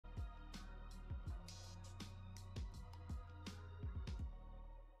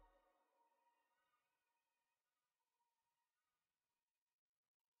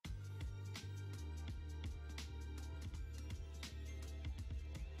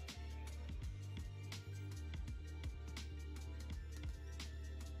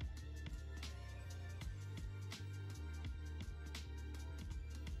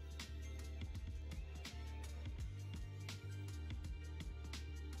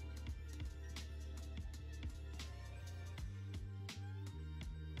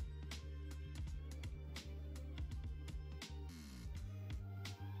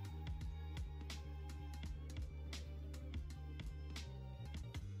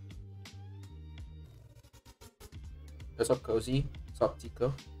What's up, Cozy? What's up,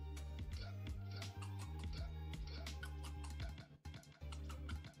 Tico?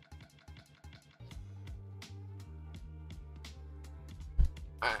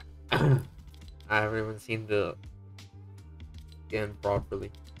 I haven't even seen the skin properly.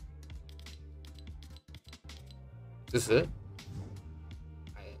 Is this it?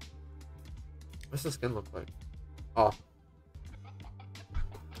 What's the skin look like? Oh.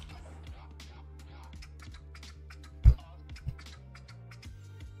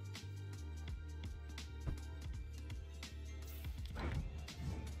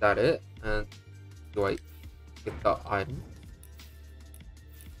 Is that it? And do I get the item?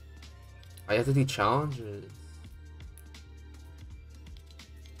 I have to do challenges.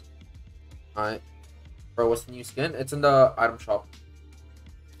 Alright. Bro, what's the new skin? It's in the item shop.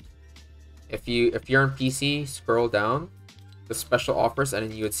 If you're on PC, scroll down the special offers and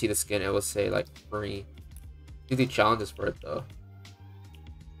then you would see the skin. It will say like free. You do challenges for it though.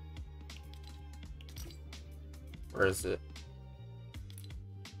 Where is it?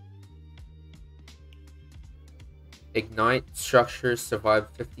 Ignite structures, survive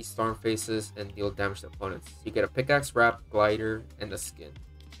 50 storm faces, and deal damage to opponents. You get a pickaxe, wrap, glider, and the skin.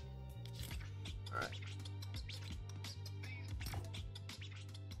 Alright.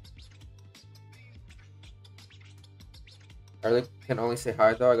 I can only say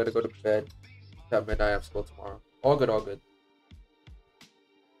hi though. I gotta go to bed. At midnight, I have school tomorrow. All good, all good.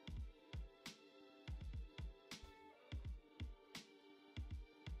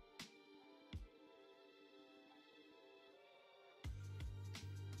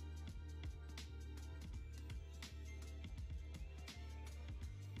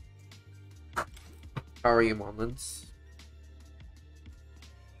 How are you, Momlins?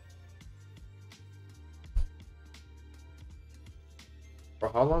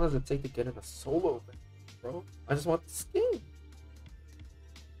 Bro, how long does it take to get in a solo match, bro? I just want the skin.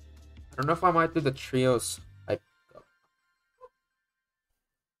 I don't know if I might do the trios. I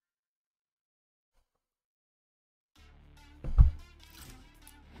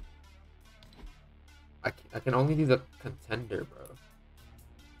can only do the contender, bro.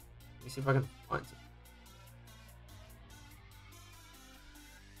 Let me see if I can find some.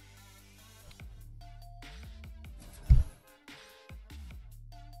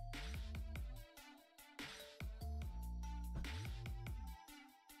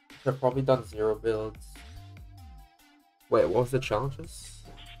 I've probably done 0 builds. Wait, what was the challenges?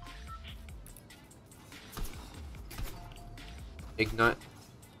 Ignite.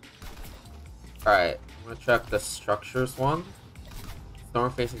 Alright, I'm gonna check the structures one.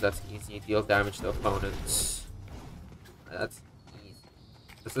 Storm faces, that's easy. Deal damage to opponents. That's easy.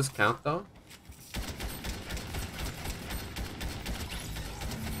 Does this count though?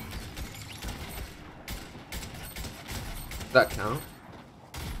 Does that count?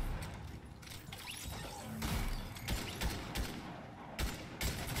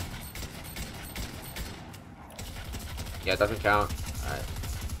 Yeah, it doesn't count. Alright.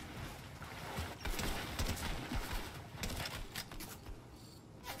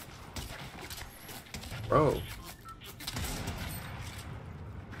 Bro.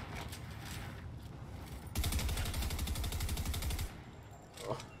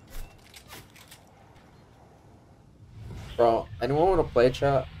 Oh. Bro, anyone want to play,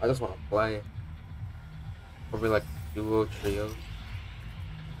 chat? I just want to play. Probably like duo, trio.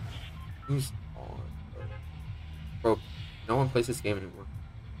 Who's on? Bro, no one plays this game anymore.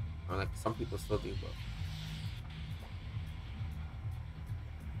 Or like some people still do, but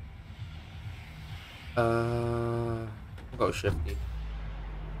I'll go Shifty.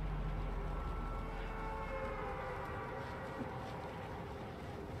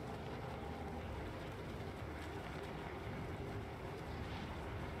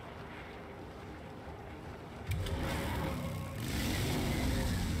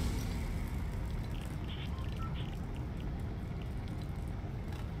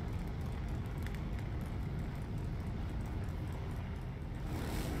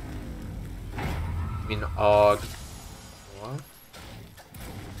 I mean, what?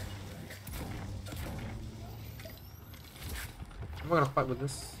 I'm not gonna fight with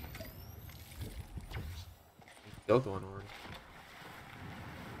this. He killed one already.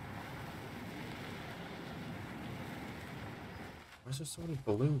 Why is there so many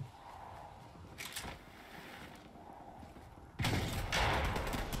balloons?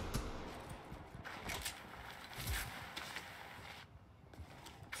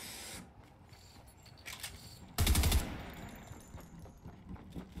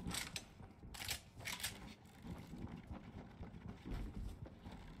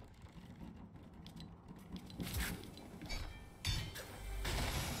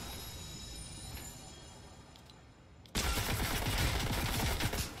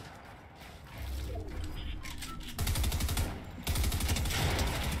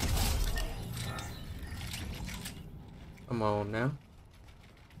 Come on now.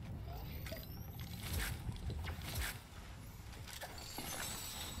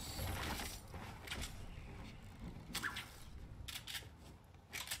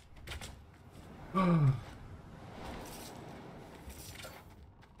 From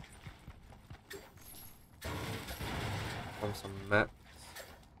some maps.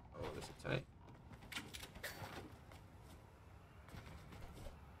 Oh, there's a tank.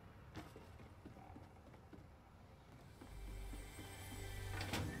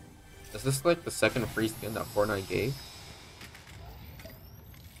 Is this like the second free skin that Fortnite gave?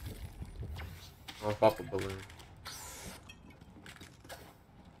 I'll pop a balloon.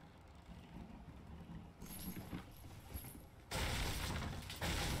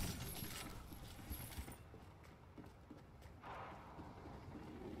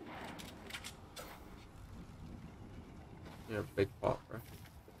 Yeah, big pop, right?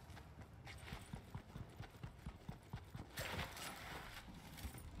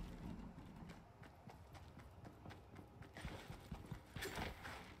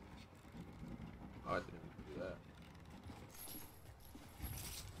 Oh, I didn't even do that.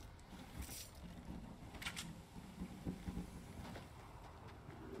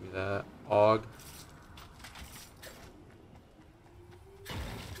 Do that. Og.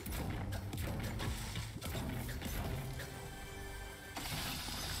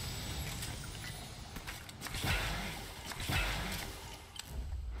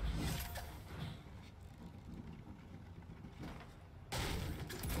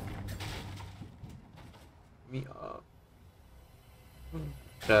 Me up.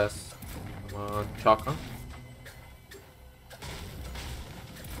 Chest. Come on. Chaka.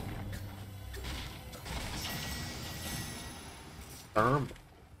 Therm.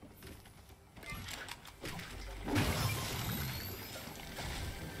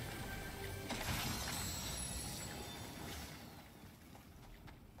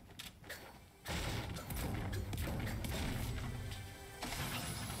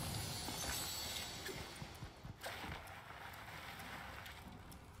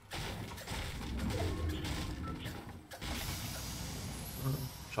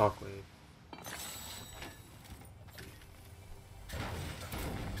 Shockwave.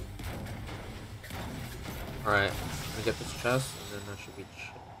 Alright, let me get this chest and then that should be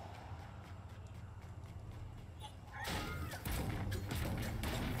chill.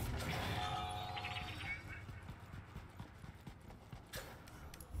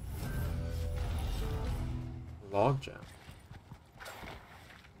 Log jam.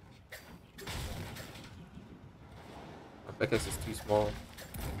 My pickaxe is too small.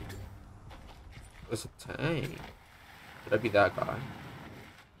 There's a tank. Could I be that guy?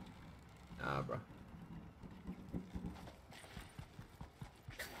 Nah, bro.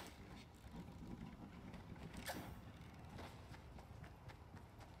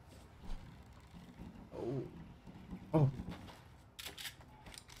 Oh. Oh.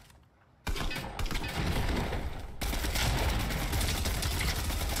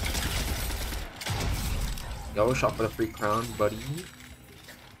 Yo, shot for the free crown, buddy.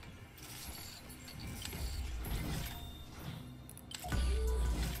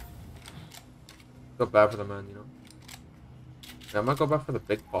 Go bad for the man, you know. Yeah, I might go back for the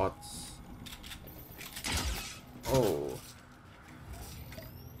big pots. Oh.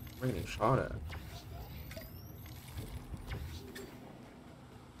 I'm getting shot at.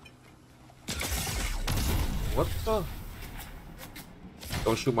 What the?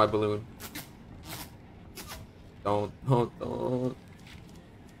 Don't shoot my balloon. Don't.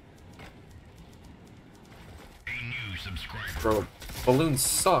 Bro, balloons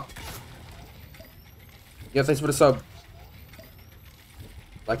suck. Yeah, thanks for the sub.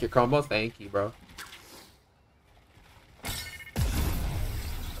 Like your combo? Thank you, bro.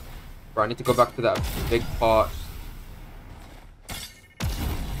 Bro, I need to go back to that big pot.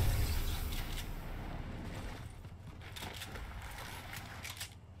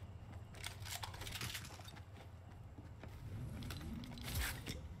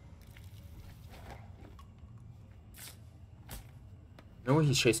 No way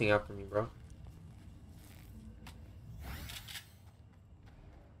he's chasing after me, bro.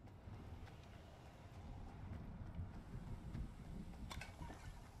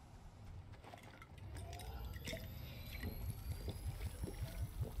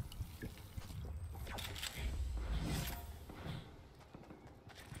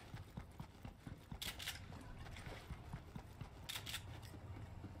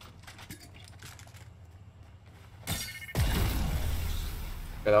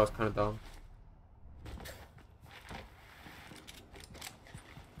 Okay, that was kind of dumb.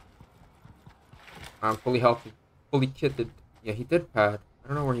 I'm fully healthy. fully kitted. Yeah, he did pad. I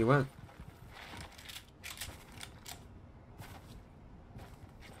don't know where he went.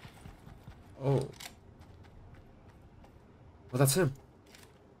 Oh. Well, that's him.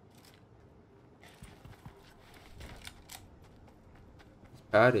 He's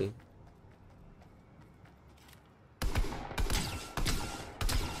padding.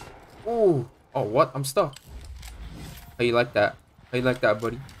 Ooh. Oh, what? I'm stuck. How you like that? How you like that,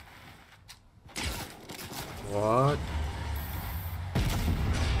 buddy? What?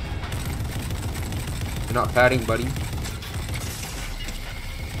 You're not padding, buddy.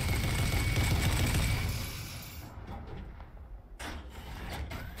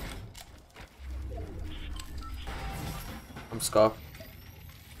 I'm scuffed.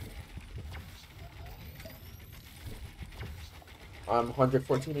 I'm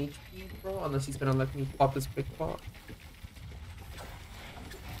 114 HP, bro, unless he's gonna let me pop this big pot.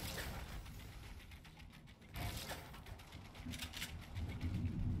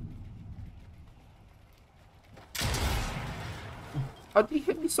 How'd he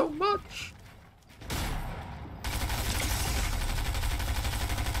hit me so much?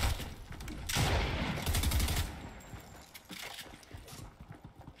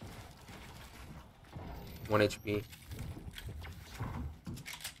 One HP.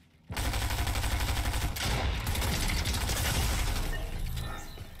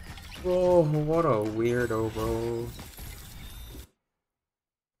 Bro, what a weirdo, bro.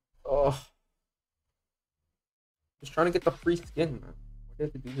 Oh. Just trying to get the free skin, man. Why do you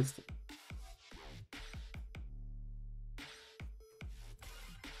have to do this to me?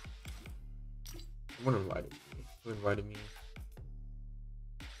 Someone invited me. Who invited me?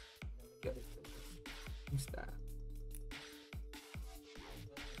 Who's that?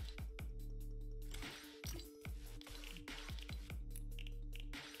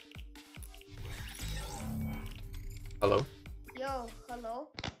 Hello? Yo, hello?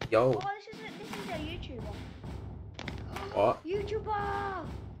 Yo. Oh, this is a YouTuber. What? YouTuber!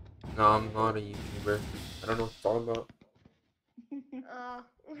 No, I'm not a YouTuber. I don't know what you're talking about.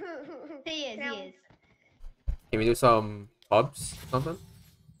 He is. Can we do some pubs? Something?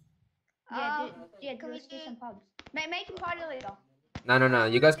 Can we do some pubs? Make him party leader. No.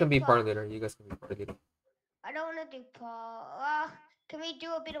 You guys can be party leader. You guys can be party leader. I don't want to do can we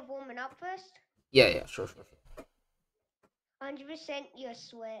do a bit of warming up first? Yeah, sure. 100% you're a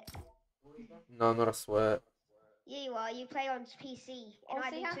sweat. No, I'm not a sweat. Yeah, you are. You play on PC, and I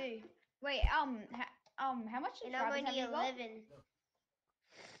do too. Wait, how much and I'm subscribers only have you got? 11.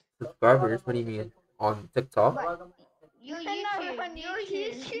 Subscribers? What do you mean? On TikTok? You're No, YouTube. on You're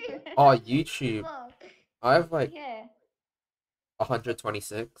YouTube. YouTube. Oh, YouTube. Fuck. I have like Yeah.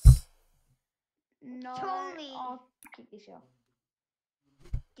 126. No. Totally. I'll keep this off.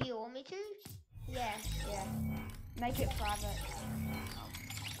 Do you want me to? Yeah. Make it private.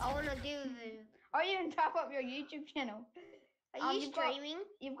 I want to do Oh, you didn't type up your YouTube channel. Are you streaming?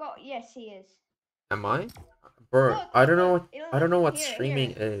 Yes, he is. Am I? Bro, Look, I don't know what Hear it, streaming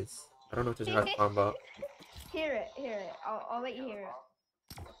hear it. is. I don't know what you're talking about. Hear it. I'll let you hear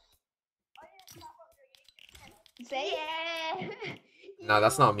it. Say Yeah. No,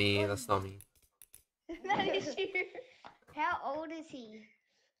 that's not me. That's not me. That is you. How old is he?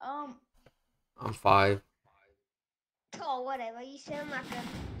 I'm 5. Oh, whatever. You sound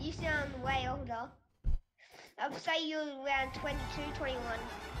way older. I'd say you're around 22, 21.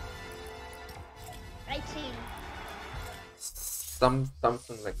 18.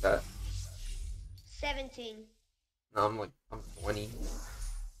 Something like that. 17. No, I'm 20.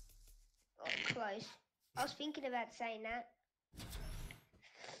 Oh, close. I was thinking about saying that.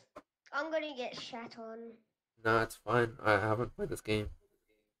 I'm gonna get shat on. No, it's fine. I haven't played this game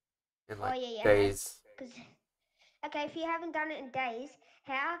in like yeah. days. Okay, if you haven't done it in days,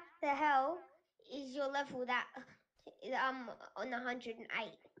 how the hell is your level that on 108?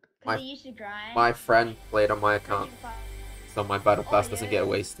 Because he used to grind. My friend played on my account, 105. so my battle pass doesn't get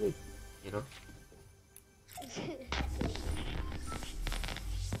wasted. You know.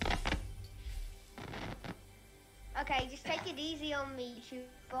 Okay, just take it easy on me,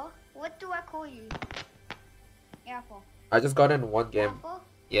 YouTuber. What do I call you? Alpha. I just got in one game. Alpha?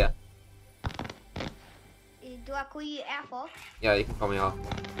 Yeah. Do I call you Alpha? Yeah, you can call me Alpha.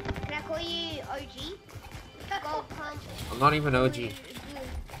 Can I call you OG? Gold Pump. I'm not even OG.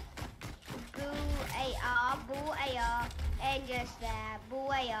 Bull AR, and just that.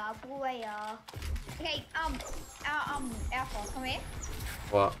 Bull AR. Okay, Alpha, come here.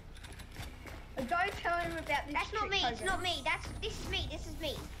 What? Don't tell him about this. That's not me. It's not me. This is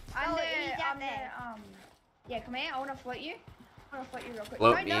me. I'm he's out there. Yeah, come here. I want to float you. Real quick.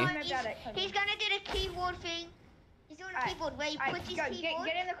 Float Don't me? tell him about it. He's gonna do the keyboard thing. He's on a keyboard where he puts his keyboard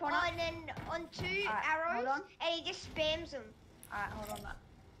get in the corner. and then on two hold arrows on. and he just spams them. Alright, hold on.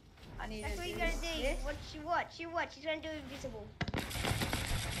 I need That's to what do he's gonna do. this. Watch. He's gonna do invisible.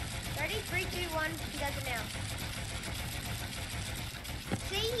 Ready? 3, 2, 1. He does it now.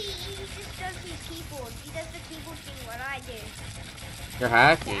 See, he just does his keyboard. He does the keyboard thing what I do. You're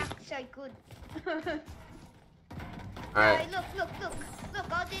hacking. That's so good. Alright. Look.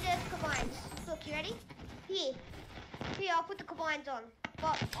 I'll do the combines. Look, you ready? Here, I'll put the combines on.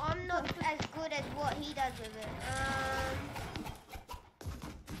 But I'm not as good as what he does with it.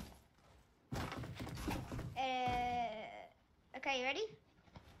 Okay, you ready?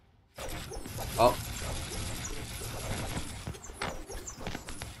 Oh.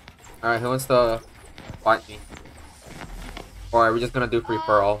 Alright, who wants to fight me? Or are we just gonna do free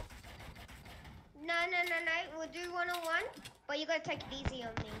for all? No. We'll do 1-on-1, but you gotta take it easy on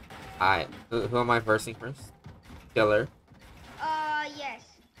me. Alright, who am I versing first? Killer? Yes.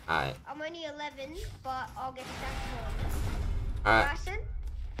 Alright. I'm only 11, but I'll get that one. Alright. Larson?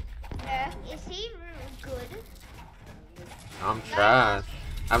 Is he good? I'm trash.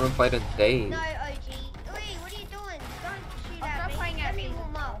 I haven't played in days. No, OG. Wait, what are you doing? Don't shoot at me. playing at Let me me.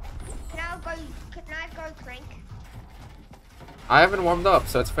 warm up. Can I go crank? I haven't warmed up,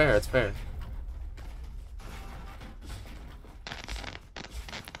 so it's fair, it's fair.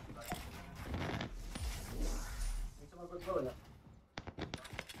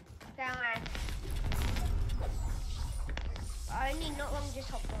 Down. I need not long just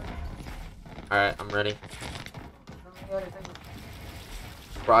hop on. Alright, I'm ready.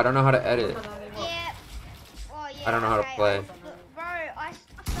 Bro, I don't know how to edit. Yeah. Oh, yeah. I don't know how to play. Look, bro, I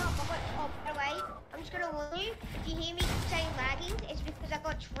stuck up. Oh, by the way, I'm just gonna warn you. If you hear me saying lagging, it's because I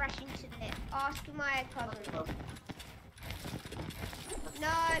got trash into there. Ask my cousin. No.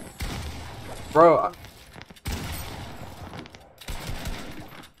 Bro,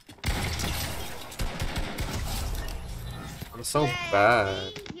 I'm so Yeah,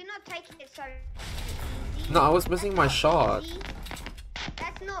 bad. see, you're not taking it so easy. No, I was missing my That's shot. not easy.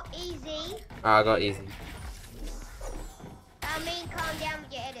 That's not easy. Alright, I got easy. I mean, calm down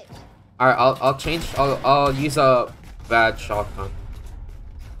with your edits. Alright, I'll change. I'll use a bad shotgun.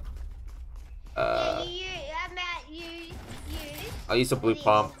 Yeah, you use. I'll use a blue this.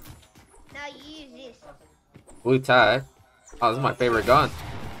 pump. No, you use this. Blue tag. Oh, this is my favorite gun.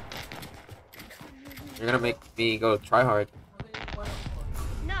 You're gonna make me go try hard.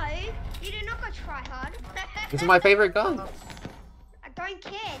 No, you do not go try hard. This is my favorite gun. I don't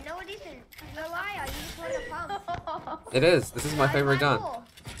care. No, it isn't. You're a liar. You just want to pump. It is. This is my No, favorite buy gun. more.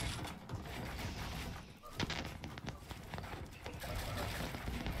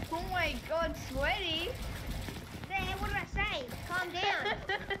 Oh my god, sweaty. There, what did I say? Calm down.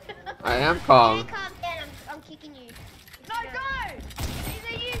 I am Hey, calm. calm down. I'm kicking you. No, go! He's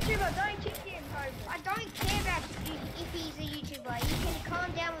a YouTuber, don't kick him, Kobe. I don't care about if he's a YouTuber. He can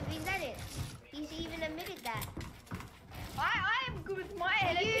calm down with his edits. He's even admitted that. I am good with my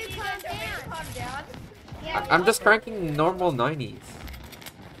edit. You and calm don't tell me to down. calm down. Yeah, I'm just cranking normal 90s.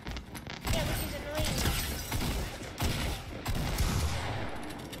 Yeah, which is annoying.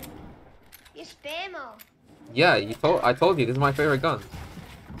 You're spammer. Yeah, I told you this is my favorite gun.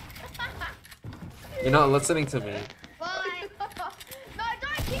 You're not listening to me. Bye. No,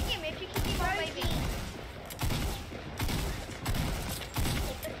 don't kick him. If you kick him, I'll leave him.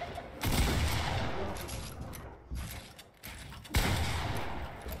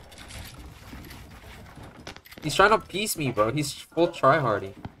 He's trying to piece me, bro. He's full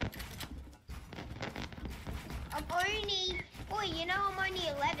tryhardy. I'm only. Boy, you know I'm only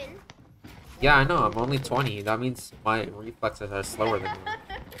 11. Yeah, I know. I'm only 20. That means my reflexes are slower than yours.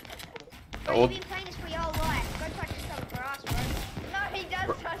 Bro, Old- you've been playing this for your whole life. Go touch some grass, bro. No, he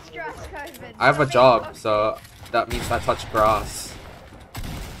does touch grass, COVID. I have a job, so that means I touch grass.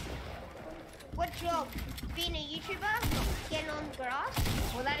 What job? Being a YouTuber? Getting on grass?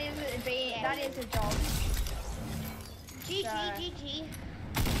 Well, that is a job. GG.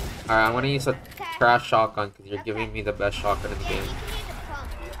 Alright, I'm gonna use a Okay. trash shotgun because you're Okay. giving me the best shotgun in the Yeah, game. you can use a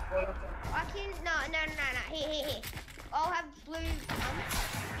pump. I can. No. Here. I'll have blue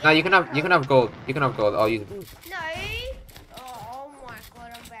pump. No, you can have gold. You can have gold. I'll use blue. No. Oh my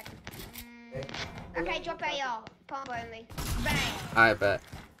god, I'm back. Okay, drop AR. Pump only. Bang. I bet.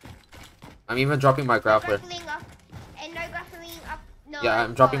 I'm even dropping my grappler. Grappling up. And no grappling up. No. Yeah,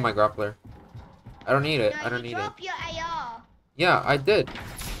 I'm dropping my grappler. I don't need it. No, I don't you need it. drop your AR. Yeah, I did.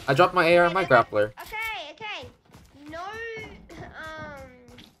 I dropped my AR and my grappler. Okay. No. Never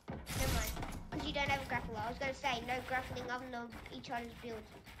mind. Because you don't have a grappler. I was gonna say no grappling up on each other's builds.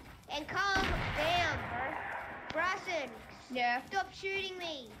 And calm down, bro. Bryson, Yeah. stop shooting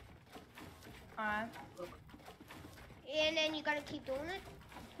me. Alright. And then you're gonna keep doing it?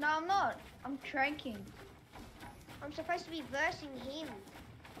 No, I'm not. I'm tranking. I'm supposed to be versing him.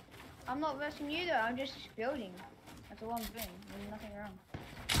 I'm not versing you though. I'm just building. That's all I'm doing. There's nothing wrong.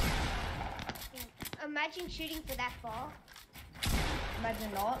 Imagine shooting for that far.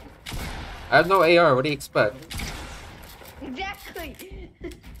 Imagine not. I have no AR. What do you expect? Exactly.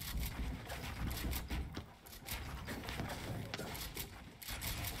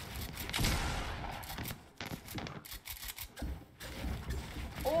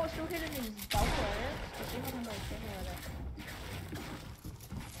 Oh, still hitting these double edits. Let's see if I can go triple edit.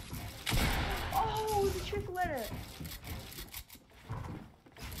 Oh, the triple edit.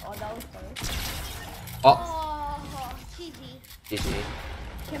 Oh, that was close. Oh, Oh, cheesy. GG.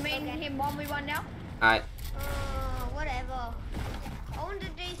 Can we Okay. hit 1v1 now? Alright. Whatever. I want to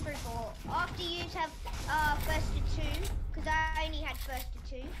do 3-4. After you have first to 2, because I only had first to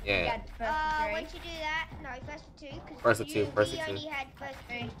 2. Yeah. Yeah, first to three. Once you do that, no, first to 2, First to because two, first we to two. only had first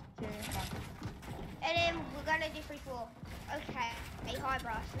to 2. 3, 2, 1. And then we're gonna do 3-4. Okay. Hey, hi,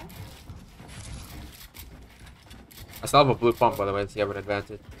 Bryson. I still have a blue pump, by the way, so you have an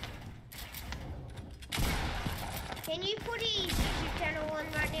advantage. Can you put his YouTube channel on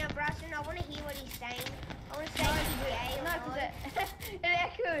right now, Bryson? I want to hear what he's saying. I want to say No, he's gay or no, not. because it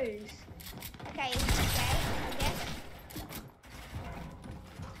echoes. Okay, he's gay, I guess.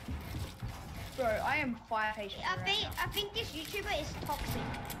 Bro, I am fire patient. I think this YouTuber is toxic.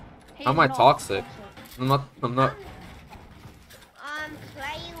 He's How am I not toxic? I'm not. I'm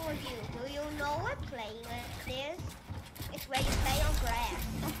playing with you. Do you know what playing it is? It's where you play on grass.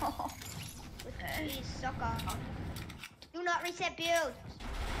 With his soccer. Do not reset builds.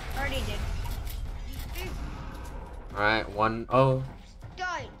 Already did. Alright, 1-0.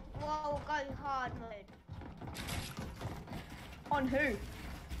 Don't. Whoa, go hard mode. On who? You.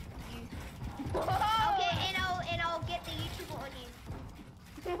 Whoa! And I'll get the YouTuber on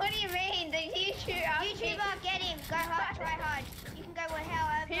you. What do you mean? The YouTuber, get him. Go hard, try hard. You can go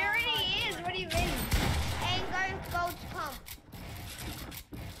however. He already is. What do you mean? And go gold pump.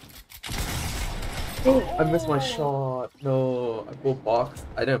 I missed my shot. No, I go box.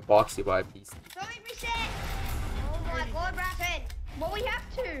 I didn't box you by a piece. Don't reset. Oh my god, Bryson. Well, we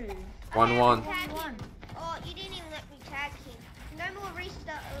have to. 1-1. Tag him. Oh, you didn't even let me tag him. No more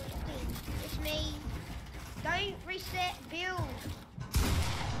restart thing. It's me. Don't reset build.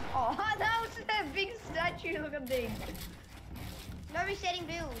 Oh, that was a big statue looking thing. No resetting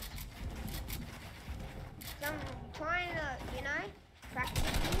builds. So I'm trying to, practice.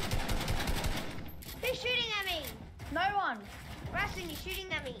 Who's shooting at me? No one. Bryson, you're shooting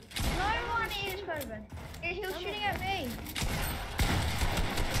at me. No one is Coben. He was shooting at me.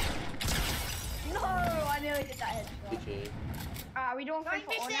 No, I nearly did that headshot. GG. Are we doing 3 Don't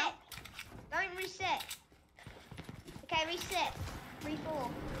for all now? reset. Don't reset. Okay, reset. 3-4.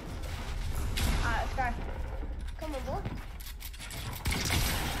 Alright, let's go. Come on, boy.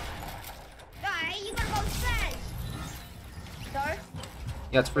 No, you gotta go fast. So,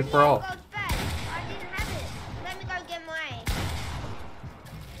 Yeah, it's free for all. Go fast. I didn't have it. Let me go get mine.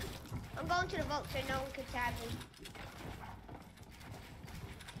 I'm going to the vault so no one can tag me.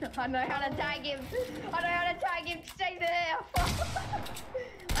 I know how to tag him. I know how to tag him. Stay there.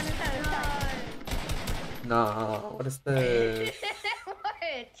 I know how to tag No, what is this? him.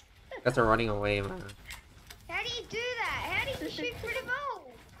 What? Guys are running away, man. How do you do that? How do you shoot through the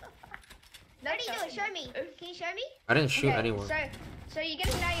vault? How do you do it? Show me. Can you show me? I didn't shoot Okay, anyone. So you get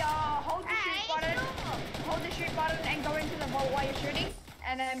an AR, hold the shoot button, hold the shoot button and go into the vault while you're shooting,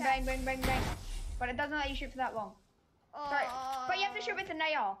 and then bang, bang, bang, bang. But it doesn't let you shoot for that long. Sorry, but you have to shoot with an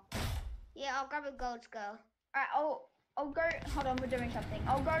AR. Yeah, I'll grab a gold skull. Alright, I'll go, hold on, we're doing something.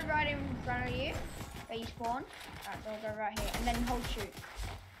 I'll go right in front of you, where you spawn. Alright, so I'll go right here, and then hold shoot.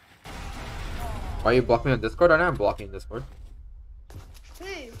 Why are you blocking me on Discord? I know I'm blocking Discord.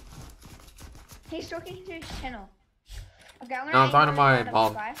 Who? He's talking to his channel. Okay, I'm gonna No, I'm talking to my aim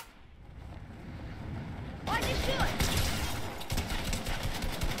mom. guy. Oh, just shoot.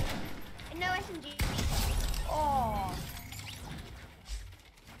 No SMG. Oh,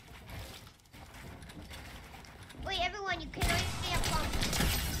 Wait, everyone, you can only have pumps.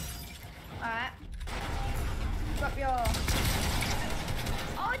 alright. Drop your...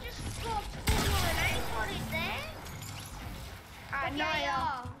 Oh, just stop forward. I ain't got it there. Alright, no Okay,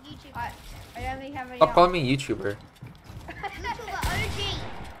 AR. YouTube. I only have a Stop calling me YouTuber. YouTuber OG.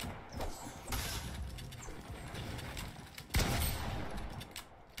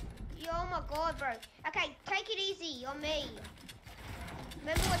 Yo, oh my god, bro. Okay, take it easy on me.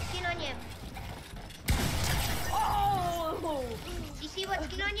 Remember what skin on you. what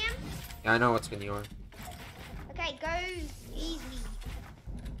skin on you? Yeah, I know what skin you are. Okay, go easy.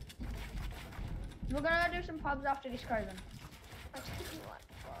 We're gonna do some pubs after this Kogan. I'll just give you one.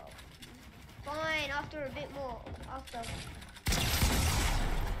 Fine, after a bit more. After.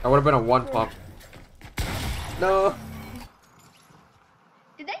 That would have been a 1 pump. No.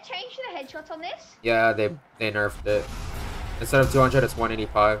 Did they change the headshots on this? Yeah, they nerfed it. Instead of 200, it's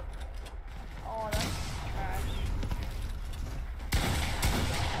 185. Oh, that's trash.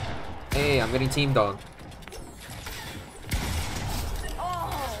 Hey, I'm getting teamed on.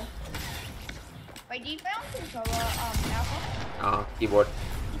 Oh. Wait, do you play on controller, Alpha? Keyboard.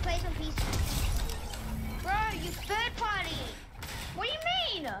 You play some PC. Bro, you third party. What do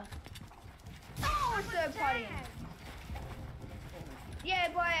you mean? Oh, it's third party. Yeah,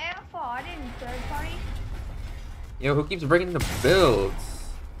 by Alpha, I didn't third party. Yo, who keeps bringing the builds?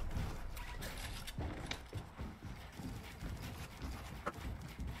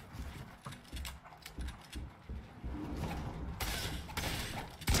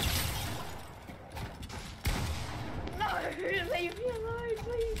 No, leave me alone,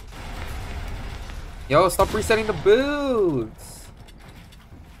 please. Yo, stop resetting the builds.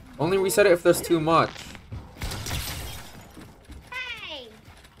 Only reset it if there's too much. Hey,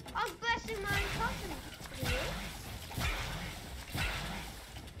 I'm blessing my cousin.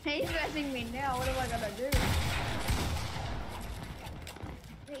 He's messing me now. What am I gonna do?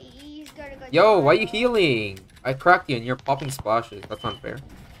 He's gonna go. Yo, why are you healing? I cracked you and you're popping splashes. That's unfair.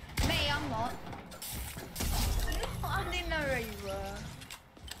 Me, I'm not. I didn't know where you were.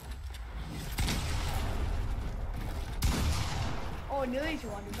 Oh, Newly's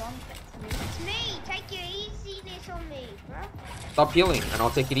one is on. It's me. Take your easiness on me, bro. Stop healing and I'll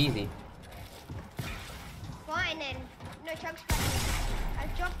take it easy. Fine then. No chunks back. I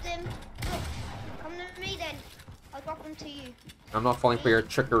dropped them. Look, come to me then. I'll drop them to you. I'm not falling for your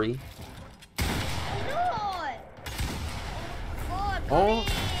trickery. Lord! God, come Oh. in.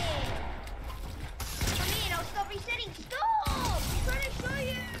 Come in, I'll stop resetting. Stop! I'm trying to show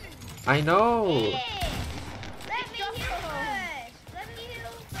you. I know. Yeah. Let me heal first. Let me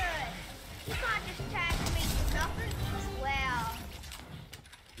heal first. You can't just tag me for nothing. Wow.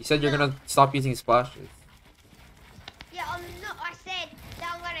 You said you're gonna stop using splashes. Yeah, I'm not. I said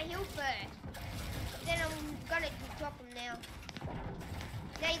that I'm gonna heal first. Then I'm gonna drop them now.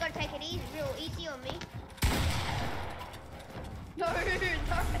 Now you gotta take it easy, real easy on me. No, no.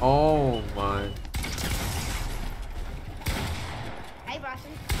 Oh my. Hey,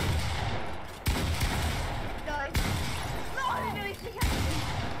 Bryson. No. No, Newly's the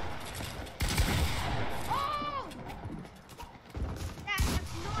Oh! That's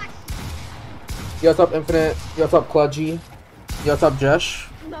nice. Yo, what's up, Infinite? Yo, what's up, Kludgy? Yo, what's up, Jesh?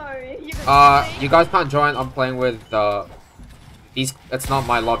 No, you're gonna You guys can't join. I'm playing with these. It's not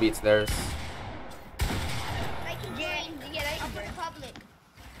my lobby. It's theirs. They can Yeah, join. yeah, they I'll can put join. public.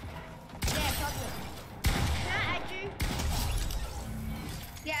 Yeah, public. Can I add you?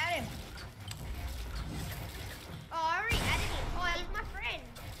 Yeah, add him. Oh, I already added him. Oh, he's my friend.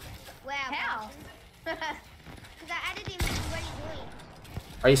 Wow. How? Because I added him when he joined.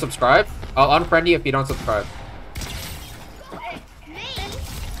 Are you subscribed? I'll unfriend you if you don't subscribe. Me?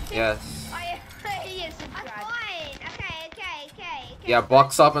 Yes. He is I'm subscribed. fine. Okay. Yeah,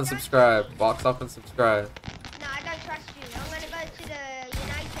 box up and subscribe. Box up and subscribe. No, I don't trust you. I'm gonna go to the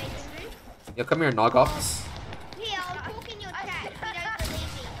United States room. Yo, come here, Nogops. Here, I'll talk in your chat if you don't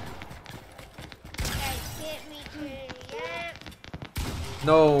believe me. Okay, get me to yeah.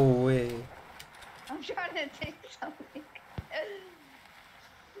 No way. I'm trying to do something.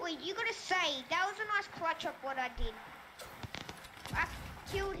 Wait, you gotta say that was a nice clutch up what I did. I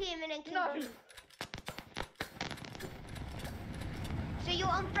killed him and then killed him. So you'll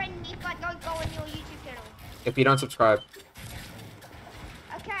unfriend me if I don't go on your YouTube channel. If you don't subscribe.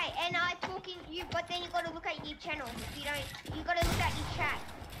 Okay, and I talking you, but then you gotta look at your channel. If you don't, you gotta look at your chat.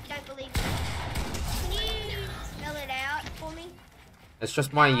 If you don't believe me. Can you spell it out for me? It's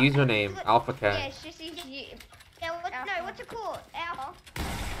just my username, Yeah, AlphaKAG. it's just easy. Yeah, what's it called? Alpha.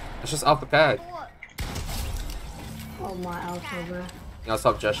 It's just AlphaKAG. What? Oh my alpha, bro. Yo, what's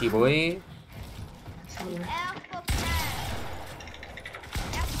up, Jeshy boy? Somewhere. AlphaKAG.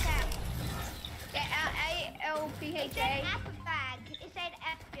 AlphaKAG. Yeah, It said AlphaKAG. AlphaKAG. It said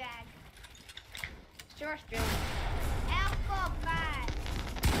AlphaKAG. Sure, still. AlphaKAG.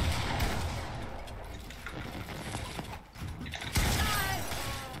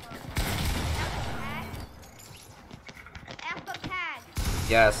 AlphaKAG.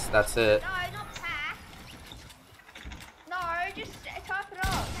 Yes, that's it. No, not pack. No, just type it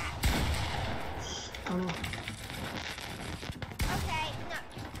up. Oh, Okay,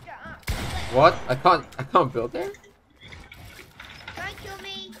 What? I can't build there? Don't kill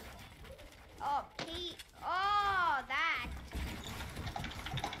me. Oh, Pete. Oh, that.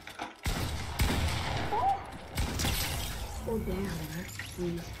 Oh damn,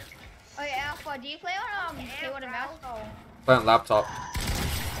 please. Oh yeah, Alpha, do you play on keyboard and mouse or? Play on laptop.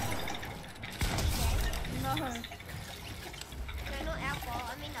 No. No, not Alpha.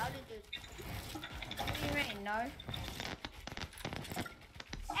 I mean the other dude. What do you mean, no?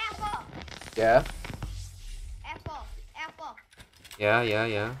 Alpha. Yeah. Alpha. Alpha. Yeah.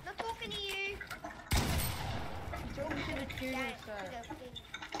 Not talking to you. I'm talking to the tutor, Dad, sir. to the thing.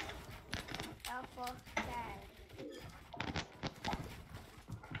 Alpha. Dad.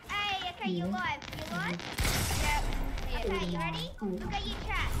 Hey, okay, you're live. You're live? Yeah. Okay, you ready? Look at your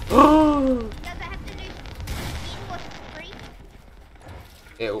chat. Oh. Does it have to do English free?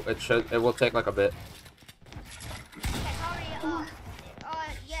 It will take like a bit. Okay, hurry up.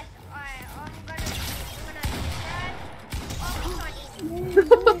 Yes, I'm gonna grab. Oh, he's not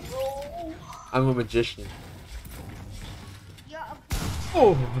in. I'm a magician. You're a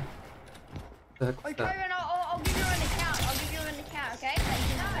Oh. The heck was Okay, that? Kevin, I'll give you an account. I'll give you an account, okay? So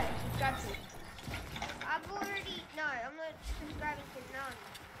you can subscribe to. I've already I'm not subscribing to none.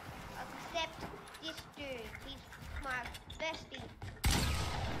 Except this dude. He's my bestie.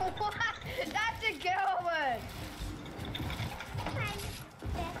 What? That's a girl word. My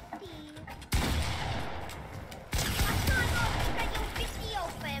bestie. I can't look at your video,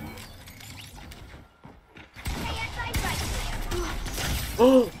 fam. Hey, I died right here.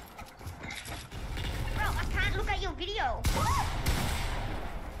 Oh. Bro, I can't look at your video. What?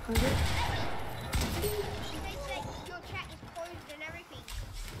 They say your chat is closed and everything.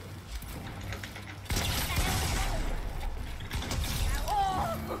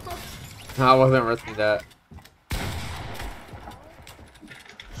 Oh! I wasn't risking that.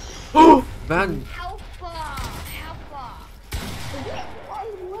 Oh man. Alpha.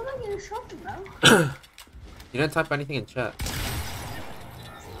 Why am I getting shot, bro? You didn't type anything in chat.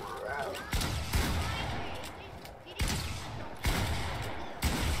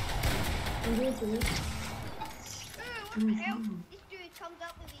 I'm doing for me. What the hell? This dude comes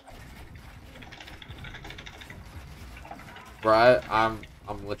up with it. Right? I'm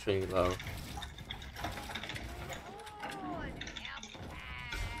literally low.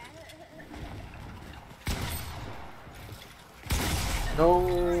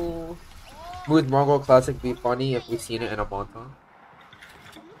 No. Would Mongol Classic be funny if we seen it in a montage? I'm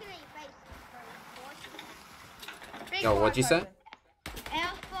looking at your face. Yo, what'd you say?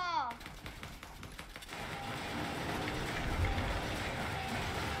 Alpha.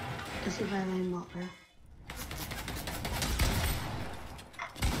 Let's see if I have any more, bro.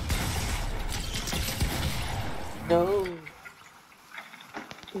 No.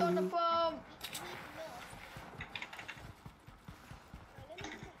 On the phone.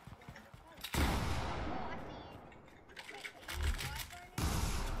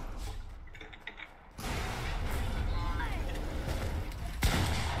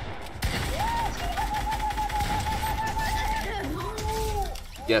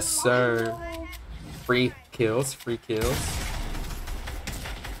 Yes, sir. Free kills, free kills.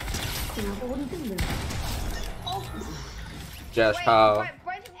 What are you doing there? Josh, Wait, how?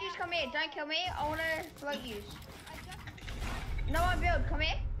 both of you come here. Don't kill me. I want to float you. No one build. Come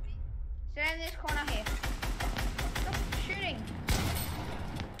here. Stand in this corner here. Stop shooting.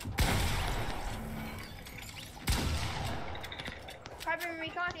 Carbon, we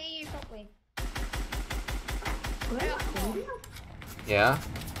can't hear you properly. Yeah.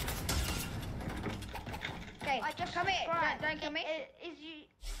 Okay, I just come here. subscribed. Don't kill me. Is you?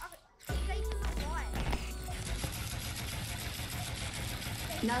 Say what?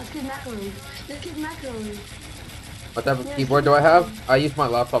 No, let's get macaroni. Let's get macaroni. What type of keyboard do I have? I use my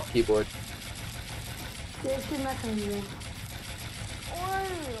laptop keyboard. Yeah, let's get macaroni, man. Oh,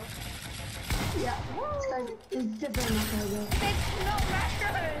 Yeah. It's different macaroni. it's not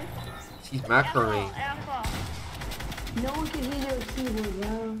macro. She's macaroni. Alpha. No one can hear your keyboard,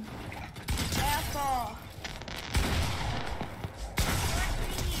 bro. Alpha.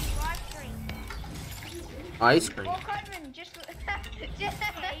 Ice cream. Well, Carbon, just. You're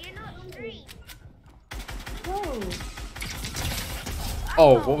not stream. Oh.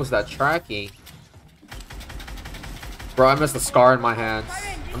 Oh, what was that tracking? Bro, I missed a scar in my hands.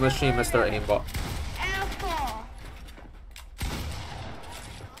 I'm literally missed their aimbot. Alpha.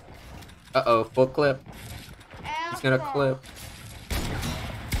 Uh-oh, full clip. He's gonna Alpha. clip.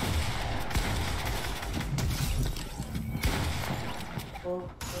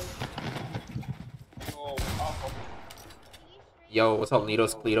 Yo, what's up,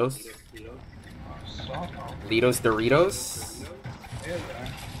 Litos Cletos? Litos Doritos?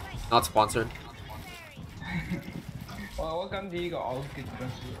 Not sponsored.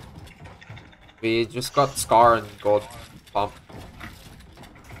 We just got Scar and Gold Pump.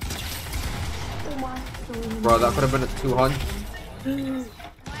 Bro, that could have been a 200.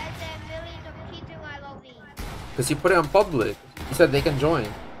 Because you put it on public. You said they can join.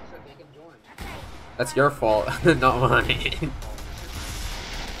 That's your fault, not mine.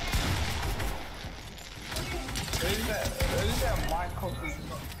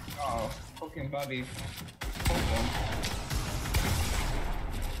 Fucking buddy.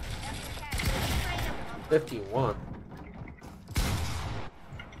 51.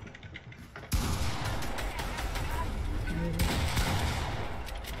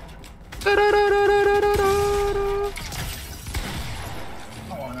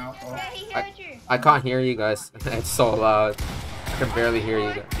 I can't hear you guys. It's so loud. I can barely hear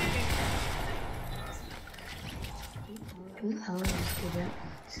you guys. Who the hell is this?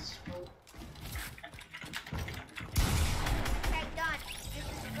 Okay, done. Just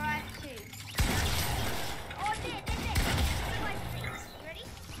subscribe to. Oh, there. Ready?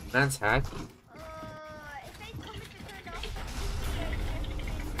 Man's hacky. If they come to turn off.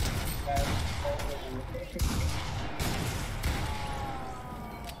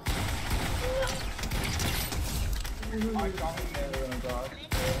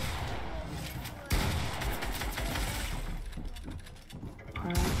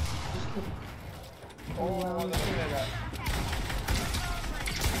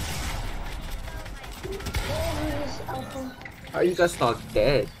 Are you guys not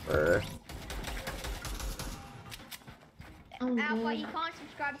dead, bro? Alpha, he can't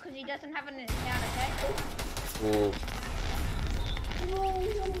subscribe because he doesn't have an account, okay? Ooh.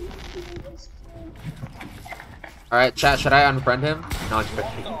 Alright, chat, should I unfriend him? No, I'm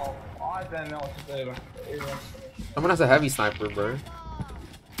joking. I don't know what to do. Someone has a heavy sniper, bro.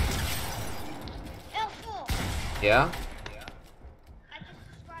 Yeah?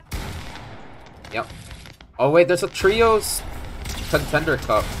 Yep. Oh wait, there's a trios contender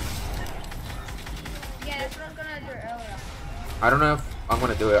cup. Yeah, that's what I was gonna do earlier. I don't know if I'm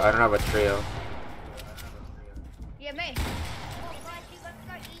gonna do it. I don't have a trio. Yeah, me.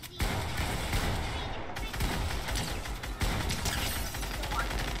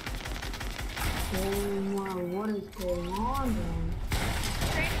 Oh my, what is going on, man?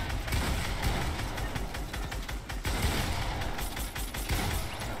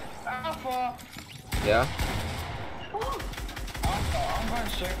 Alpha! Yeah? Alpha, I'm going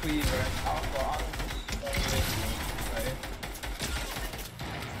to check for you, bro. Alpha,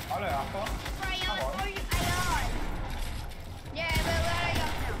 Hello, Alpha. Yeah, but where are you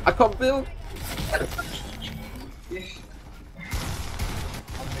now? I can't build. Yes.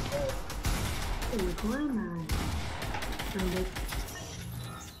 Where are you going, man?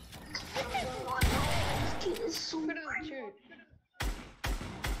 This kid is so Put it in the tube.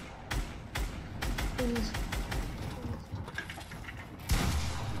 please.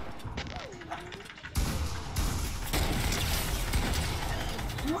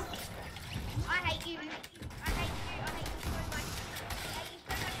 I hate you. I hate you so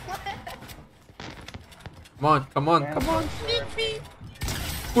much. Come on.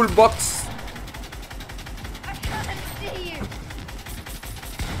 Full box. I can't see you.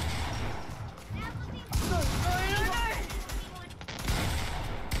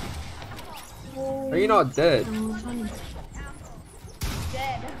 Are you not dead?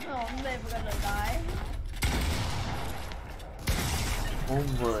 Dead. Oh, I'm never gonna die. Oh my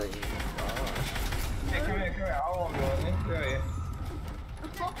god. Hey, come here. I won't go in. Where are you?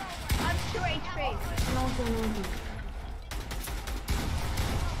 I'm 2 HP.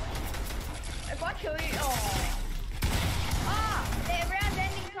 If I kill you, oh. Ah, the round's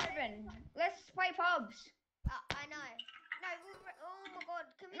ending, Coben. Let's play pubs. I know. No, oh my god.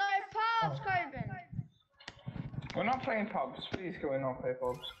 Can we No, pubs, Coben. We're not playing pubs. Please, can we not play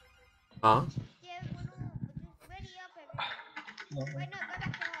pubs? Huh? Yeah, we're not. Ready up, everyone. Wait, no, go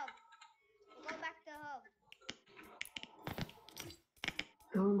back to hub. Go back to hub.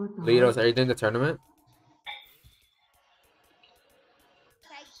 Litos, are you doing the tournament?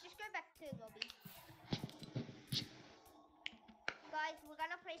 Okay, just go back to lobby. Guys, we're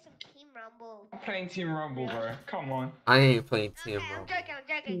gonna play some Team Rumble. I'm playing Team Rumble, bro. Come on. I ain't playing Team Okay, I'm Rumble.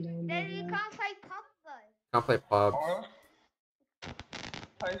 joking. Then you can't play pub though. Can't play pubs. Oh,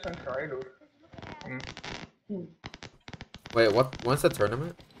 play some cradle. Wait, when's the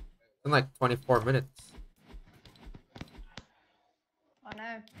tournament? It's in like 24 minutes. I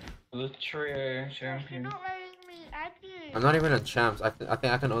know. The trio You're champion. not letting me add I'm not even a champs. I think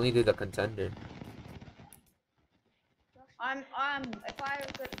I can only do the contender. If I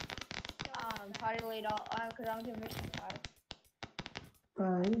could party leader, because I'm doing mission title.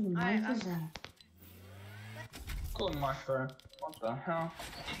 Bro, whose mic is that? Call my friend. What the hell?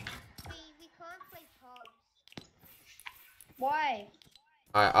 We can't play pubs. Why?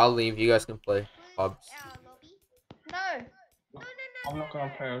 Alright, I'll leave. You guys can play pubs. Who's our lobby? No. I'm not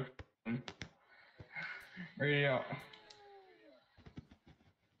gonna play with him. Really up.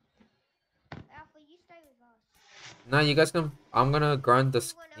 Alpha, you stay with us. No, you guys can. I'm gonna grind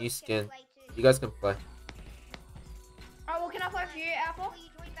this Everyone new else can skin. play too. You guys can play. Oh, well, can I play for you, Apple? Will you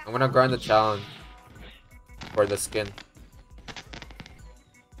join back I'm gonna up? grind the challenge for the skin.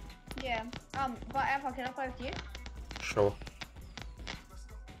 Yeah. But Apple, can I play with you? Sure.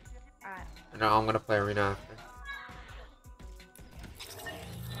 Alright. And now I'm gonna play arena after.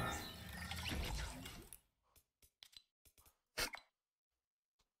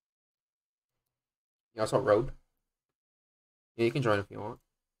 You also road? Yeah, you can join if you want.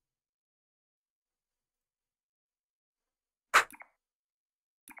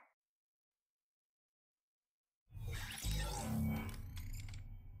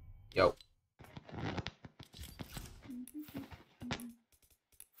 Yo.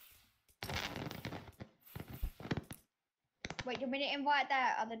 Wait, do you want me to invite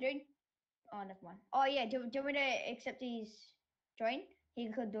that other dude? Oh, never mind. Oh, yeah, do you want me to accept his join?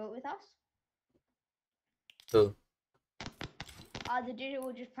 He could do it with us. Who? The dude who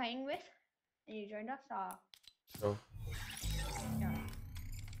we're just playing with, and you joined us. So. Yeah.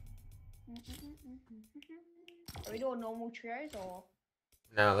 Are we doing normal trios or?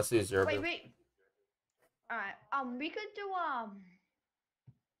 No, let's do zero. Wait, wait. All right. We could do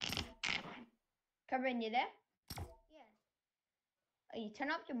Corinne, you there? Yeah. You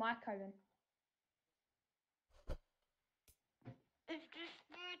turn up your mic, Corinne. Is this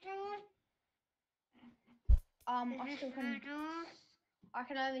better? I still can. I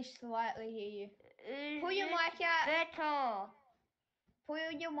can only slightly hear you. Is Pull your this mic out. better?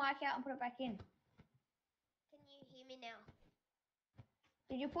 Pull your mic out and put it back in. Can you hear me now?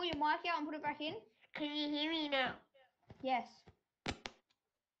 Did you pull your mic out and put it back in? Can you hear me now? Yes.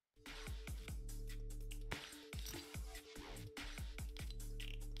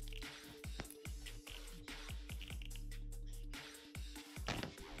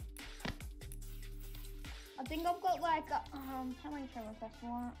 I think I've got like how many friend requests?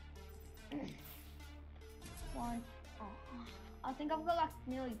 One. Oh, I think I've got like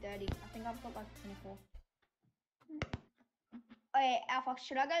nearly 30. I think I've got like 24. Hey, Alpha,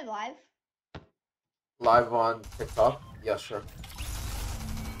 should I go live? Live on TikTok? Yeah, sure.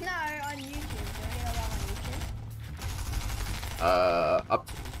 No, on YouTube. Do I go live on YouTube? Up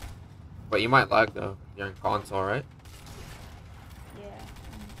to you. But you might lag though. You're in console, right? Yeah.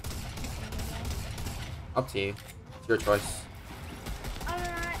 Up to you. It's your choice.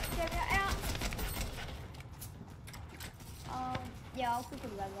 Alright, get it out. Yeah, I'll quickly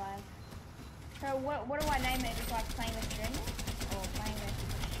go live. So what do I name it? Just like playing with streamers? Or playing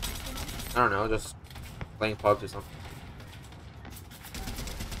with... I don't know, just playing pubs or something.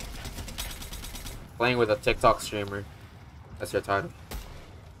 Playing with a TikTok streamer. That's your title.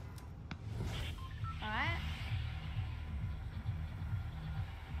 Alright.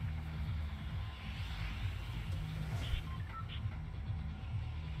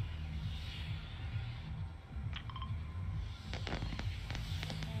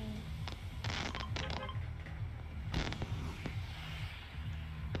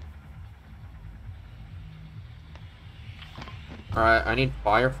 Alright, I need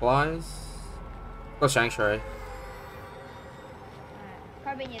fireflies. Go sanctuary. Alright.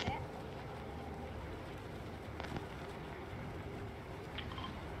 Corbin, you there?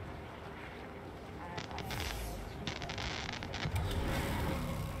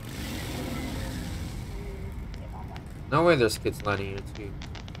 No way there's kids landing here too.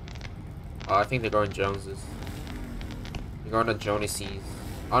 Oh, I think they're going Jones's. They're going to Jonasy's.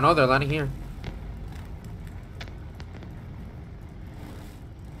 Oh no, they're landing here.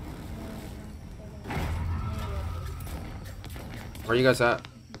 Where you guys at?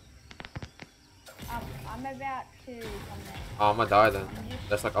 I'm about to come there. Oh, I'm gonna die then.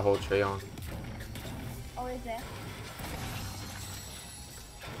 That's like a whole tray on. Oh, is there?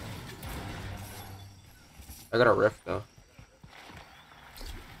 I got a rift though.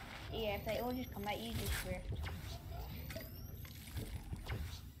 Yeah, if they all just come at you, just rift.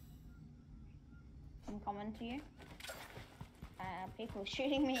 I'm coming to you. People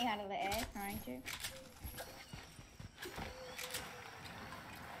shooting me out of the air, trying to.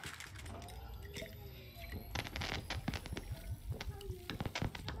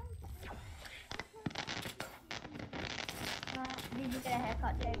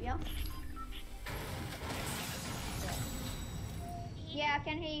 what, Xavier? Yeah, I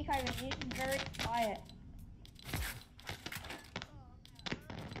can hear you, Kevin. You're very quiet.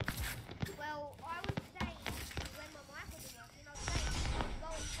 Well, I was saying when my mic wasn't working, I was saying I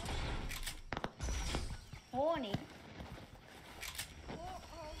was going Horny? oh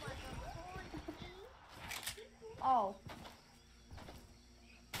my god, horny. Oh.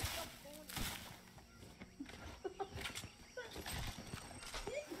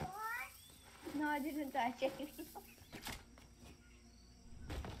 No, I didn't die, Jamie.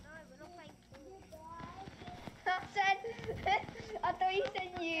 No, we're not playing I thought you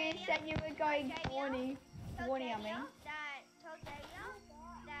said you were going horny. Horny, I mean. Tell Javier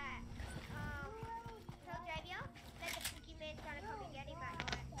that the boogeyman's gonna come and get him at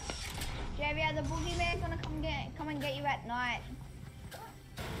night. Javier, the boogeyman's gonna come and get you at night.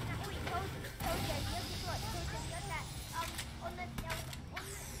 Tell Javier that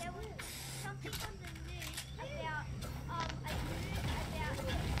there was something on the news about a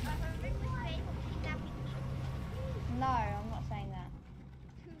horrendous people kidnapping people. No, I'm not saying that.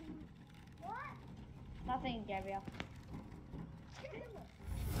 What? Nothing, Javier.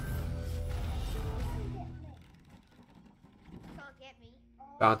 Can't get me.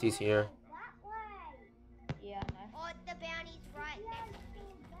 Bounty's here. Yeah, no. Oh, the bounty's right next to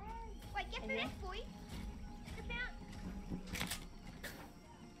me. Wait, get the next boy. The bounty.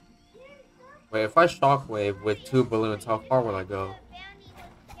 Wait, if I shockwave with 2 balloons, how far will I go? The bounty was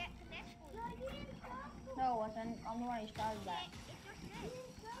get the next boy. No, it wasn't. I'm the one who started that.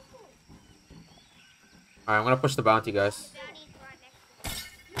 Alright, I'm gonna push the bounty, guys. The bounty's right next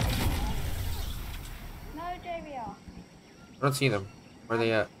to me. No, Javier. I don't see them. Where are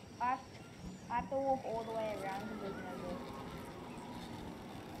they at? I have to walk all the way around because there's no door.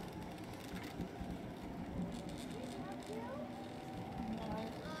 No.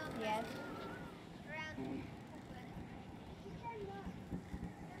 Yes. Around.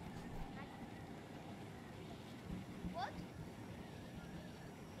 What?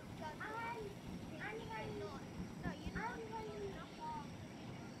 No, you're not.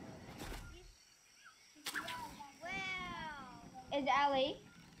 Wow. Is Ali?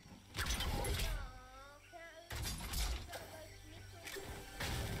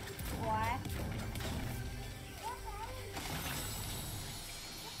 Why?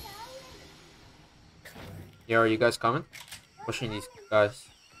 Yeah, are you guys coming? Pushing these guys.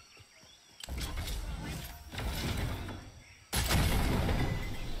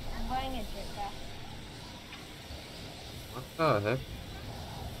 I'm going into it, sir. What the heck?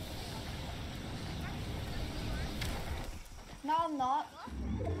 No, I'm not.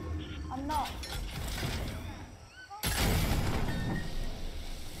 I'm not.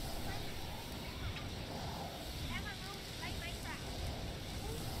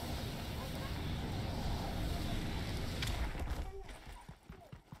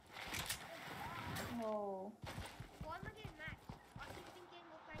 No. Why am I getting mad? I keep thinking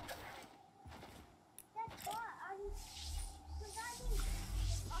we're playing together. That's what because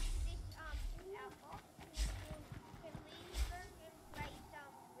I think after this outbox, can we learn and play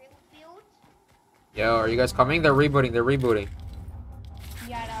some real builds? Yo, are you guys coming? They're rebooting. They're rebooting.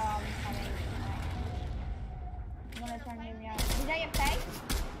 Yeah, no, I'm coming. I'm gonna turn him around. Is that your pay?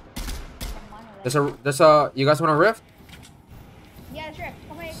 There's a. You guys want a rift? Yeah, it's rift.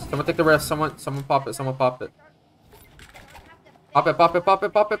 Come here. Someone take the rift. Someone pop it. Someone pop it. Pop it. Pop it. Pop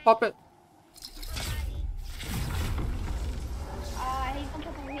it. Pop it. Pop it. He's gonna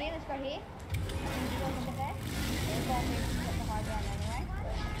put from here. Let's go here. He's going to there. Let's go here. Put the hard ground anyway.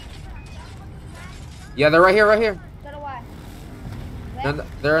 Yeah, they're right here. Right here. So do I.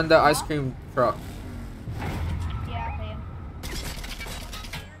 They're in the ice cream truck. Yeah, I see him.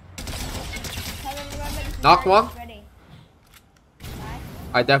 Tell them remember this is Knock one. ready. Nice.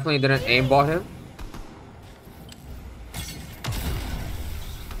 I definitely didn't aimbot him.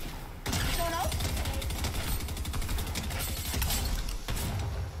 Someone else?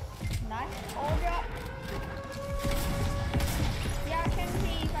 Nice. All drop. Yeah, I can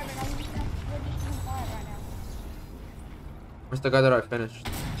see you, Simon. We're just gonna fire right now. Where's the guy that I finished?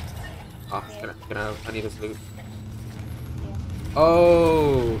 Ah, I need his loot. Yeah.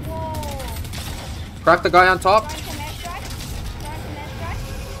 Oh, Whoa. crack the guy on top. Throwing some airstrike. Throwing some airstrike.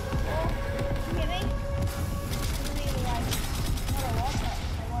 Oh, you hit me? Really, like, not a lot, but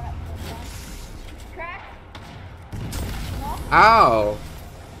a lot at the time. Crack. Knock. Ow.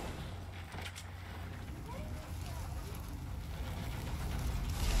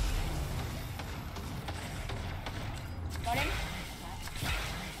 Got him.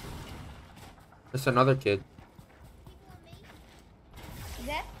 There's another kid. Is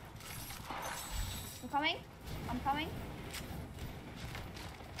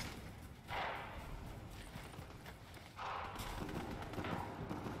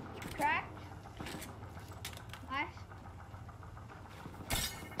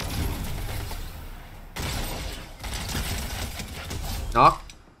Knock.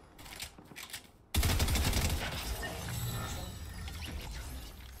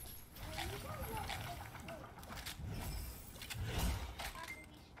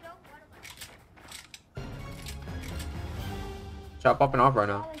 Chop up and off right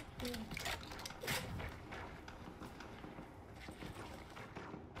now.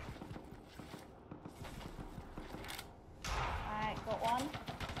 Alright, got one.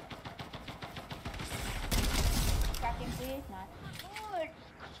 Crack him, please. Nice. Lord,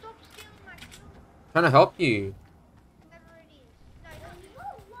 stop stealing my food. Trying to help you. Whatever it is. No, don't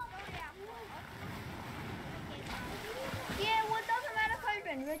go down. Yeah, well, it doesn't matter,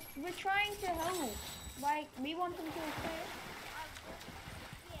 Coben. We're trying to help. Like, we want them to escape.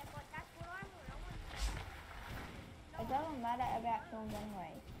 Yeah, but that's what I want. It doesn't matter about films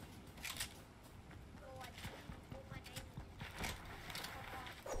anyway.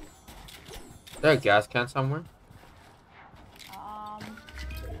 Is there a gas can somewhere? Um,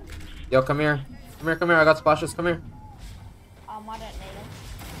 Yo, come here. Come here, come here. I got splashes. Come here. I don't need them.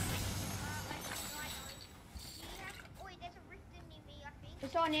 Wait, there's a rift near me, I think.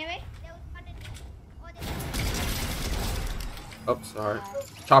 Is someone near me? There was one in Oh, sorry.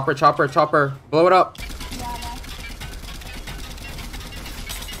 Chopper, chopper, chopper. Blow it up. Yeah, no.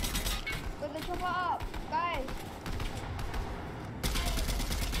 Put the chopper up, guys.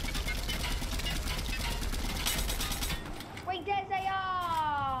 Wait, there's a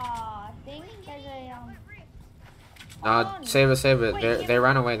I think there's a Nah, save it, save it. Wait, They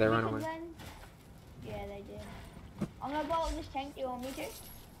ran away. They you ran can away. blend- Yeah, they did. I'm gonna blow up this tank. Do you want me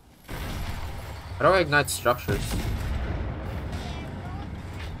to? How do I ignite structures?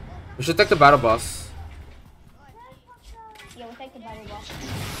 We should take the battle bus. Yeah, we'll take the battle box.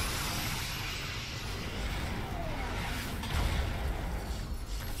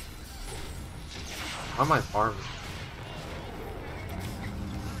 How am I farming?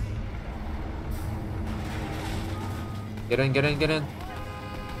 Get in, get in, get in.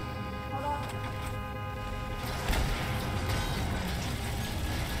 Hold on.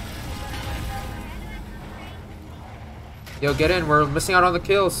 Yo, get in. We're missing out on the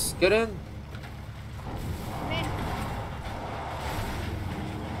kills. Get in. Come in.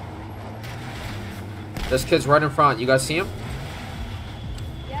 This kid's right in front. You guys see him?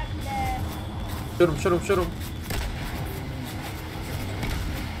 Yep, there. Shoot him, shoot him, shoot him.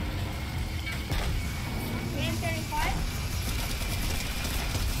 Game 35.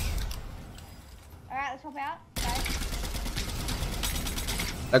 Alright, let's hop out. Guys.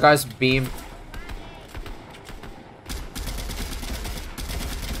 That guy's beam.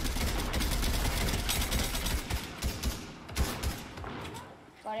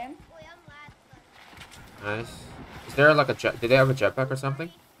 Got him. Wait, I'm last. Nice. Is there like a jet? Did they have a jetpack or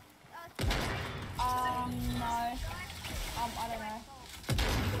something? No. I don't know.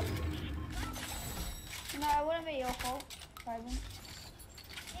 No, it wouldn't be your fault, Coben. Yeah, it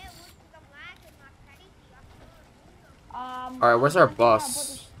was because I'm lagging like crazy. Alright, where's our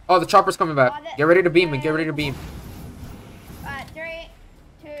bus? Oh, the chopper's coming back. Get ready to beam and get ready to beam. Alright, 3,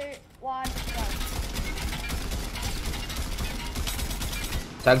 2, 1, go.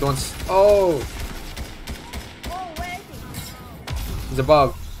 Tagged once. Oh, Whoa, where is he? he's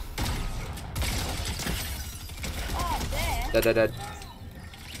above. Oh, there. Dead, dead, dead.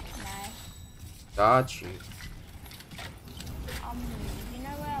 Nice. Got you. You know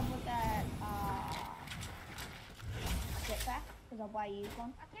where I put that, jetpack? Because I'll buy you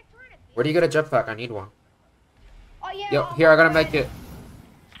one. I kept trying to beat Where do you get a jetpack? I need one. Oh, yeah. Yo, here, I gotta make it.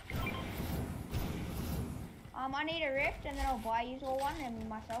 I need a rift and then I'll buy you all one and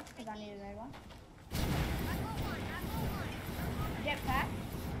myself because I need another one. Jetpack.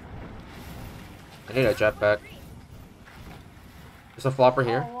 I need a jetpack. There's a flopper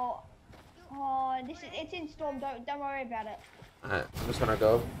here. Oh, well, it's in storm. Don't worry about it. Alright, I'm just gonna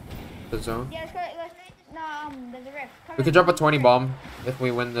go to the zone. Yeah, let's go. There's a rift. Come We in. could drop a 20 bomb if we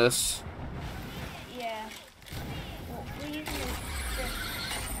win this. Yeah. Well, we're using this rift.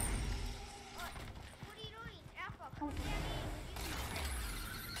 What are you doing? Alpha, Come.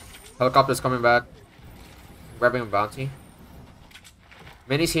 Helicopter's coming back. Grabbing a bounty.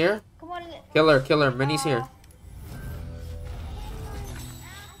 Minnie's here. Come on. Killer, killer. Minnie's here. Alpha.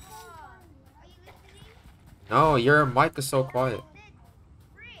 Are you listening? No, your mic is so quiet.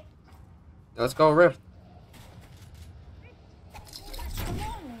 Rift. Let's go, Rift. Come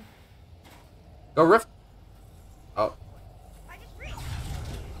on. Go, Rift. Oh, I just rift.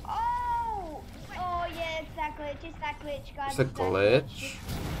 Oh. Oh yeah, it's that glitch. It's that glitch, guys. it's a It's that glitch.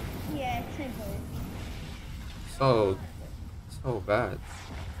 Yeah, it's a glitch. So bad.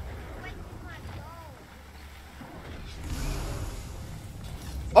 Wait, my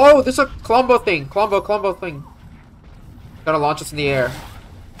Oh, there's a Columbo thing. Columbo thing. Gotta launch us in the air.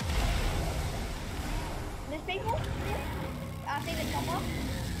 There's people. I see the chopper.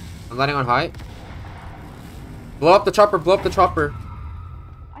 I'm landing on height. Blow up the chopper. Blow up the chopper.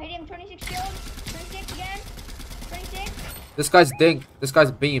 I hit him 26 kills. 26 again. 26. This guy's dinged. This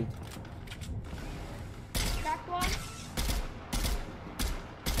guy's beamed. Cracked one.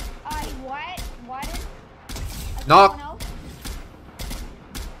 He whited. Knock.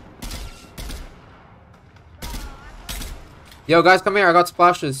 Yo, guys, come here. I got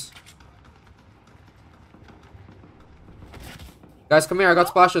splashes. Guys, come here. I got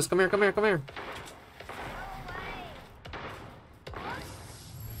splashes. Come here. Alright,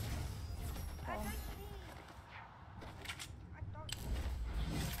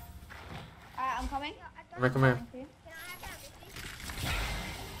 I'm coming. Come here.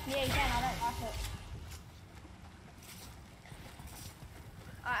 Yeah, you can. I don't like it.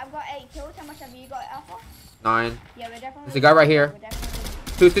 I've got 8 kills. How much have you got, Alpha? 9. Yeah, we're definitely. There's a guy right here. We're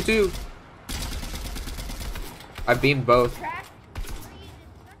definitely. 2. I beamed both. Crack.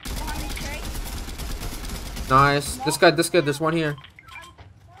 Behind this tree. Nice. This good. There's one here.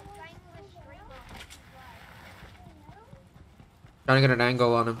 Trying to get an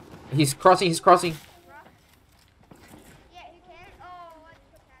angle on him. He's crossing. Yeah, you can. Oh,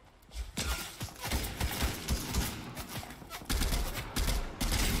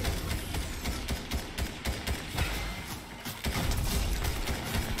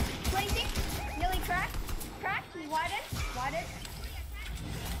 Nearly cracked. He's widened.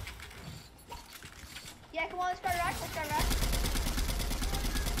 Yeah, come on, let's go right.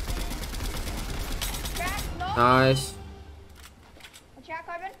 Crack, no. Nice. Watch out,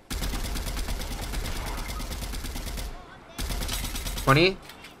 Coben. 20.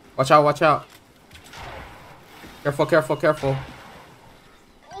 Watch out. Careful.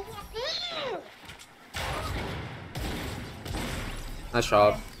 Nice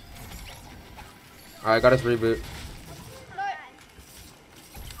job. Alright, got his reboot. No.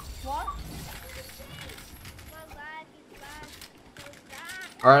 What?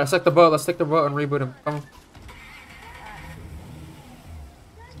 Alright, let's take the boat. And reboot him. Come on.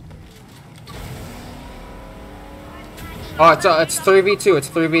 Oh, it's 3v2. It's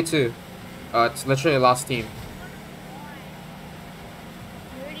 3v2. It's literally last team.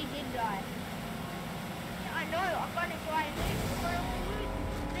 You already did die. I know. I'm gonna try it.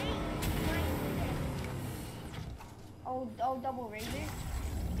 Oh, double reboot.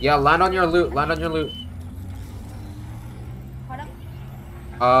 Yeah, land on your loot. Hold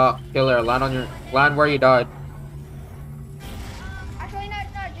up. Killer, land where you died. Actually, no,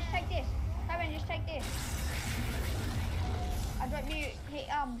 just take this. Coben, just take this. I dropped you.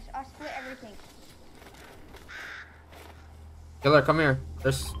 I split everything. Killer, come here.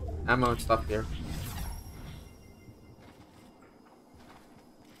 There's ammo and stuff here.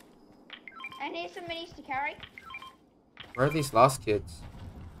 And here's some minis to carry. Where are these lost kids?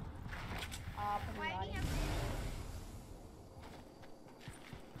 Probably not.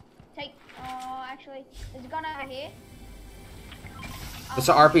 Take. Actually, there's a gun over here. It's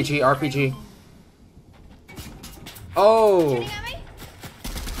an RPG. Oh! Shooting at me?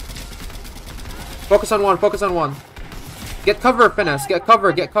 Focus on one. Get cover, Finesse. Get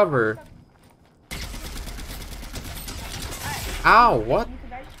cover. Ow, what?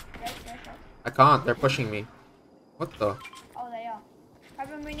 I can't. They're pushing me. What the? Oh, they are.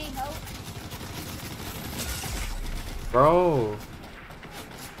 Coben, we need help. Bro. Oh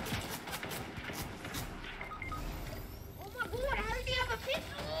my god, how did you have a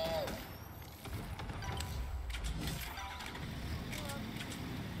pistol?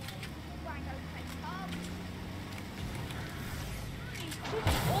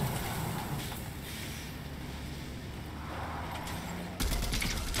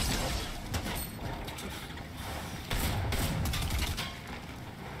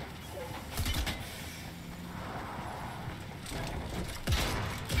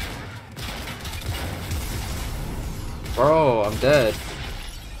 Bro, I'm dead.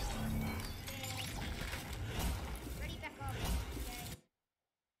 Ready, back up. Okay.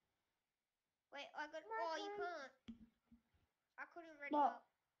 Wait, I got. Oh, you can't. I couldn't ready What? up.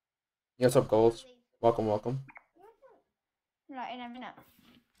 Yeah, what's up, goals? Welcome. Right, in a minute.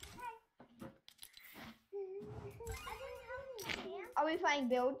 Are we playing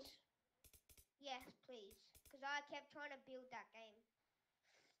builds? Yes, please. Because I kept trying to build that game.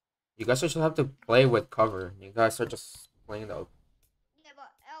 You guys just have to play with cover. You guys are just playing the. Yeah,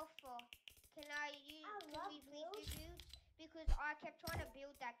 but Alpha, can we please do builds? Because I kept trying to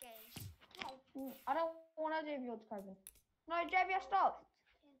build that game. I don't want to do builds, Coben. No, JB, stop.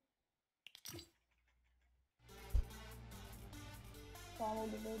 follow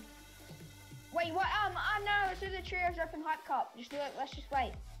the dude. Wait, what? No, let's do the trios open hype cup. Just do it. Let's just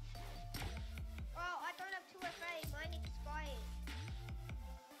wait. Well, I don't have 2FA. Mine expired.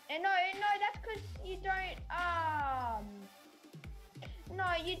 And no, that's because you don't. No,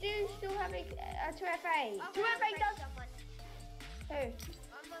 you do still have a 2FA. 2FA does. Someone. Who?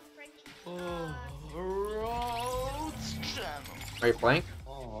 I'm on French. Roads channel. Are you playing?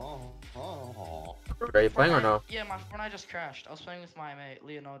 Oh. Are you playing or no? Yeah, my Fortnite just crashed. I was playing with my mate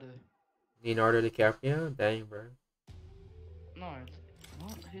Leonardo. Leonardo DiCaprio? Dang, bro. No,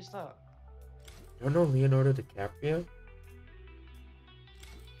 what? Who's that? You don't know Leonardo DiCaprio?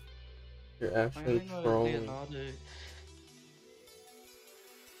 You're I actually only know trolling. Leonardo.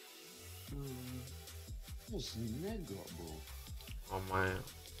 What's nigga, bro? Oh my.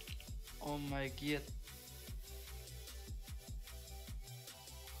 Oh my god.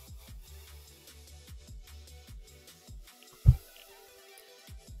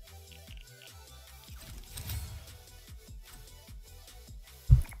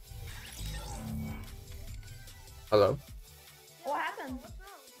 Hello? What happened? What's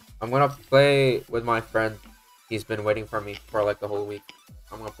wrong? I'm gonna play with my friend. He's been waiting for me for like the whole week.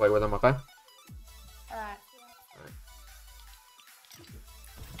 I'm gonna play with him, okay? Alright.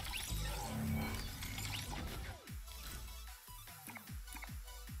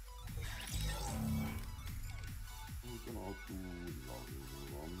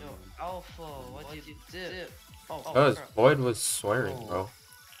 Yo, Alpha, what did you do? Oh, Cause crap. Void was swearing, bro.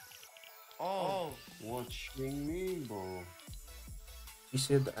 Oh, Watching me, bro. You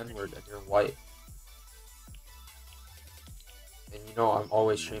said the N-word and you're white. And you know I'm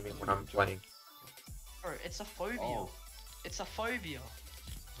always streaming when I'm playing. bro, it's a phobia. Oh. It's a phobia.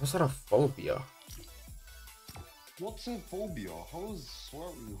 What's that a phobia? What's a phobia? How is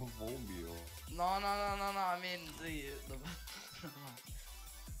swearing a phobia? No. I mean the.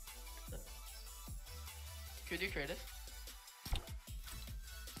 Could you create it?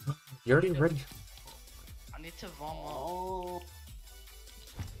 You already ready? I need to vom up. Oh,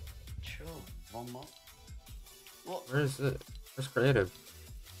 Chill. mama. What? Where is it? Where's creative?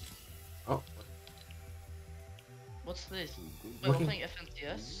 Oh, What's this? Wait, Looking- we're playing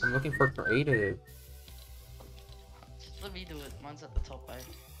FNCS? I'm looking for creative. Just let me do it. Mine's at the top, eh?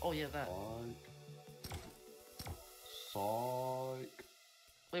 Oh yeah, that. Psych.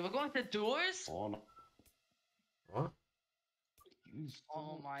 Wait, we're going to duos? Oh, no. What? You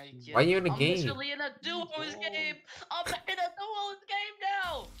Oh still- my god. Why are you in a I'm game? literally in a duos game! I'm in a duos game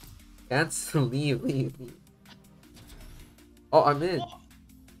now! Cancel, leave. Oh, I'm in. What?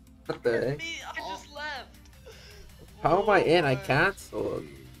 What the heck? Me, I just left! How am I in? I What? canceled.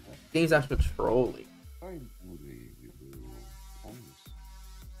 Game's actually trolling. I believe you, bro. Promise.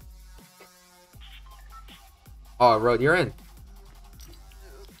 Oh, Road, you're in.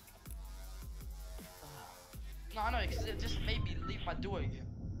 No, I know, because it just made me leave my duo game.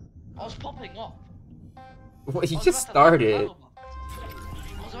 I was popping up. What? You I was just about to leave the started. battle bus.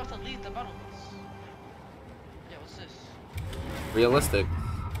 I was about to leave the battle bus. Yeah, what's this? Realistic.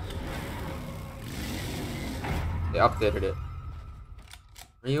 They updated it.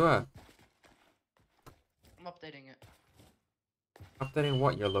 Where you at? I'm updating it. Updating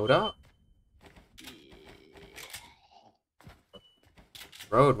what? Your loadout?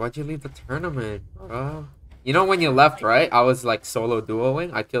 Road, why'd you leave the tournament, bro? You know when you left, right? I was like solo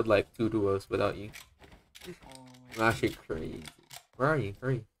duoing. I killed like 2 duos without you. Oh, I'm actually crazy. Where are you?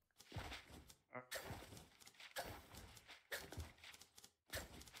 Hurry.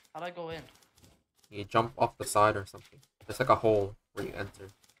 how'd I go in? You jump off the side or something. There's like a hole where you enter.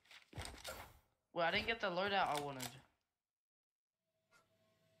 Wait, I didn't get the loadout I wanted.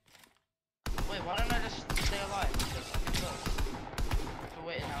 Wait, why don't I just stay alive? For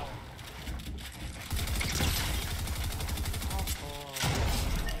wait an hour. Oh,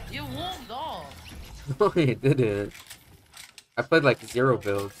 you warmed up! No, you didn't. I played like 0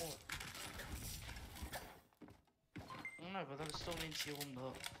 builds. No, but that still means you warmed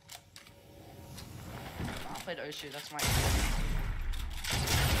up. I played OCE, that's my.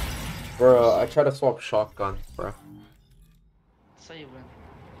 Bro, I tried to swap shotguns, bro. So you win.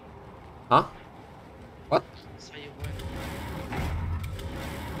 Huh? What? So you win.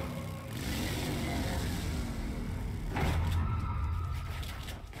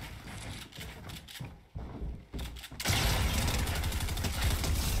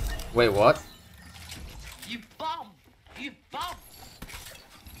 Wait, what? You bum! You bum!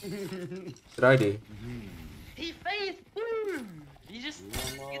 What did I do? He phased! Woo! You just.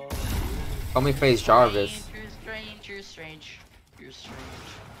 Call me Phase Jarvis. You're strange, you're strange. You're strange.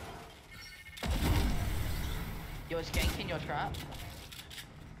 Yo, is gank in your trap?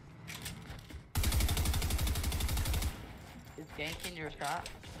 Is ganking your shot?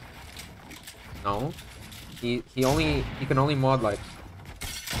 No. He can only mod like.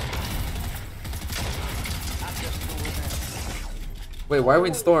 I'm just doing Wait, why are we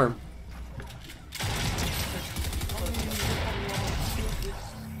in storm?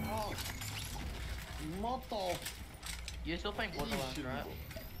 You're still playing Borderlands, right?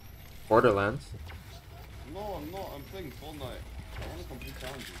 Borderlands. No, I'm not. I'm playing Fortnite. I want to complete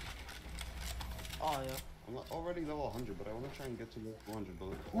challenges. Oh yeah. I'm already level 100, but I want to try and get to level 200.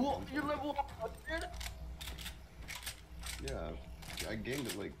 What? You're level 100? Yeah, I gained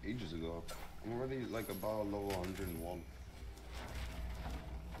it like ages ago. I'm already like about level 101.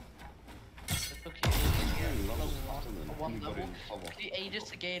 It took you ages to get level one level. It took you ages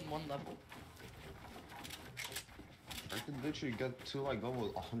to gain one level. I could literally get to like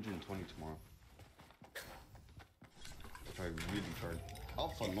level 120 tomorrow. If I really tried.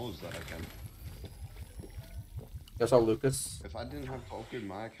 Alpha knows that I can. Guess all Lucas. If I didn't have to upgrade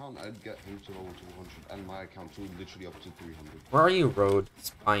my account, I'd get him to level 200 and my account too, literally up to 300. Where are you, Road?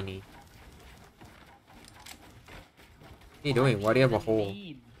 Spiny. What are you doing? Why do you have a hole?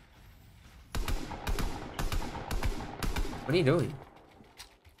 What are you doing?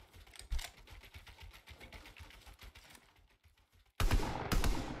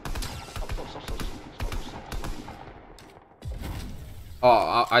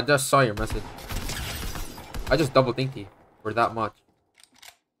 Oh, I just saw your message. I just double thinked you for that much.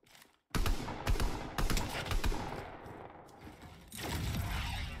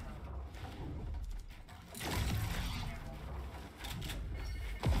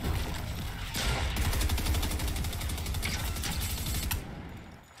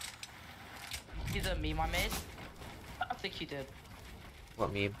 See the meme I made? I think you did.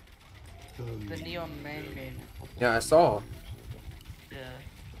 What meme? The neon man meme. Yeah, I saw. Yeah.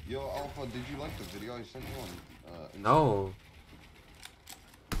 Yo, Alpha, did you like the video I sent you on? No,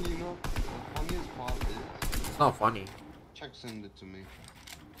 You know, the funniest part is... it's not funny. Check send it to me.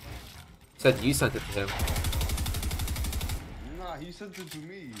 Said you sent it to him. Nah, he sent it to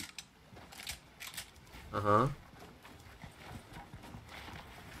me. Uh-huh.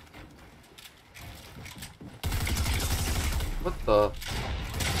 What the?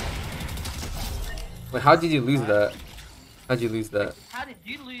 Wait, how did you lose that? How'd you lose that? How did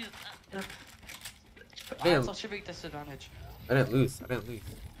you lose? I Man. have such a big disadvantage. I didn't lose. I didn't lose.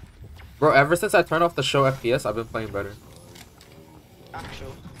 Bro, ever since I turned off the show FPS, I've been playing better.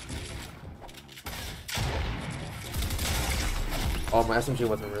 Actual. Oh, my SMG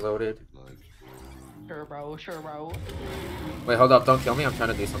wasn't reloaded. Sure, bro. Sure, bro. Wait, hold up. Don't kill me. I'm trying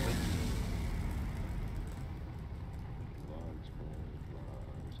to do something.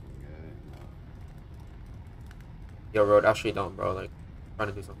 Yo, Road, actually don't, bro. Like, I'm trying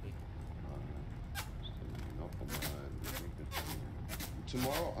to do something.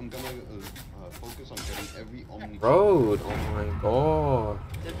 Tomorrow, I'm gonna focus on getting every Omni. Road, oh my god.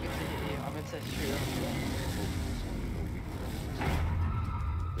 I'm gonna say sure.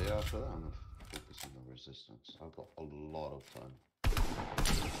 Day after that, I'm gonna focus on the resistance. I've got a lot of time.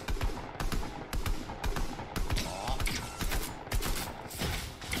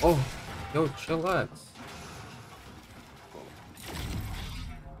 Oh, yo, chillax.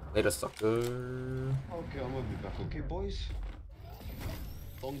 Later, sucker. Okay, I'm gonna be back. Okay, boys?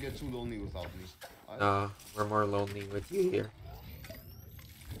 Don't get too lonely without me. Nah, we're more lonely with you here.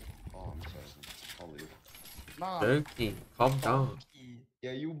 Oh, I'm sorry. I'll leave. Nah. Jerky, calm down.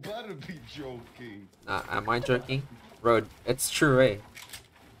 Yeah, you better be joking. Nah, am I jerking? Road, it's true, eh?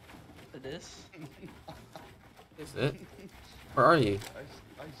 It is? Is it? Where are you?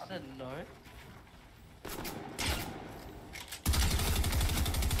 I didn't know.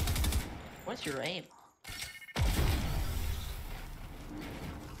 What's your aim?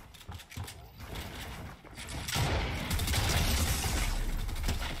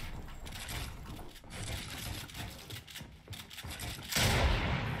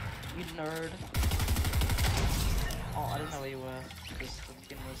 You nerd. Oh, I didn't know where you were because the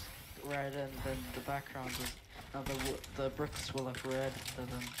skin was red and then the background was. No, the bricks were like red, and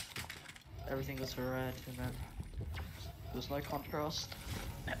then everything was red, and then there was no contrast.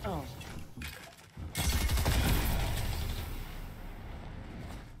 Oh.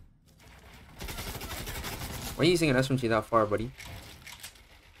 Why are you using an SMG that far, buddy?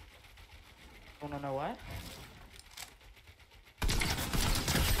 Wanna know why?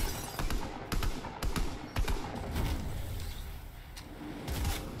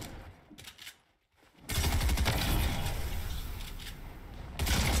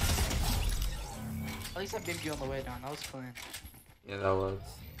 At least I beamed you on the way down. That was clean. Yeah, that was.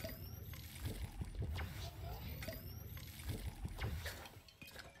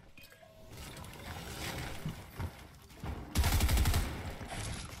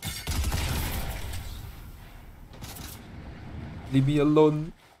 Leave me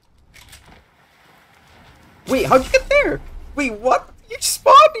alone. Wait, how'd you get there? Wait, what? You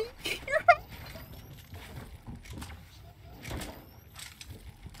spawned here?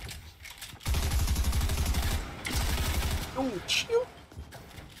 Oh, chill.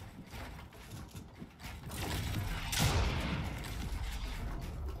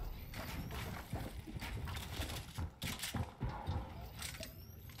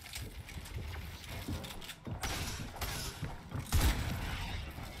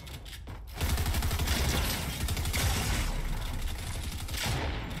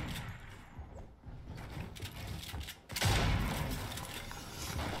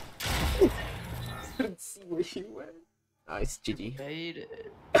 Couldn't see where she went. Nice, GG. Debated.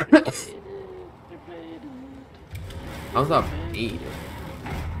 How's that baited?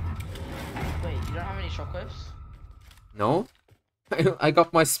 Wait, you don't have any shockwaves? No? I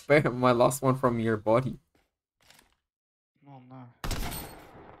got my spare, my last one from your body. Oh no.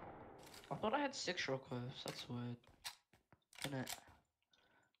 I thought I had 6 shockwaves. That's weird. Isn't it?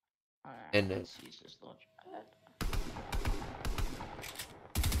 And let's use this launch pad.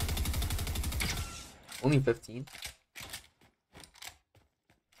 Only 15.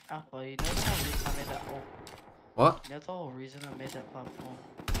 Alpha, you know the whole reason I made that wall? What? You know the whole reason I made that platform?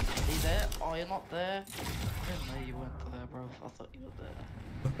 Are you there? Oh, you're not there? I didn't know you weren't there, bro. I thought you were there.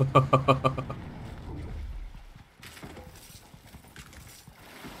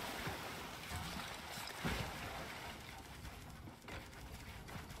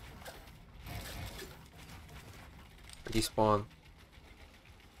 Respawn.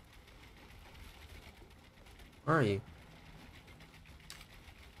 Where are you?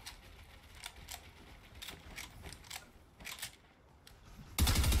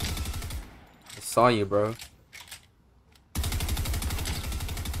 I saw you, bro.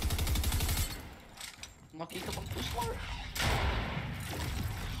 Lucky because I'm too smart.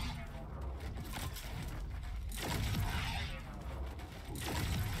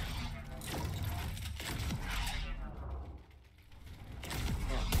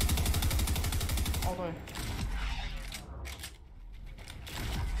 Oh no.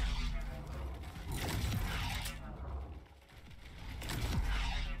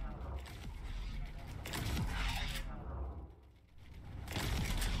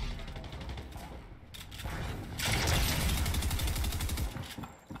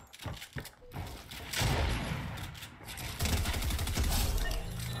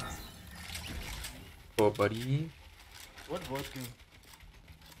 Oh, buddy. What vodka?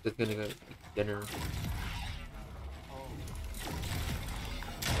 Just gonna go eat dinner. Oh.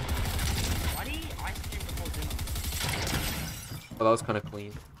 Why do you eat ice cream before dinner? Oh, that was kind of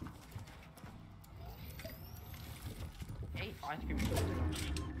clean. Ate ice cream before dinner.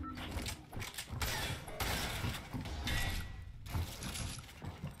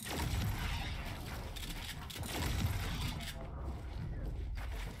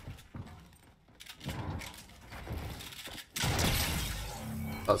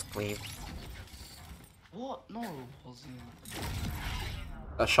 That was clean. What? No, it wasn't.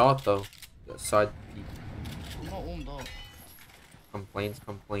 That shot though. The side peek. I'm not warmed up. Complaints,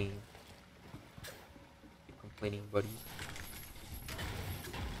 complain. Keep complaining, buddy.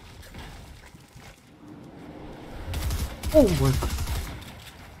 Oh my god.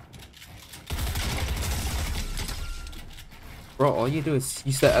 Bro, all you do is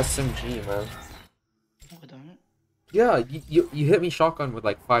use that SMG, man. No, I don't. Yeah, you hit me shotgun with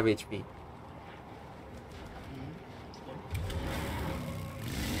like 5 HP.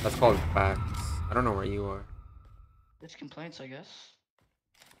 That's called facts. I don't know where you are. It's complaints, I guess.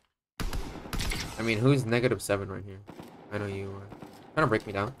 I mean, who's -7 right here? I know you are. Trying to break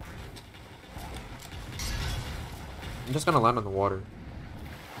me down. I'm just gonna land on the water.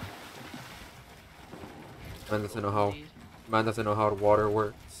 Man doesn't know how the water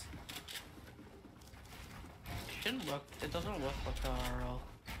works. It shouldn't work. It doesn't work like RL.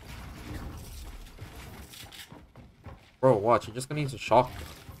 Bro, watch. You're just gonna use a shotgun.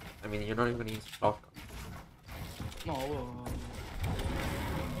 I mean, you're not even gonna use a shotgun. No.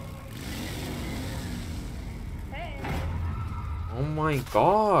 Hey. Oh my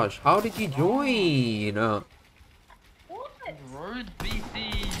gosh! How did you join? What? Road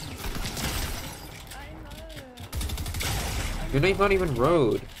BC. I know. Your name's not even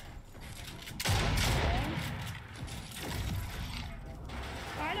Road.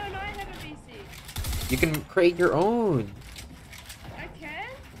 I don't know I have a VC. You can create your own. I can?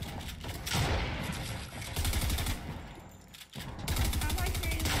 How am I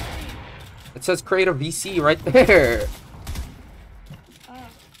creating a VC? It says create a VC right there.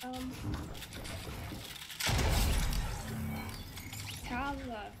 Tower.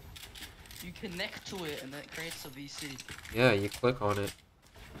 You connect to it and it creates a VC. Yeah, you click on it.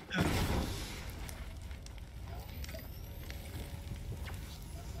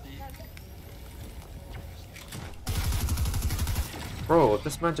 Bro,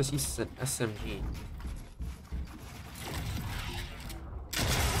 this man just uses an SMG.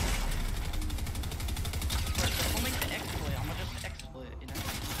 I'll make the exploit. I'm gonna just exploit, you know?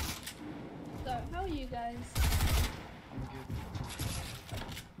 So, how are you guys? I'm good.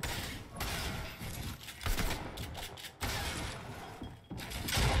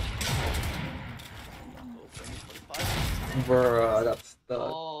 Bro, I got stuck.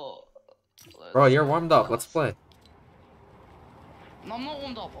 Oh, Bro, you're warmed up. Let's play. No, I'm not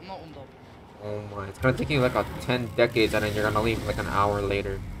warmed up. I'm not warmed up. Oh my, it's gonna take you like 10 decades and then you're gonna leave like an hour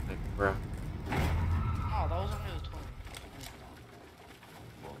later. Like, bro. No, that was only the 20.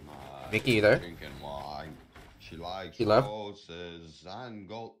 Oh, my. Mickey, you there? Drinking wine. She likes He left? roses and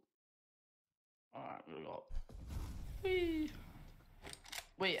gold. Alright, we got. Whee.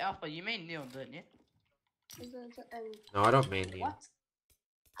 Wait, Alpha, you made Neon, didn't you? No, I don't main you. What?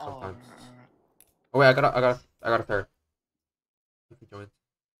 Sometimes. Alright. Oh wait, I got a third. You can join.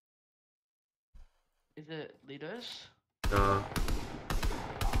 Is it leaders? No.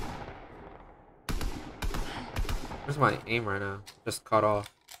 Where's my aim right now? Just cut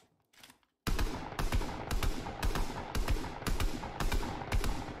off.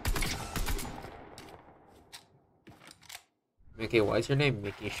 Mickey, why is your name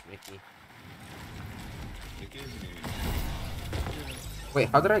Mickey Schmicky? Wait,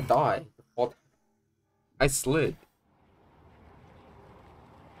 how did I die? What? I slid.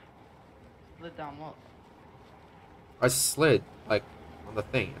 Slid down what? I slid, like, on the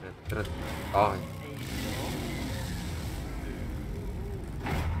thing, and it didn't die. Hey,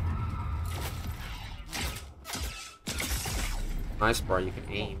 Nice, bro, you can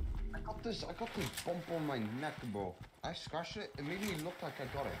aim. I got this bump on my neck, bro. I scratched it. It made me look like I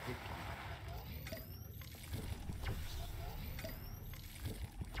got a hit.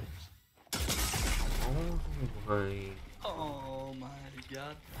 Oh my. oh my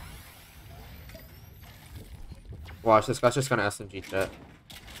god. Watch, this guy's just gonna SMG jet.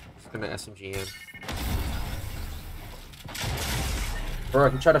 He's gonna SMG in. Bro,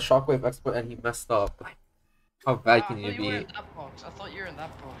 he tried a shockwave exploit and he messed up. Like, how bad can you I thought you were be? in that box. I thought you were in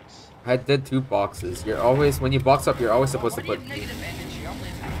that box. I did 2 boxes. You're always, when you box up, you're always supposed to Why put do you B. have negative energy? I'm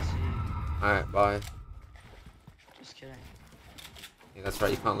leaving NC. Alright, bye. Just kidding. Yeah, that's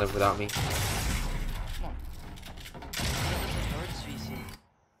right, you can't live without me. Come on. This is Nords VC.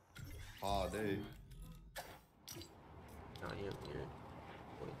 Ah, they. No, you're weird.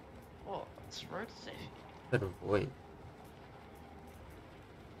 Void. What? It's road safe. Said void.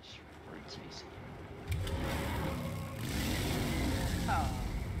 It's Nords VC. Ah.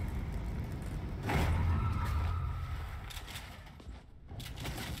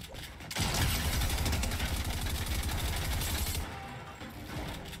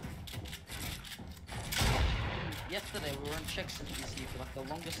 Yesterday we were in checks in VC for like the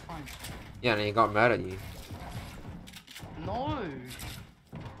longest time. Yeah, and he got mad at you. No!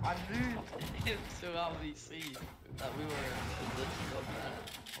 I moved into our VC that we were in. And then he got mad.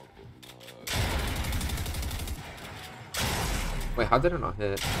 Wait, how did it not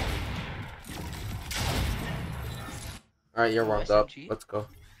hit? Alright, you're Oh, warmed up. SMG? Let's go.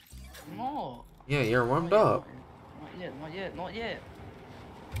 No! Yeah, you're warmed Not up. yet, not yet, not yet.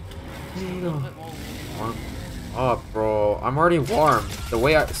 Yeah. A little bit more warm. Warm up, bro. I'm already warm. The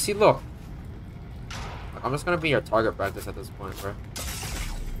way I see, look. I'm just gonna be your target practice at this point, bro.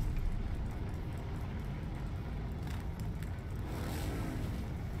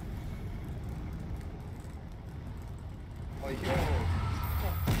 Oh, yo. You know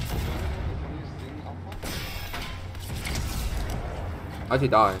the funniest thing, Alpha? How'd you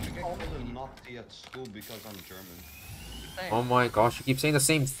die? I get called a Nazi at school because I'm German. Oh my gosh, you keep saying the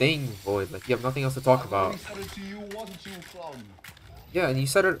same thing, Void. Like, you have nothing else to talk I about. already said it to you once, you clown. Yeah, and you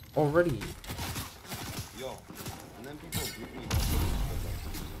said it already. Yo. And then people beat me.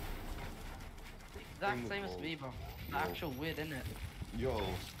 Exact same as me, bro. The actual weird, innit? Yo.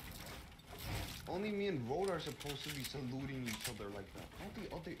 Only me and Road are supposed to be saluting each other like that. Aren't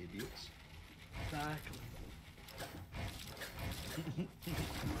the other idiots? Exactly.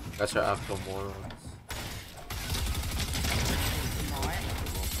 That's your after morons.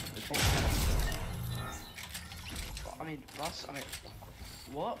 I mean, Russ, I mean,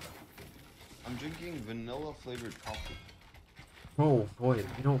 what? I'm drinking vanilla flavored coffee. Oh, Void,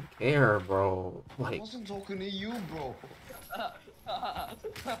 we don't care, bro. I Like, wasn't talking to you, bro.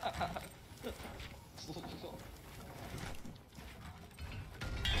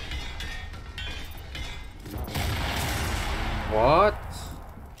 What?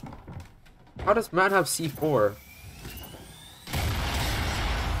 How does man have C4?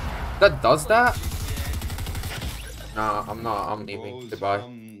 That does that? Nah, I'm not. I'm leaving. Bros Goodbye.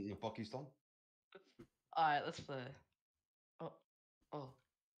 from Pakistan. Alright, let's play. Oh. Oh.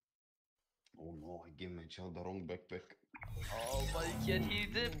 Oh no, I gave my child the wrong backpack. Oh my god, he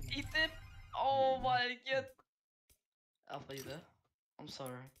did. He did. Oh my god. Alpha, you there? I'm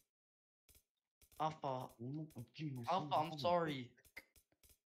sorry. Alpha. Oh no, I gave my son Alpha, the I'm wrong sorry.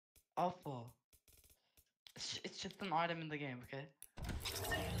 Alpha. It's just an item in the game, okay?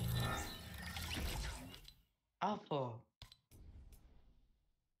 Alpha.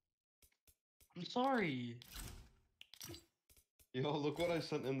 I'm sorry. Yo, look what I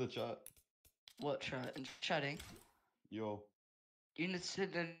sent in the chat. What chatting? Yo, You didn't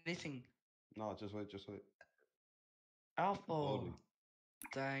send anything. no, just wait, just wait. Alpha. Loading.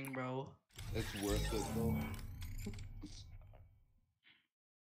 Dang, bro. It's worth it though.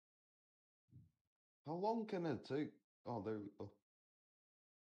 How long can it take? Oh, there we go.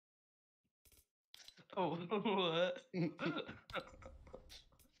 Oh, what?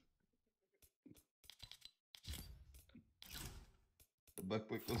 The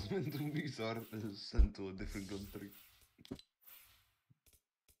backpack was meant to be sent to a different country.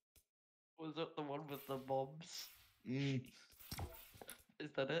 Was it the one with the bombs? Mm.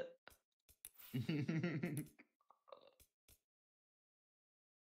 Is that it?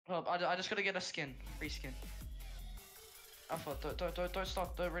 Oh, I just gotta get a skin. Free skin. Alpha, don't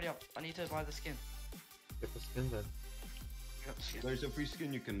stop. Don't ready up. I need to buy the skin. Get the skin then. I got the skin. There's a free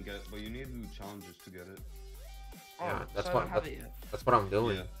skin you can get, but you need to do challenges to get it. Oh, Yeah, that's so I what- don't have it yet. That's what I'm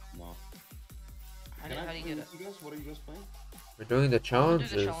doing. Yeah, no. How Can do I you play get it? with you guys? What are you guys playing? We're doing the I wanna do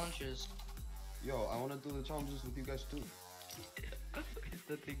challenges. the challenges. Yo, I want to do the challenges with you guys too. It's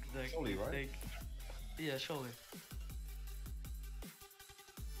the exact Surely, right? thing. Yeah, surely.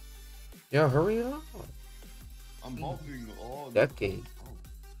 Yeah, hurry up. I'm hopping on. Decade.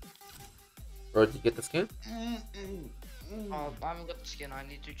 Bro, did you get the skin? Oh, I haven't got the skin. I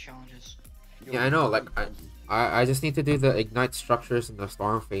need to do challenges. Yo, Yeah, I know, do like, challenges. I just need to do the ignite structures and the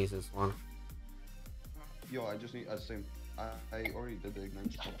storm phases one. Yo, I just need same. I already did the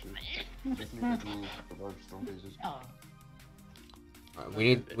ignite structure. Just need to do the large storm phases. Oh.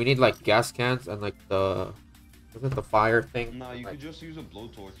 We need like gas cans and like the wasn't the fire thing? Nah, you like, could just use a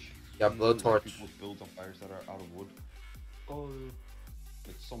blowtorch. Yeah, and then light blowtorch. people's builds on fires that are out of wood. Oh.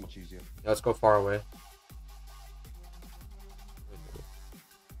 It's so much easier. yeah, let's go far away.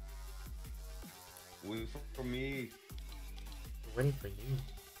 Wait for me. I'm ready for you.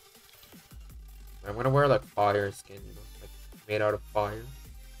 I'm gonna wear like fire skin, you know, like made out of fire,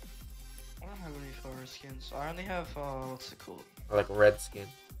 I don't have any fire skins. I only have what's it called? or like red skin.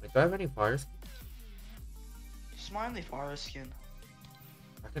 Like, do I have any fire skin? Just my only fire skin.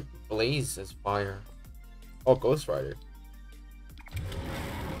 I can blaze as fire. Oh, Ghost Rider.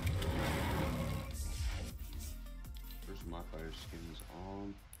 Where's my fire skins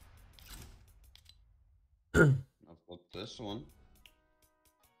on? I've got this one.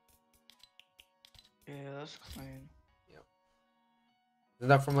 Yeah, that's clean. Isn't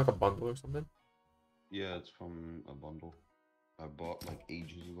that from like a bundle or something? Yeah, it's from a bundle I bought like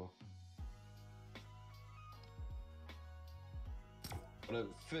ages ago. But it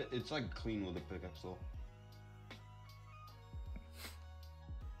fit. It's like clean with a pickaxe though.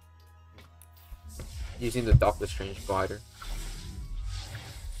 Using the Doctor Strange glider.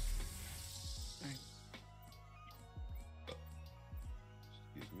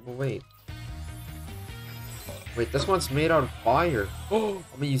 Excuse me. Oh, wait. Wait, this one's made out of fire. Oh,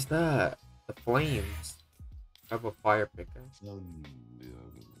 I'm gonna use that. The flames. I have a fire pickaxe. Yeah.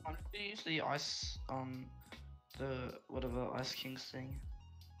 I'm gonna use the ice the whatever Ice King's thing.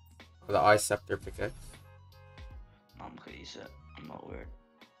 Or the Eye Scepter pickaxe. No, I'm gonna use it. I'm not weird.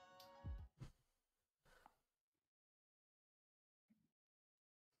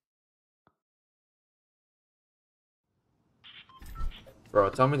 Bro,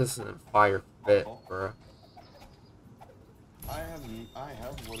 tell me this isn't fire fit, bro. I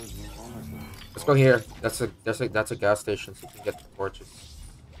have what is known as the. Let's go here. That's a gas station, so you can get the torches.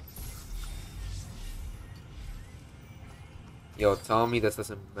 Yo, tell me this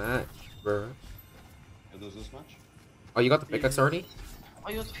doesn't match, bro. Does this match? Oh, you got the pickaxe already? Oh,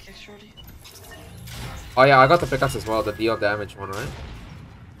 you got the pickaxe already? Oh yeah, I got the pickaxe as well, the deal damage one, right?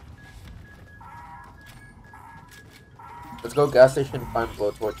 Let's go gas station and find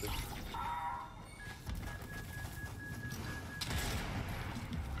blow torches.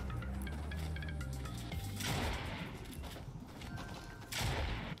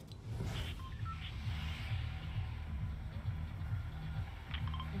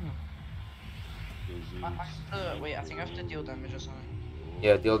 Wait, I think I have to deal damage or something.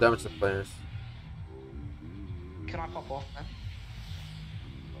 Yeah, deal damage to players. Can I pop off then?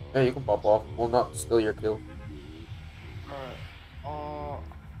 Yeah, you can pop off. Will not steal your kill. Alright.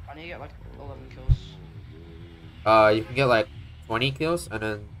 I need to get like 11 kills. You can get like 20 kills and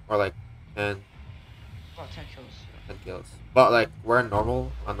then, or like 10, Oh, 10 kills. 10 kills. But like, we're in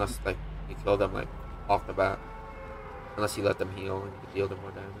normal unless like you kill them like off the bat. Unless you let them heal and you can deal them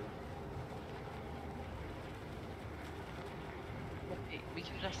more damage. Wait, we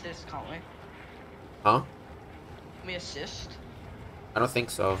can assist, can't we? Huh? Can we assist? I don't think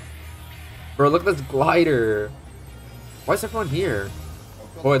so. Bro, look at this glider. Why is everyone here?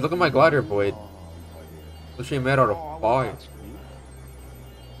 Boyd, look at my glider, Boyd. Literally made out of fire.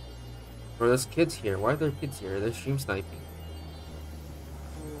 Bro, there's kids here. Why are there kids here? They're stream sniping.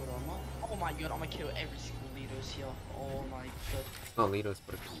 Oh my god, I'm gonna kill every single leaders here. Oh my god. It's not Litos,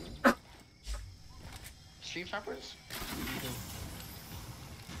 but Stream snipers?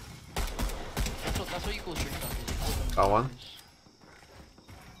 That's what you call stream snipers. got one.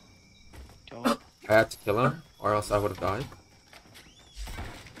 Go. I had to kill him, or else I would have died.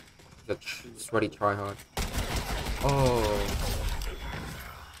 The sweaty tryhard. Oh.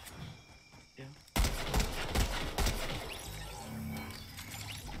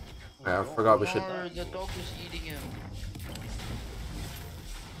 I forgot we should. No, the dog was eating him.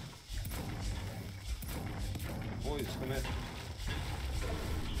 Boys, come in.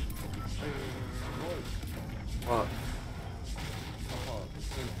 What? Oh, this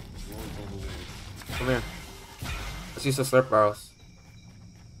thing rolls all the way. Come here. Let's use the slurp barrels.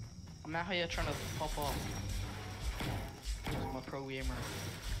 I'm out here trying to pop off. I'm a pro gamer.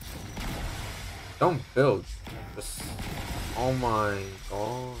 Don't build. Just. Oh my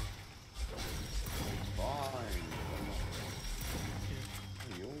god. Fine.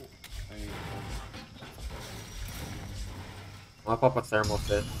 Yo. I'll pop a thermal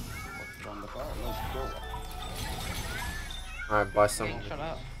fit. On the car, let's go. Alright, buy some. Hey, shut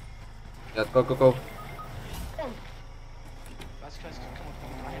up. Yeah, go, go, go. Guys, come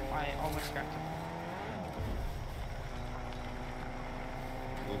on. I almost scrapped him.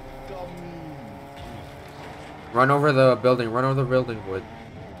 Run over the building, run over the building, Wood.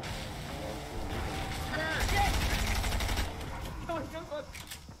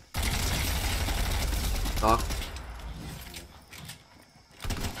 Knock.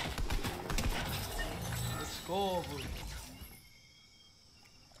 Let's go, boy.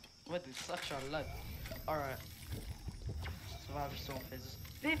 What is such a lot? Alright. Survivor storm phases.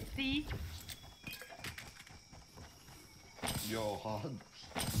 50! Yo, hard.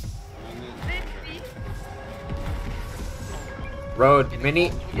 50! Road,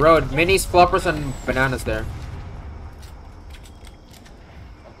 minis, floppers, and bananas there.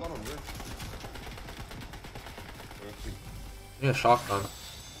 I've got a rift. Perfect. I need a shotgun.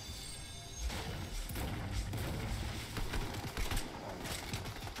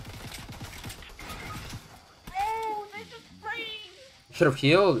 Oh, they just sprayed! You should have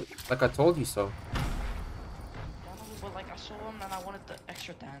healed, like I told you so. I know, but like I saw him and I wanted the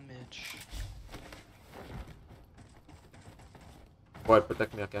extra damage. Boy,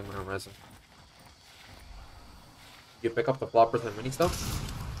 protect me again when I'm resin. You pick up the floppers and mini stuff?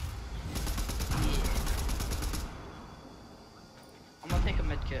 I'm gonna take a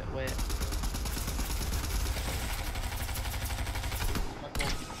med kit, wait. Back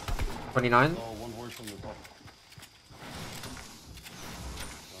up. 29. Oh, one horse from the top.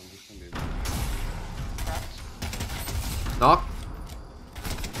 So I'm just gonna be Cracked. Knock.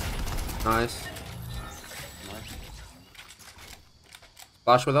 Nice. nice.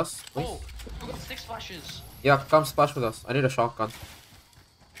 Splash with us, please. Oh, we got 6 flashes. Yeah, come splash with us. I need a shotgun.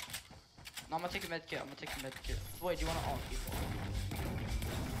 No, I'm gonna take a med kit. Wait, do you wanna ult people?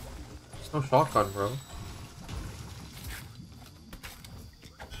 There's no shotgun, bro.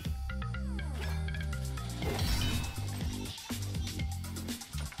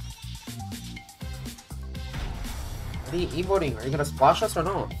 What are you emoting? Are you gonna splash us or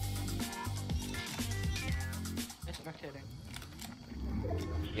no? It's spectating.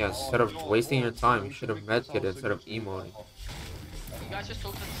 Yeah, instead of wasting your time, you should have medkit instead of emoting. You guys just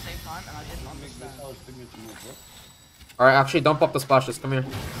talked at the same time and I didn't understand. Alright, actually, don't pop the splashes. Come here.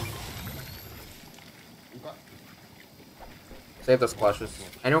 Save the splashes.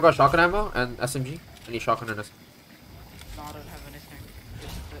 Anyone got shotgun ammo and SMG? I need shotgun and SMG. No, I don't have anything.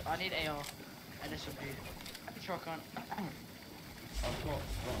 I need AR and SMG. Shotgun. I've got, I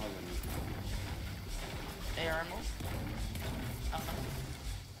don't have any. AR ammo?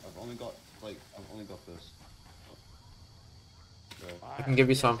 I've only got, like, I've only got this. I can give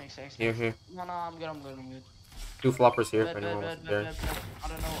you some. Thanks. Here. No, I'm good. 2 floppers here if Bed. anyone wants to carry. I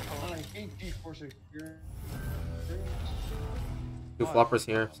don't know what color. I hate these for security. 2 floppers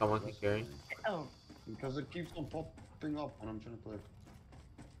here if someone can carry. Oh. Because it keeps on popping up when I'm trying to play.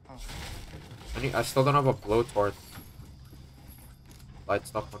 I still don't have a blowtorch. Light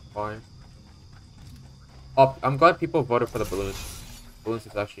stuff on fire. Oh, I'm glad people voted for the balloons. Balloons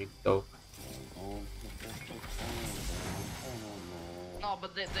is actually dope. No,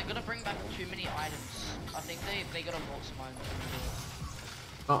 but they're gonna bring back too many items. I think they gotta vote some items.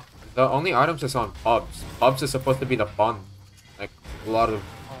 No, the only items is on pubs. Pubs is supposed to be the fun. Like, a lot of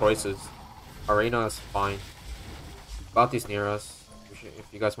choices. Arena is fine. Bounty's near us. If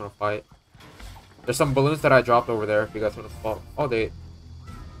you guys want to fight. There's some balloons that I dropped over there if you guys want to fall. Oh, they...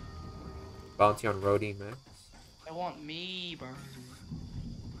 Bounty on Roadie, man. They want me, bro.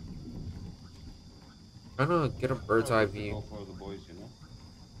 I'm trying to get a bird's eye view. For the boys, you know?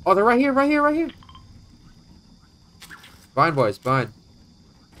 Oh, they're right here. Fine, boys, fine.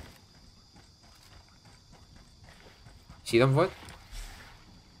 See them, Void?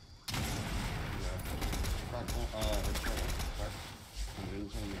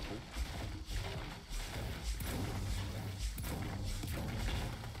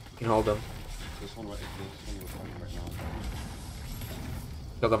 You can hold them. This one we're fighting right now.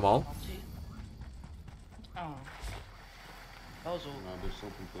 Kill them all. Oh. That was all. No, there's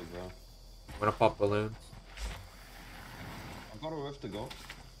still people there. I'm gonna pop balloons. I've got a rift to go.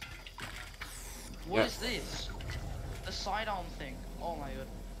 What is this? The sidearm thing. Oh my god.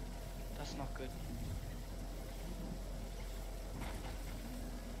 That's not good.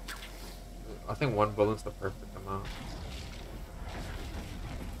 I think 1 balloon's the perfect amount.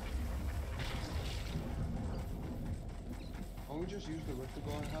 Why don't we just use the rift to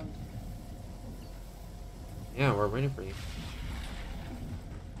go in hand? Yeah, we're waiting for you.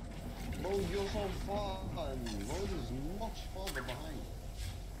 Bro, you're so far, and road is much farther behind.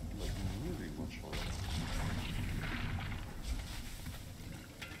 Like, really much farther.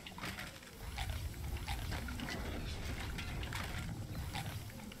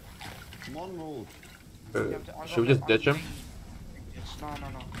 Come on, road. Should we just ditch him? No.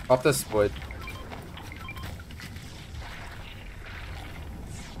 Pop this Void.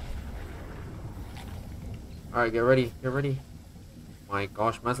 Alright, get ready. My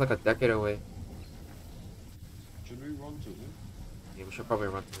gosh, man's like a decade away. Should we run to him? Yeah, we should probably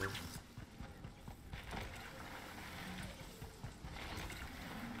run to him.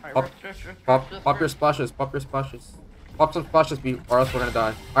 Pop your splashes. Pop some splashes, or else we're gonna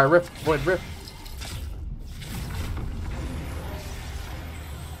die. Alright, rip, Void, rip.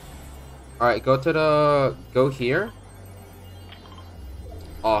 Alright, go here.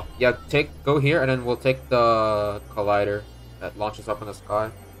 Oh, yeah, go here, and then we'll take the collider that launches up in the sky.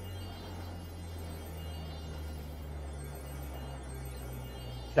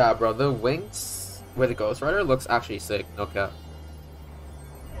 Yeah, bro, the wings with the Ghost Rider looks actually sick, no cap.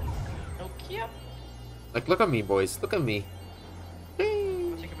 No cap. Like, look at me, boys, look at me. Take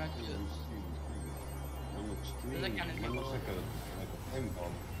it back to Mine looks like a flame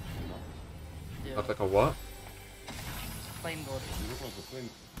bomb. yeah. Look like a what? Flame god. You look like a flame.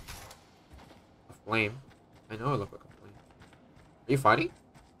 A flame? I know I look like a flame. Are you fighting?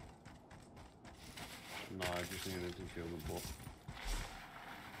 No, I just needed to feel the ball.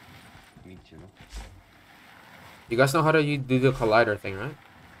 Meat, you know? You guys know how to do the collider thing, right?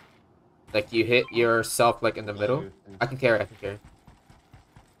 Like, you hit yourself, like, in the middle? I can carry. I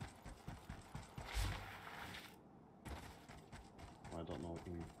don't know what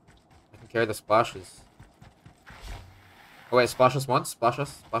you mean. I can carry the splashes. Oh wait, splash us once? Splash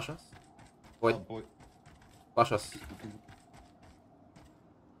us? Wait, Oh, boy. splash us.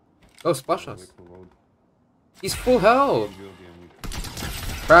 Oh, splash us. He's full health!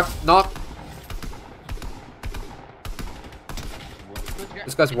 Craft, knock!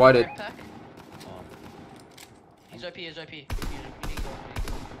 This guy's whited. He's OP.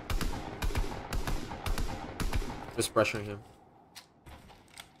 Just pressuring him.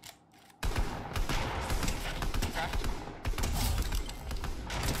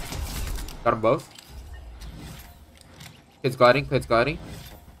 Got them both. Kid's gliding.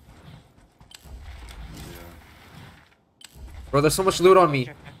 Bro, there's so much loot on me.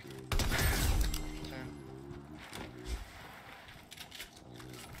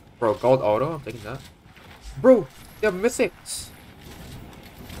 Bro, gold auto, I'm taking that. Bro, they have mythics.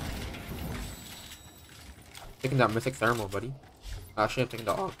 Taking that mythic thermal, buddy. Actually, I'm taking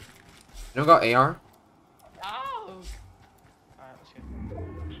the AUG. You don't got AR? Oh! Alright, let's go.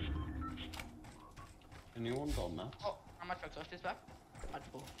 Anyone got map? Oh, I'm my chug sauces back?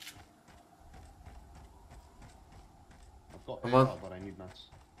 I'd pull. I've got Come on. AR, but I need mats.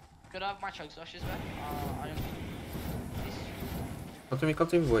 Could I have my chug sauces back? I don't. Please. Come to me,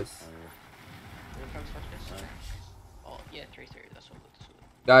 boys. Your chug sauces? Oh, yeah, 3-3. That's all good. That's all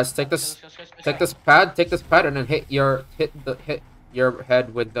good. Guys, take this. Take this pad, and then hit your head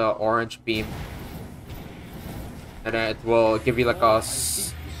with the orange beam, and then it will give you like a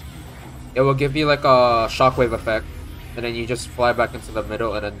shockwave effect, and then you just fly back into the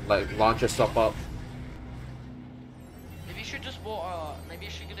middle, and then like launch yourself up. Maybe you should just maybe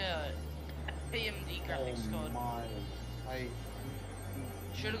you should get a AMD graphics card. I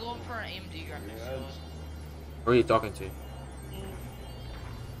Should have gone for an AMD graphics card. Who are you talking to? You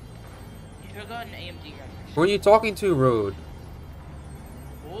should have got an AMD graphics. Who are you talking to, Road?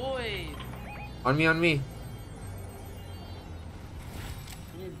 Boy. On me, on me.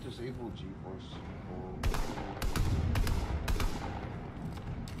 You need to disable GeForce.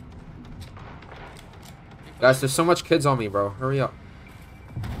 Guys, there's so much kids on me, bro. Hurry up.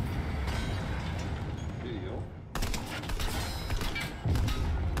 Video.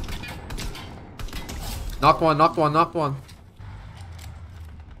 Knocked one, knocked one, knocked one.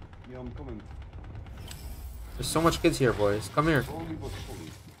 Yeah, I'm coming. There's so much kids here, boys. Come here. Slowly but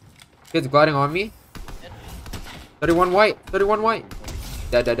slowly. Kids gliding on me. 31 white. 31 white.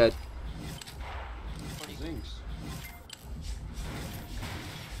 Dead, dead, dead. Zinks.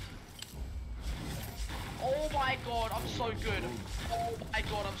 Oh my god, I'm so good. Oh my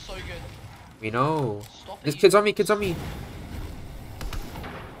god, I'm so good. We know. Stop There's it. kids on me, kids on me.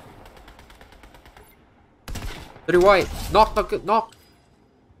 30 white. Knock, knock, knock.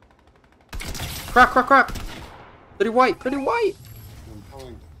 Crack, crack, crack. 30 white, 30 white. I'm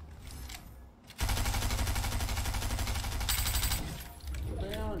coming.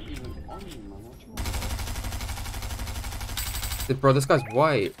 They aren't even on me, man. What's wrong with that? Bro, this guy's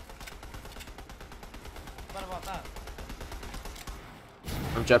white. What about that?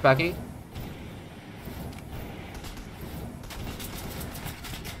 I'm jetpacking.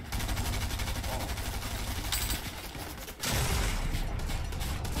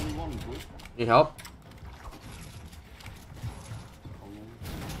 Only one good. Need help?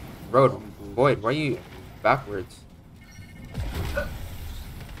 Road. Void, why are you backwards?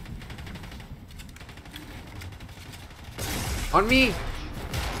 On me!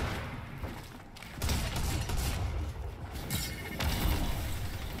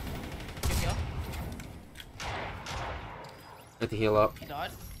 Give me up. Need to heal up. He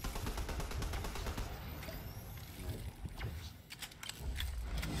died.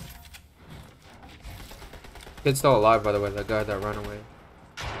 Kid's still alive, by the way, that guy that ran away.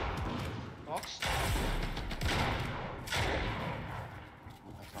 Box.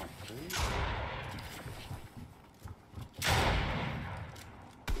 I can't see.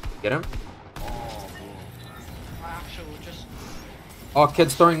 Get him? Oh, bro. My actual just. Oh,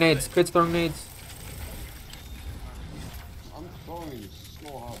 kid's throwing nades. Kid's throwing nades. I'm throwing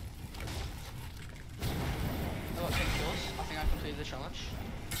so hard. I got 10 kills. I think I completed the challenge.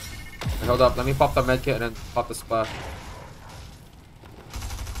 Wait, hold up, let me pop the medkit and then pop the splash.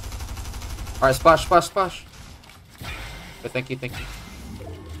 Alright, splash, splash, splash. Okay, thank you, thank you.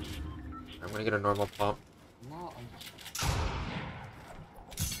 I'm gonna get a normal pump. No, I'm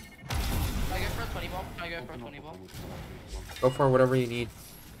Can I go for a 20 bomb? Can I go for a 20 bomb? Go for whatever you need.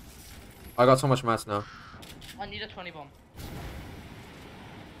 I got so much mats now. I need a 20 bomb.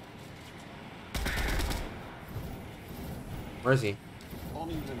 Where is he? Don't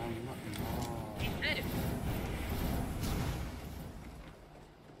even, I'm not. He's dead.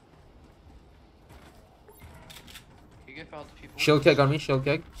 You go for other people. Shield keg on me, shield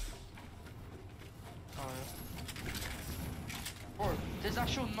keg. Oh, yeah. Bro, there's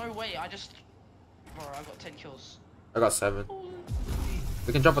actual no way. I just. Bro, I got 10 kills. I got 7.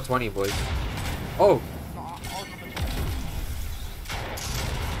 We can jump a 20, boys. Oh! No, I'll number 20.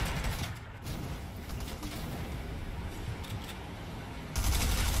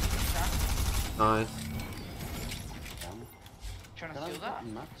 Nice. Trying to Can I steal that?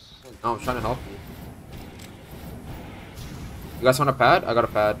 get mats? Like, No, I'm trying to help you. You guys want a pad? I got a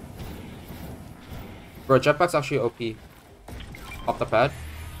pad. Bro, jetpack's actually OP. Pop the pad.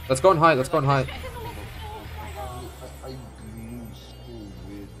 Let's go on high, let's go on high. I glue so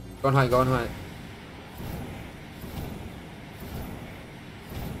weirdly. Go on high, go on high.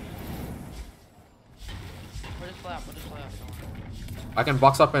 We'll just play out, we'll just play out. Don't worry. I can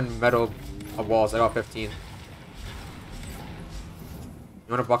box up in metal walls. I got 15. You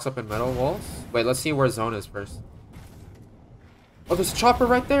wanna box up in metal walls? Wait, let's see where zone is first. Oh, there's a chopper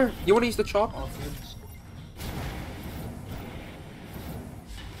right there. You wanna use the chopper? Oh, kids.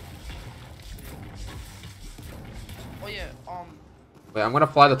 Wait, I'm gonna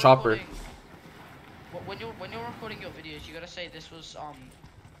fly the chopper. When you're recording your videos, you gotta say this was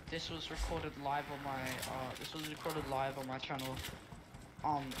recorded live on my channel.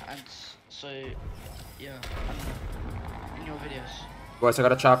 So yeah, in your videos. Boys, I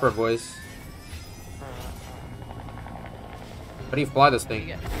got a chopper, boys. How do you fly this thing?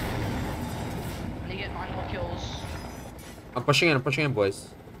 You get 9 more kills. I'm pushing in, boys.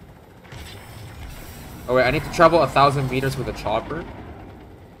 Oh wait, I need to travel 1,000 meters with a chopper.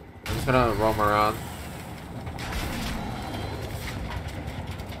 I'm just gonna roam around.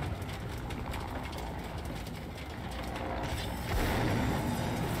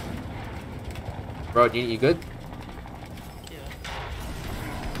 Bro, you good? Yeah.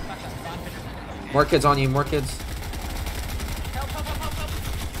 More kids on you, more kids. Help.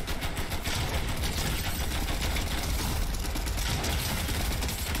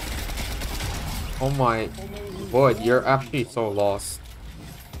 Oh my, Void, you're actually so lost.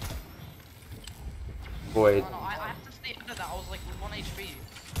 Void. No, I have to stay under that. I was like 1 HP.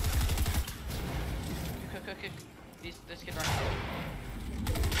 Cook. This kid right here.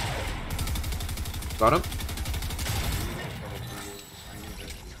 Got him?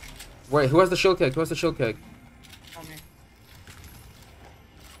 Wait, who has the shield keg? On me.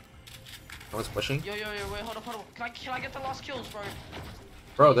 I was pushing. Yo, wait, hold up. Can I get the last kills, bro?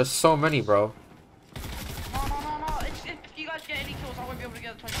 Bro, there's so many, bro. No. If you guys get any kills, I won't be able to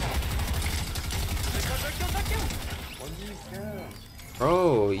get the 20 kills. Don't kill.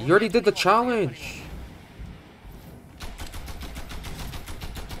 Bro, you already did the challenge.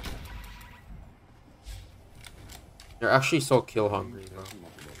 You're actually so kill hungry, though.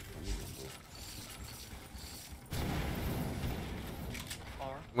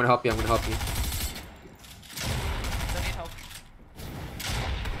 I'm gonna help you. Don't need help.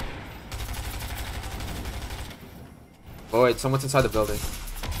 Void, someone's inside the building.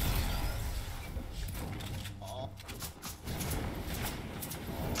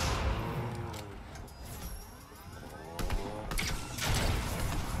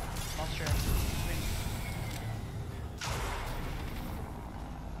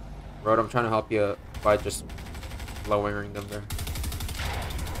 Road, I'm trying to help you by just lowering them there.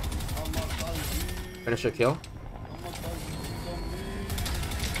 Finish your kill.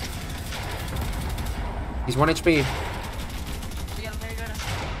 He's 1 HP.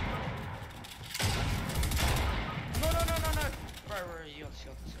 No. Bro, you got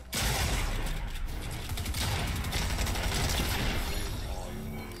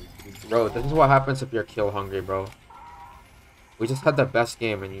this. Bro, this is what happens if you're kill hungry, bro. We just had the best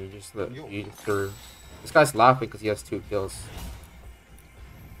game and you just threw. This guy's laughing because he has 2 kills.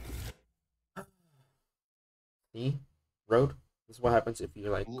 See? Road? This is what happens if you're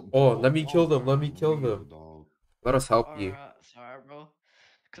like, oh, let me kill them. Let us help you. Sorry, bro.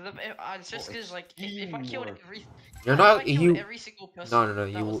 Because it's just because, like, if I killed every... You're not, you... every single person No,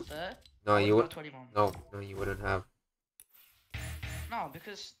 that was there, no, you would... 20 bomb. No, you wouldn't have. No,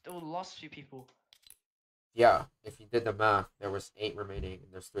 because there were the last few people. Yeah, if you did the math, there was 8 remaining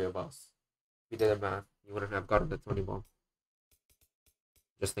and there's 3 of us. If you did the math, you wouldn't have gotten the 20 bomb.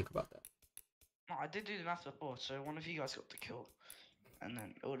 Just think about that. No, I did do the math before, so one of you guys got the kill. And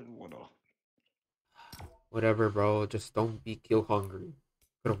then it would have been 1-0. Whatever, bro. Just don't be kill hungry.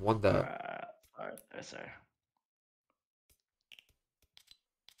 Could have won that. Alright, sorry.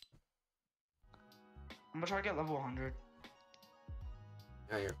 I'm gonna try to get level 100.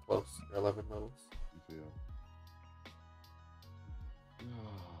 Yeah, you're close. You're 11 levels.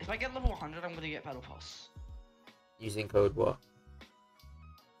 If I get level 100, I'm gonna get Battle Pass. Using code what?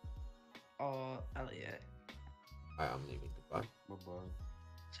 Elliot. Alright, I'm leaving. Goodbye. Bye-bye.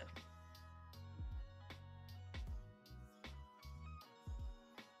 So.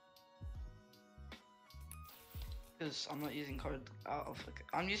 Because I'm not using code AlphaKAG.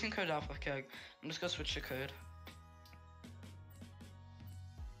 I'm using code AlphaKAG. I'm just gonna switch the code.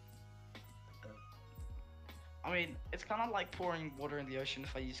 I mean, it's kind of like pouring water in the ocean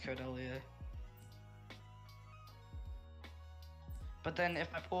if I use code LEA. But then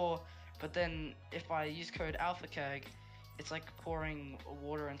if I use code AlphaKAG, it's like pouring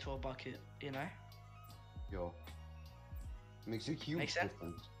water into a bucket, you know? Yo. Makes a huge Makes sense?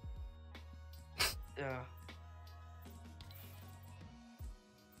 difference. Yeah.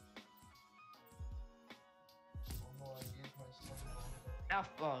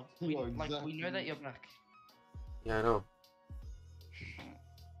 Alpha, we Yeah, we know that you're black. Yeah, I know.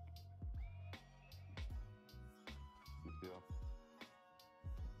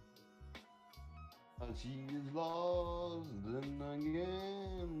 And she is lost and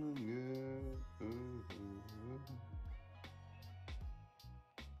again.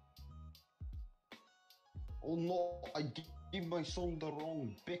 Oh no, I gave my soul the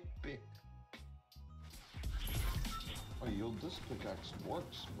wrong pick. Oh yo, this pickaxe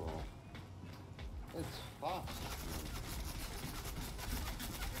works, bro. It's fast.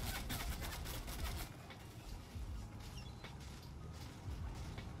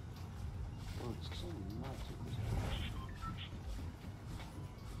 Oh, it's so massive.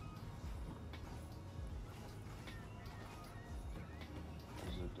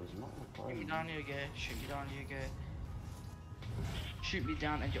 It does not require. Shoot me down, you go. Shoot me down, you go. Shoot me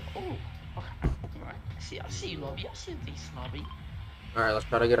down and you. Oh, okay. Alright. I see you, lobby. I see this lobby. Alright, let's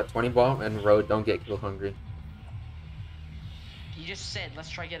try to get a 20 bomb and Road, don't get kill hungry. You just said let's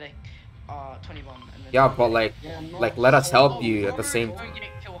try get a 20 bomb and then. Yeah, but like let us help you at the same Don't time. get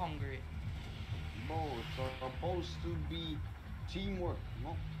kill hungry. Bro, it's supposed to be teamwork,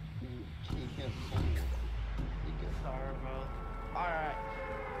 not teamwork. Sorry, bro. Alright.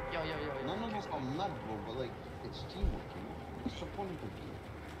 Yo. None of us are mad, bro, but like, it's teamwork, you know? What's the point of it?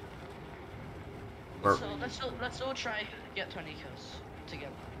 Or- Let's all try get 20 kills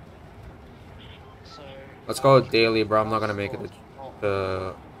together. So. Let's go daily, bro. I'm not gonna make it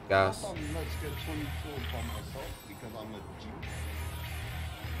to gas. Let's get 20 kills by myself because I'm a G.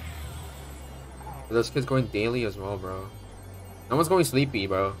 This kid's going daily as well, bro. No one's going sleepy,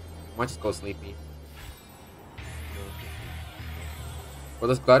 bro. Might just go sleepy. Well,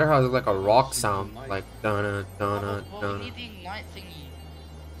 this glider has like a rock sound, like dun dun Well, dun. we need the ignite thingy.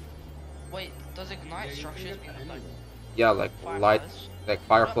 Wait, does ignite structures mean like Yeah, like light, fireflies? like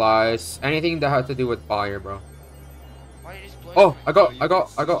fireflies, anything that has to do with fire, bro. Why don't you just blow Oh, stuff I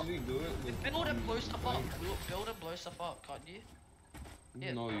up? got. Build and blow stuff up. Build and blow stuff up, can't you?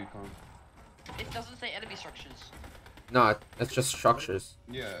 Yeah. No, you can't. It doesn't say enemy structures. No, it's just structures.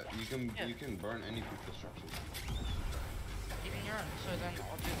 Yeah, you can Yeah. you can burn any piece of structures. Even your own. So then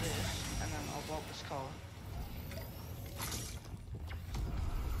I'll do this, and then I'll blow up this car.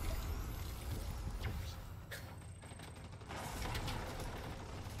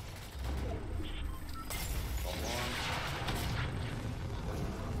 Come on.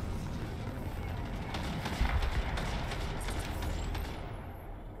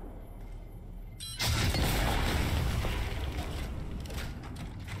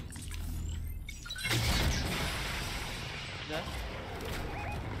 Yeah?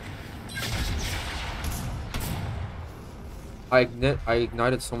 I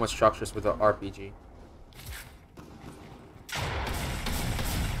ignited so much structures with the RPG.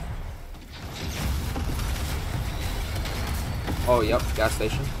 Oh, yep, gas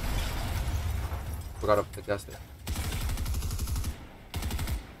station. Forgot up the gas station.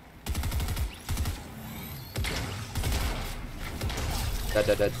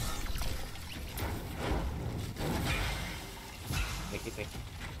 Dead. Thank you.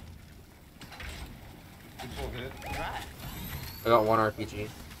 People hit. Right. I got one RPG.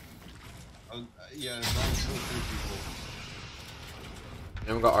 Yeah, it's not still 3 people.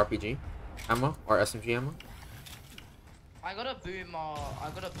 Anyone got RPG ammo or SMG ammo? I got a boom bow.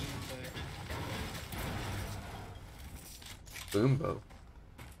 Boom bow.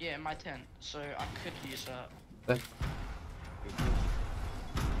 Yeah, in my tent, so I could use that. Okay.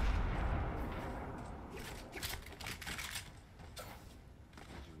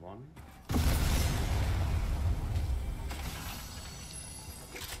 There's one.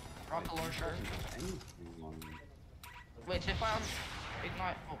 Rocket launcher. Anything on me. Wait, if I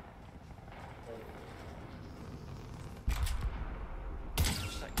ignite. Oh.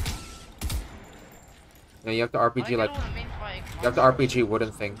 Yeah, you have to I RPG don't like know what it means by ignite. you have to RPG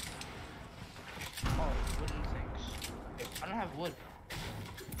wooden thing. Oh, wooden things. I don't have wood.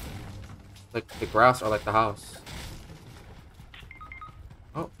 Like the grass or like the house.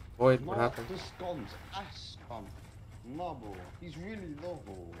 Oh, Void, what No, happened? this gun's ass, fam. No, bro. He's really low.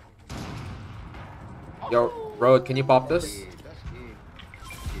 Yo, Road, can you pop this? That's it.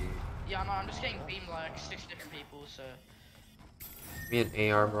 Yeah, no, I'm just getting beamed like 6 different people, so. Me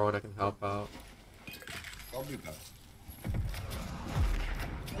and AR, bro, and I can help out. I'll be back.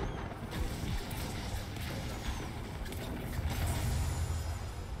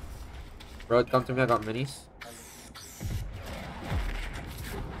 Road, come to me, I got minis.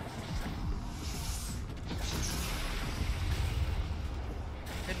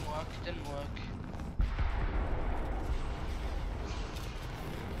 Didn't work.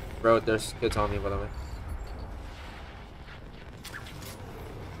 Road, there's kids on me, by the way.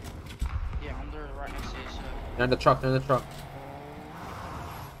 Yeah, I'm there right next to you, so. They're in the truck,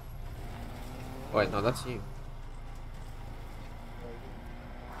 Wait, no, that's you.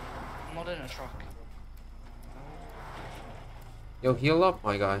 I'm not in a truck. Yo, heal up,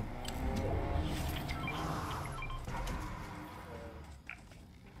 my guy.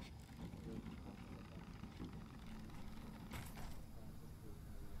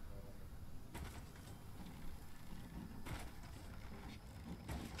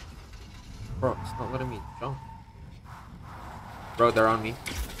 Bro, it's not letting me jump. Bro, they're on me.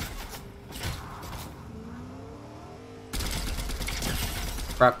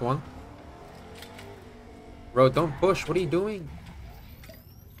 Cracked one. Bro, don't push. What are you doing?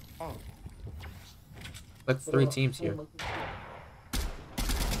 Oh. Like 3 teams here.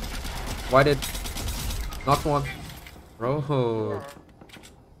 Why did... Knocked one. Bro.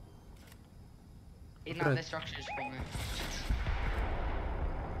 Ignite the structures for me.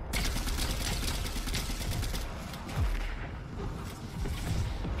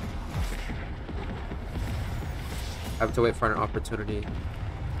 I have to wait for an opportunity.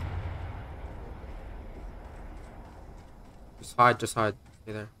 Just hide, just hide.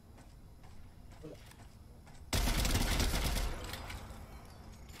 Stay there.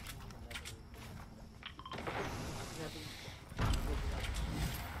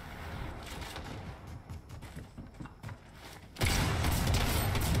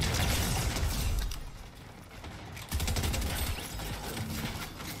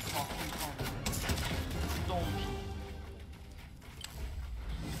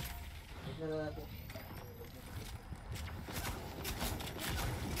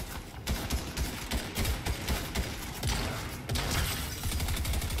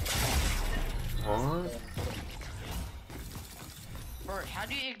 What? Bro, how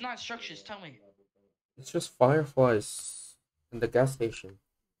do you ignite structures? Tell me. It's just fireflies in the gas station.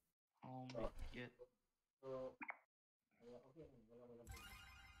 Oh my god.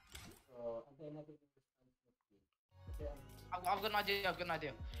 I've got an idea. I've got an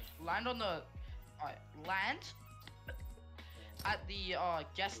idea. Land on the land at the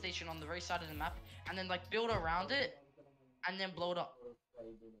gas station on the very side of the map, and then like build around it, and then blow it up.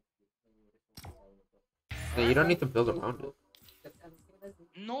 No, you don't need to build around it.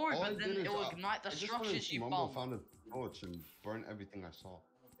 No, All I but then did is it will ignite the I just went structures into you Mumble, bomb. found a torch and burned everything I saw.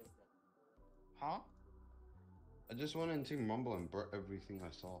 Huh? I just went into Mumble and burnt everything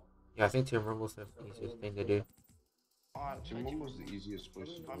I saw. Yeah, I think Team Rumble's the easiest thing to do. Alright, Team Mumble's the easiest place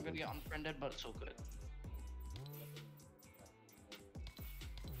to go. I'm gonna get unfriended, but it's all good.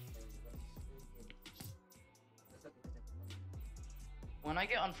 When I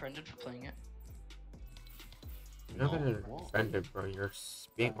get unfriended for playing it, You're not gonna what? defend it, bro. You're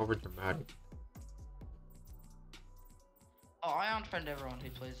being over dramatic. oh, I unfriend everyone who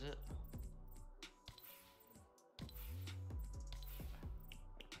plays it.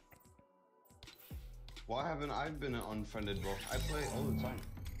 Why haven't I been unfriended, bro? I play all the time.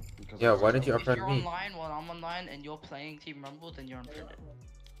 Because Yeah, I'm why so- did you If you're unfriend me? online while I'm online and you're playing Team Rumble, then you're unfriended.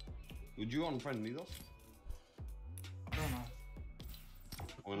 Would you unfriend me though? I don't know.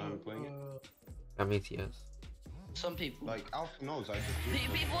 When I'm playing it? That means yes. Some people. Like, Alpha knows, I just do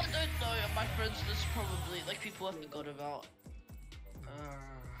it. People I don't know, my friends list probably, like people I forgot about.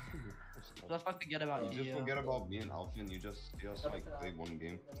 But if I forget about You you, just yeah. forget about me and Alpha and you just like play one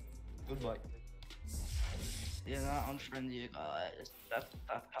game. Goodbye. Yeah, not unfriend you guys. That's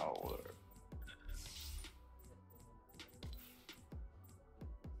how it works.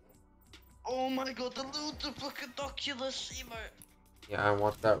 Oh my god, the little duplicate Oculus emote! Yeah, I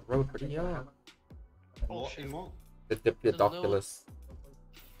want that road, but yeah. Oh What shit. emote? The The little- Diplodocus.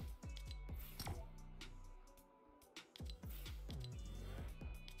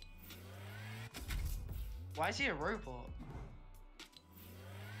 Why is he a robot?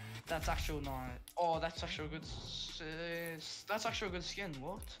 That's actual not. Oh, that's actual good. That's actual good skin.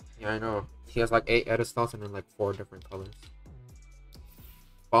 What? Yeah, I know. He has like 8 edit styles and then like 4 different colors.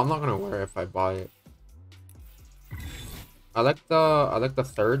 But I'm not gonna wear it if I buy it. I like the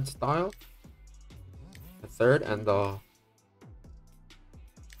third style. The third and the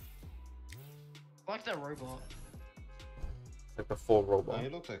I like that robot. like the full robot. Nah, he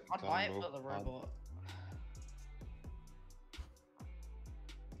looks like I'd Tom, buy it bro. for the robot.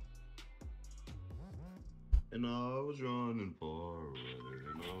 And I was running forward.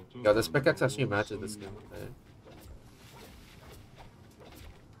 Yeah, this pickaxe actually matches the skin. Okay.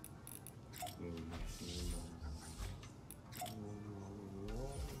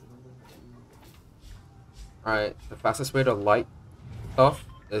 Alright, the fastest way to light stuff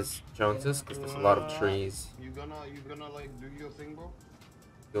is Jones's because there's a lot of trees. You gonna like do your thing, bro?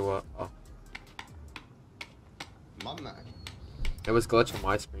 Do what? Oh, My man. it was glitch on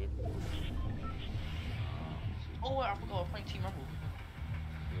my screen. Oh wait, I forgot. I'm playing Team Rumble.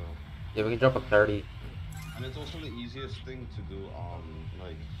 Yeah. Yeah, we can drop a 30. And it's also the easiest thing to do.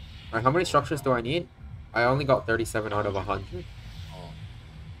 Like. Alright, how many structures do I need? I only got 37 out of 100. Oh.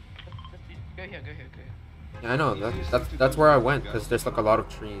 Go here, go here, go here. Yeah, I know. That's where I went because there's like a lot of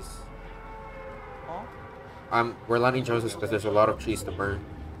trees. Huh? We're landing Jones's because there's a lot of trees to burn.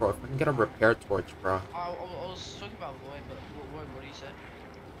 Bro, if I can get a repair torch, bro. I was talking about Void, but what do you say?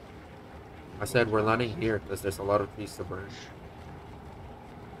 I said we're landing here because there's a lot of trees to burn.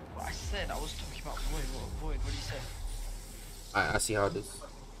 Well, I said I was talking about Void. What do you say? I see how it is.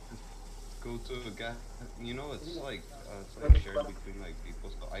 Go to a gas. You know, it's like shared between like people,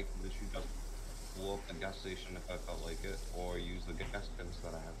 so I can literally just blow up the gas station if I felt like it, or use the gas pins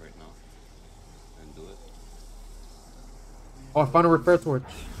that I have right now and do it. Oh, I found a repair torch.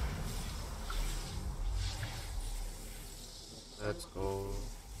 Let's go. Alright,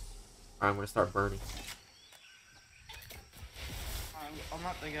 I'm gonna start burning. I'm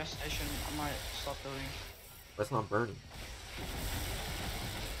at the gas station. I might stop building. But it's not burning.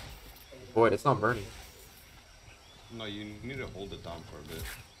 Void, it's not burning. No, you need to hold it down for a bit.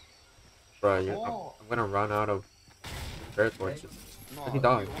 Bro, I'm gonna run out of repair torches. No, He you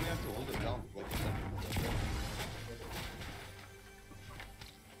died. only have to hold it down for like a second.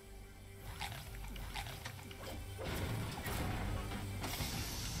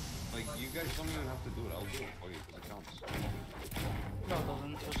 Like, you guys don't even have to do it. I'll do it for you. It counts. No, it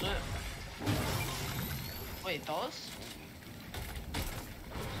doesn't. Does it? Wait, it does?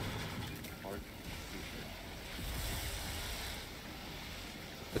 Hard.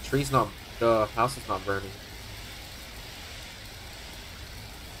 The house is not burning.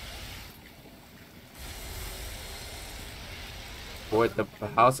 Void, the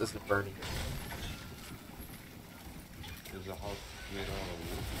house isn't burning. Is the house made out of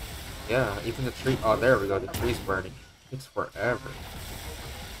wood? Yeah, even the tree. Oh, there we go. The tree's burning. It takes forever.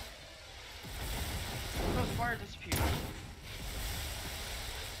 No, the fire disappeared.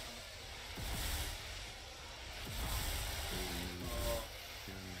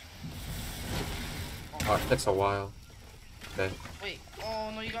 Oh, it takes a while. Okay. Wait,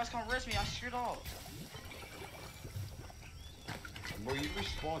 oh no, you guys can't rest me. I screwed up. Bro, you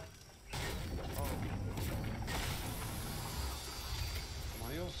respawn. Oh.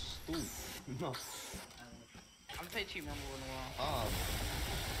 Mario stupid. No. I'm playing Team Rumble in a while. Ah.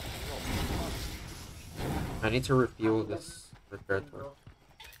 I need to refuel this repair torch.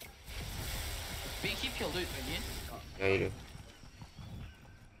 But you keep your loot, don't you? Yeah, you do.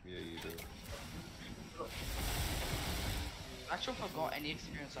 Yeah, you do. I actually forgot any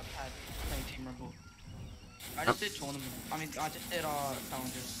experience I've had playing Team Rumble. I just did tournaments. I mean, I just did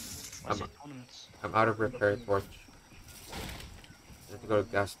challenges. I said tournaments. I'm out of repair torch. I have to go to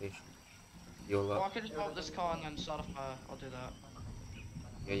the gas station. Fuel Oh, I up. could just blow up this car and then start a fire. I'll do that.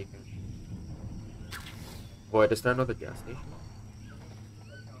 Yeah, you can. Void, is there another gas station?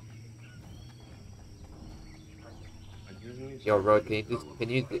 Yo, Road, can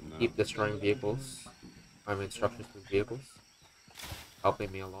you keep destroying vehicles? I mean, structures with vehicles?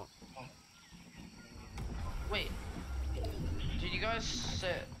 Helping me a lot. Wait. Did you guys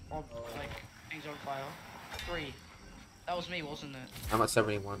set like things on fire? 3. That was me, wasn't it? I'm at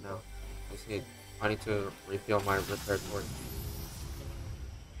 71 now. I need to refuel my repair torch.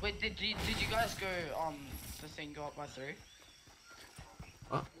 Wait, did you guys go the thing go up by 3?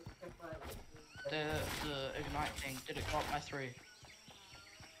 What? The ignite thing, did it go up by 3?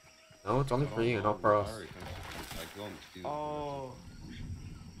 No, it's only for you and not for us. Oh.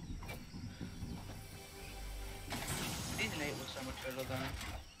 Season 8 was so much better then.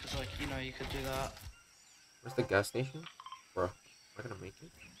 Cause like, you know, you could do that. Where's the gas station? Bro, am I gonna make it?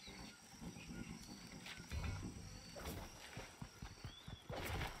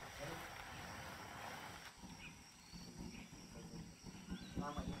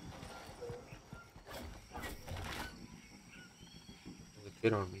 There's a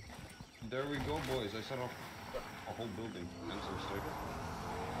kid on me. There we go, boys. I set off a whole building and some stairs.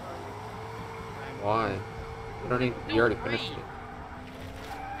 Why? You already finished it.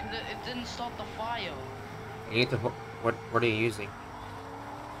 Cause it didn't start the fire. You need to. What are you using?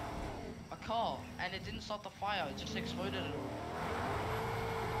 A car, and it didn't start the fire. It just exploded it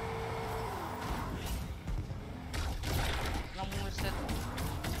all. No one said.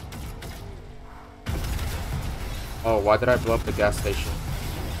 Oh, why did I blow up the gas station?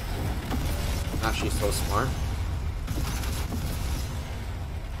 Now she's so smart.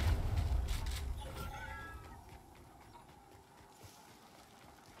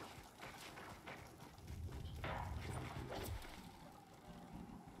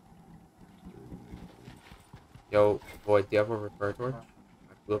 Yo, Void, do you have a repair torch?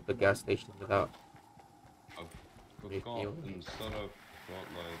 I blew up the gas station without. Refuel. Instead of got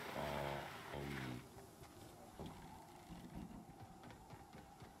like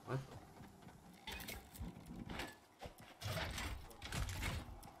What?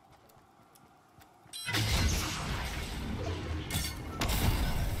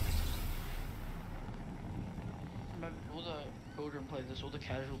 play this, all the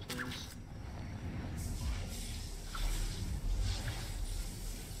casual players.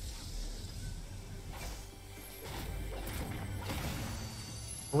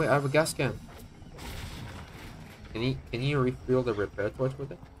 Oh wait, I have a gas can. Can you refuel the repair torch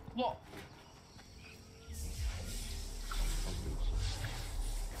with it? What?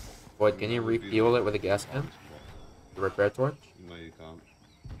 What, can you refuel it with a gas can? The repair torch? No, you can't.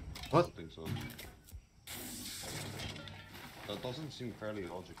 What? I don't think so. That doesn't seem fairly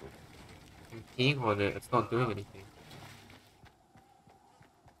logical. I'm keying on it, it's not doing anything.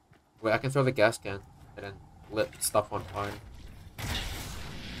 Wait, I can throw the gas can and then lit stuff on fire.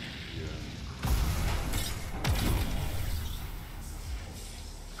 Yeah.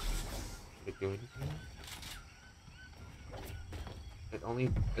 Did it do anything? It only...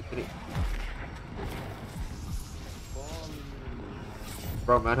 It did it...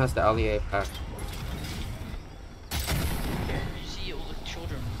 Bro, man has the AlphaKAG. You see all the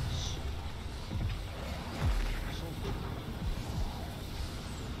children.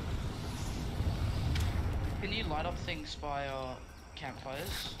 Can you light up things by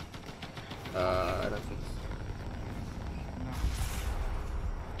campfires? I don't think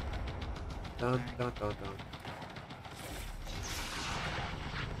so. No. Dun dun dun dun.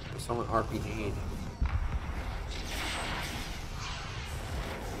 Someone RPG'd.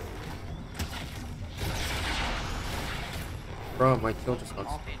 Bro, my kill just got...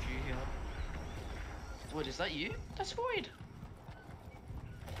 RPG here. What, is that you? That's Void.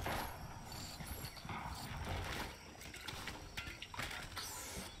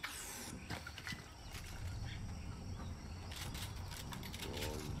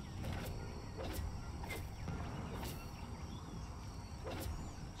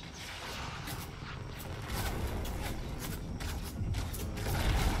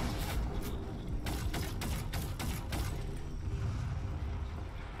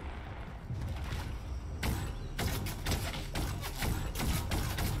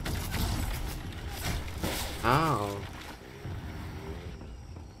 Ow.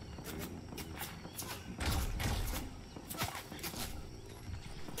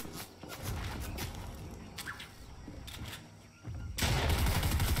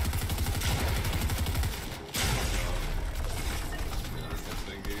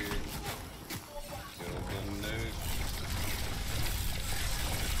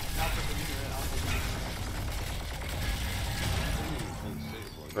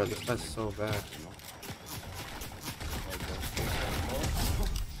 Bro, this guy's so bad.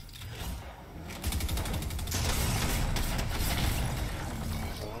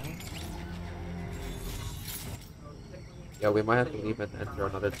 Yeah, we might have to leave and enter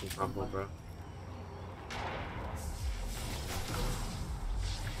another team rumble, bro.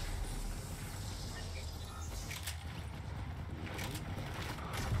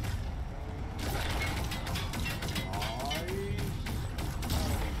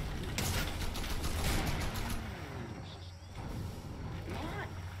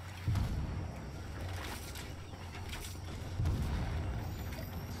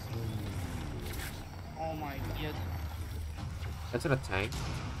 Oh my god. That's in a tank.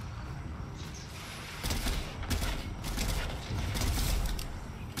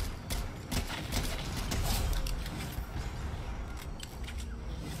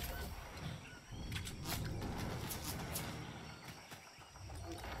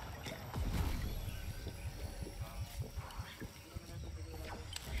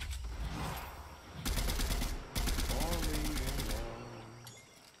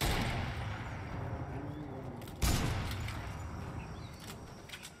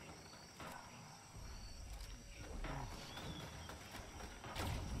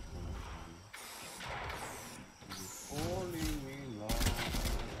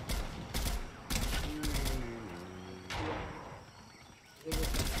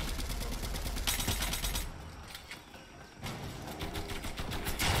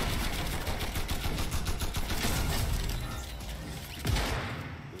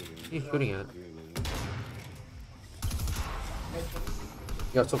 What are you shooting at?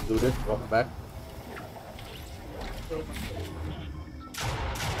 You got some looted, welcome back.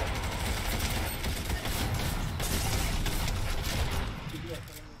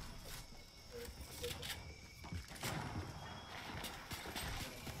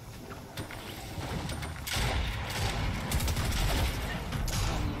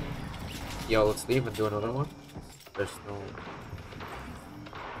 Yo, let's leave and do another one. There's no...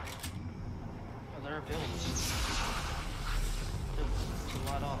 Oh, there are builds.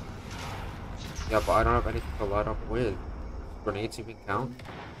 To light up. Yeah, but I don't have anything to light up with. Grenades even count?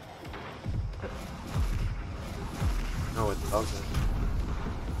 No, it doesn't.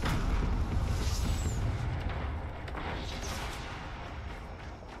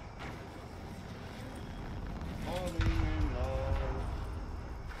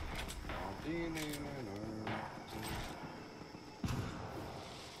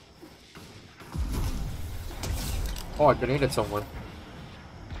 Oh, I grenaded someone.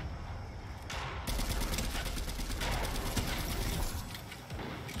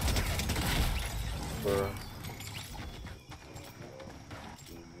 Bruh.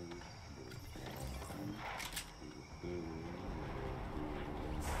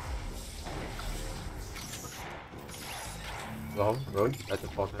 Well, road, that's a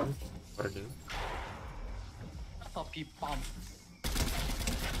fault damage. What a do? Top you bum.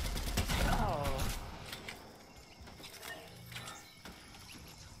 Oh.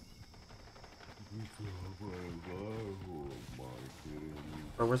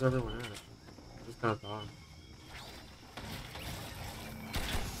 Bro, where's everyone at? I just kind of thought.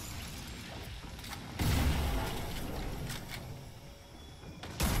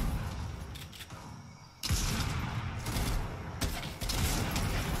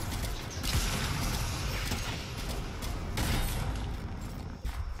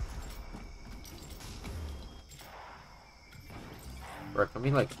 Bro, can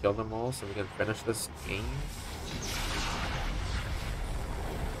we like kill them all so we can finish this game?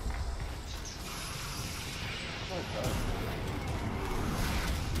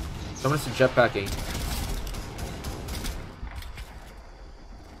 Someone's jetpacking.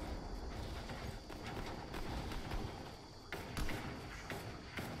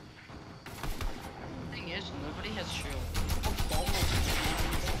 Thing is, nobody has shield.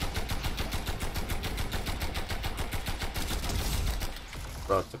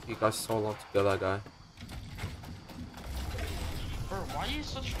 Bro, it took you guys so long to kill that guy. Bro, why are you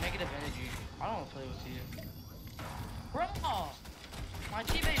such negative energy? I don't want to play with you. Bro! My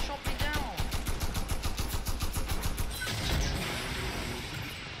teammate shot me down!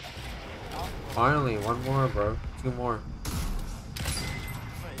 Finally, one more, bro. Two more.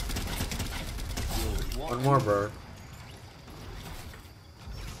 Wait. One more, bro.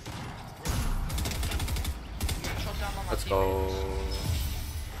 I'm getting shot down by my Let's teammates. go.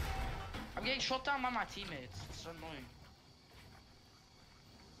 I'm getting shot down by my teammates. It's so annoying.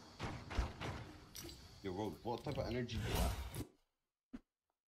 Yo, Road, what type of energy do you have?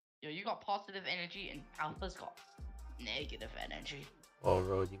 Yo, you got positive energy and Alpha's got negative energy. Oh,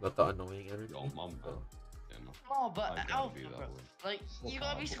 Road, you got the annoying energy. Yo, mom, bro. Yeah, no. No, but I gotta Alpha, be that bro. way. Like, So you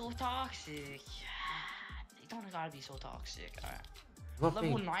gotta be powerful. so toxic. You don't gotta be so toxic. Alright. I'm not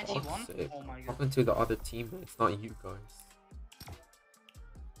Level being 91? toxic. Oh my god. Talking to the other teammates, not you guys.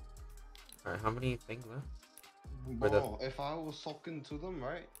 Alright, how many things left? For the- Bro, if I was talking to them,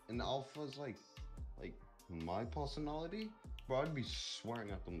 right, and Alpha's like my personality, bro, I'd be swearing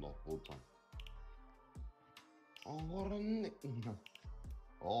at them the whole time. Oh, what a nick.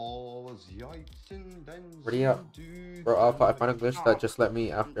 Oh, was yikes and then Where do you at? dude. Bro, Alpha, I found a glitch No. that just let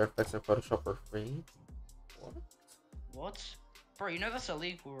me After Effects and Photoshop for free. What? What? Bro, you know that's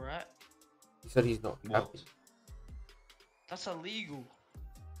illegal, right? He said he's not What? happy. That's illegal.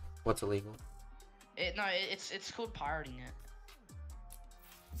 What's illegal? It's called pirating it.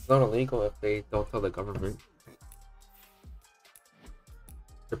 It's not illegal if they don't tell the government.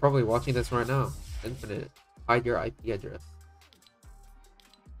 They're probably watching this right now. Infinite. Hide your IP address.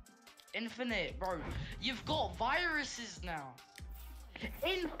 Infinite, bro. You've got viruses now.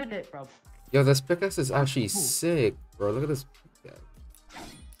 Infinite, bro. Yo, this pickaxe is actually sick, bro. Look at this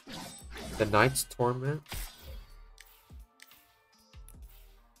pickaxe. The Knight's Torment.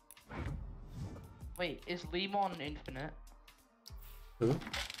 Wait, is Lemon infinite? Who?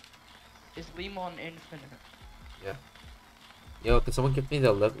 Is Lemon infinite? Yeah. Yo, can someone give me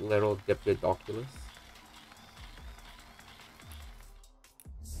the little Diplodocus?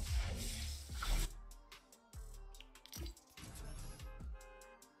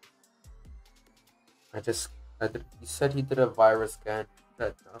 He said he did a virus scan.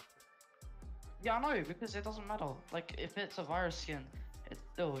 Said nothing. Yeah, I know, because it doesn't matter. Like, if it's a virus skin, it's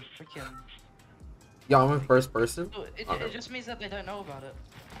still freaking... Yeah, I'm in first person. It just means that they don't know about it.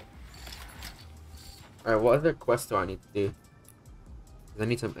 Alright, what other quest do I need to do? 'Cause I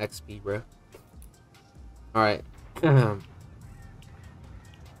need some XP, bro. Alright.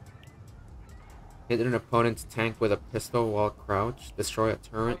 Hit an opponent's tank with a pistol while crouched. Destroy a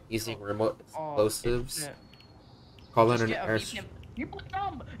turret using remote explosives. Infinite. Call in Just an get a air. VPN. You're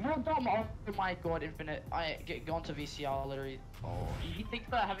dumb! You're dumb! Oh my god, Infinite. Go on to VCR, literally. Oh, you think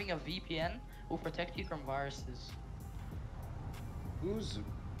that having a VPN will protect you from viruses? Who's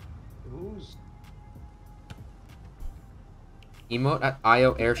Emote at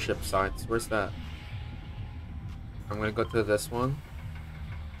IO airship sites. Where's that? I'm gonna go to this one.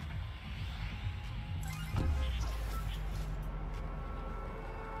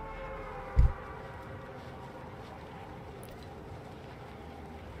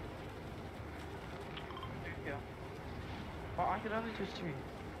 Yeah. But I could only do 3.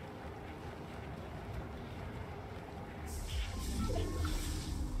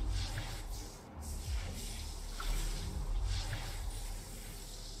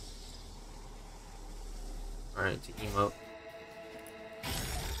 Alright, to emote.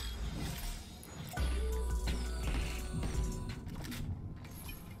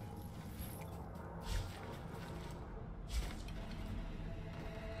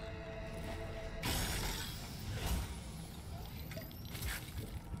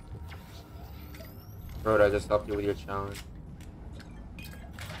 Bro, I just helped you with your challenge.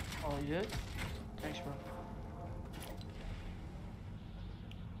 Oh, you did? Thanks, bro.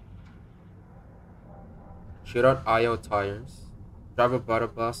 Shoot out IO tires. Drive a butter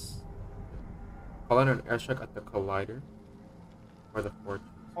bus. Call in an airstrike at the collider. Or the fortress.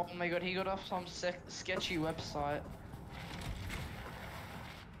 Oh my god, he got off some sketchy website.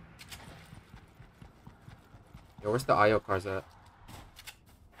 Yo, where's the IO cars at?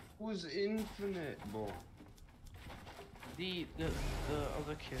 It was infinite, bro. The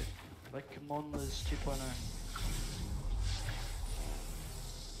other kid, like Monla's 2.0.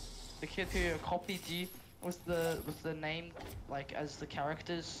 The kid who copied you with the name like as the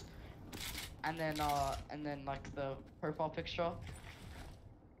characters, and then like the profile picture.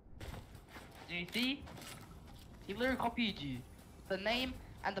 Do you see? He literally copied you, the name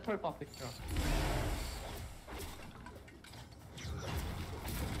and the profile picture.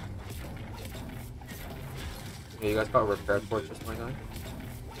 Yeah, you guys got a repair fortress, my guy? I'm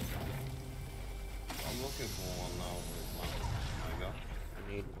looking for one now. Where's my god? I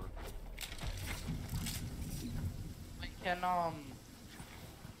need one.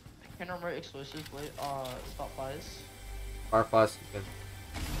 Can remote explosives stop fires? Fireflies, you can.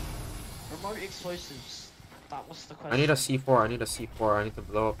 Remote explosives. That was the question. I need a C4, I need a C4, I need to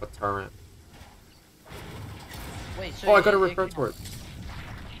blow up a turret. Wait, so Oh, I got a you repair can- torch.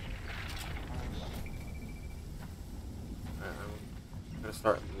 I'm gonna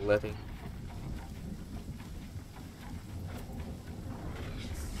start living.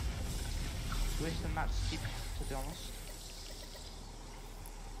 Wish the map's steep, to be honest.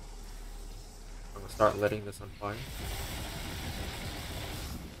 I'm gonna start letting this on fire.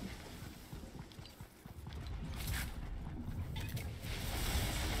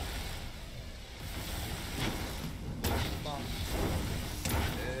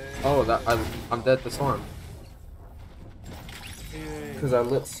 Oh, I'm dead to storm. Because I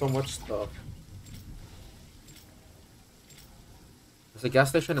lit so much stuff. There's a gas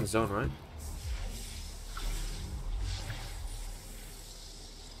station in zone, right?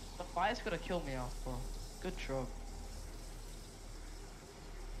 The fire's gonna kill me off, bro. Good job.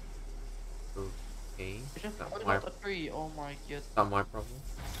 Okay. You just Not put my, out the tree. Oh my god. not my problem.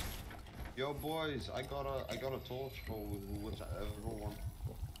 Yo, boys, I got a torch for whichever one.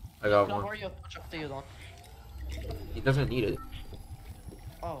 I got Can I one. borrow your torch up to you, dog? He doesn't need it.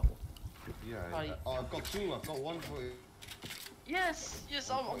 Oh. Yeah. Hi. Oh, I've got 2. I've got 1 for you. Yes! Yes,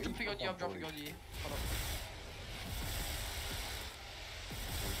 I'm jumping on you, I'm jumping on you. Hold up.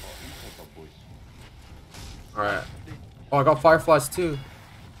 Boys. Alright. Oh, I got fireflies too.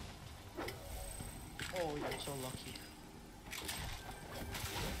 Oh, you're so lucky.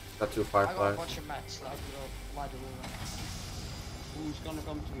 Got 2 I got a fireflies. bunch of mats that I'm gonna lie to Who's gonna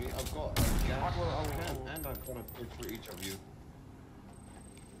come to me? I've got a gas I will. can and I've got a torch for each of you.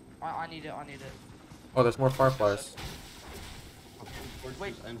 I need it, I need it. Oh, there's more fireflies. Torches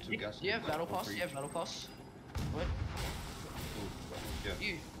Wait, and 2 you, gas do you have cans. battle One pass? for Do you have each. battle pass? What? Yeah.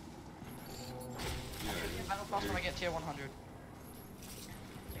 You. Yeah. Get battle pass when I get tier 100.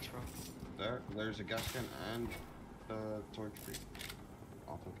 Thanks, bro. There's a gas can and a torch for you.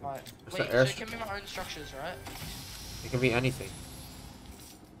 AlphaKAG. Right. There's Wait, the so air it can be my own structures, right? It can be anything.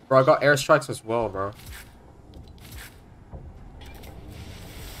 Bro, I got airstrikes as well, bro.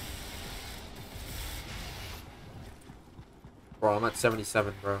 Bro, I'm at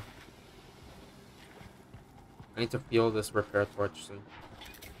 77, bro. I need to fuel this repair torch soon.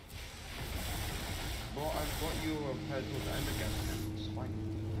 Bro, I've got you a pedal and a gas can. It's fine.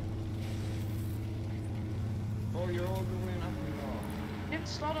 Bro, you're all the way up now. You can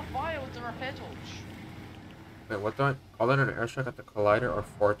start a fire with the repair torch. Wait, what do I call it? An airstrike at the collider or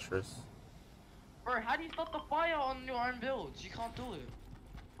fortress? Bro, how do you start the fire on your own builds? You can't do it.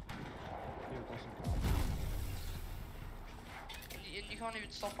 Yeah, it doesn't count. you can't even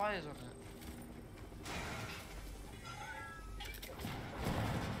stop fires on it.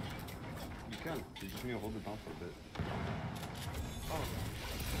 You can. You just need to hold it down for a bit. Oh.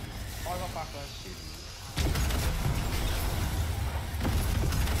 Oh, I got backlash.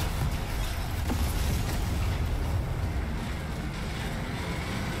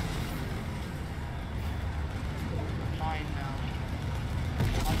 Nine now.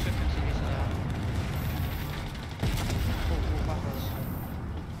 I should continue to that. Oh, backlash.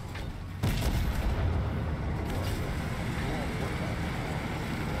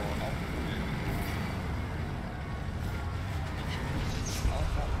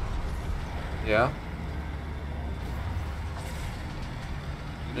 Yeah.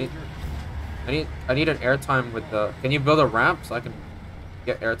 I need an airtime with the. Can you build a ramp so I can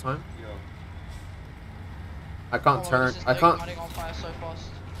get airtime? Yo. I can't turn. I can't. Lighting on fire so fast.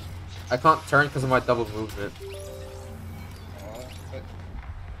 I can't turn because of my double movement. But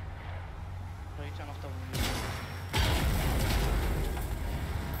No, you turn off double movement.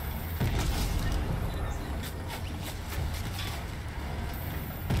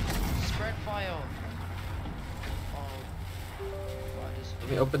 Spread fire. Oh. God, this. Let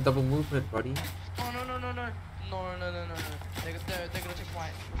me open double movement, buddy. Oh no no no no. No no no no no. They're gonna take my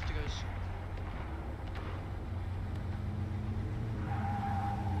goes.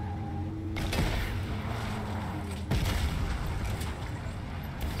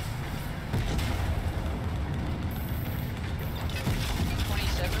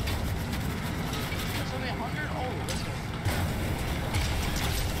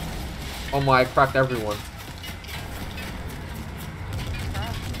 Oh my, I cracked everyone.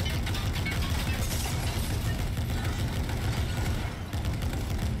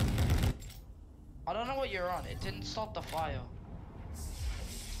 I don't know what you're on. It didn't stop the fire.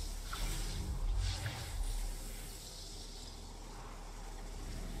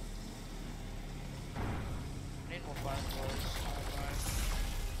 Need more fire clothes.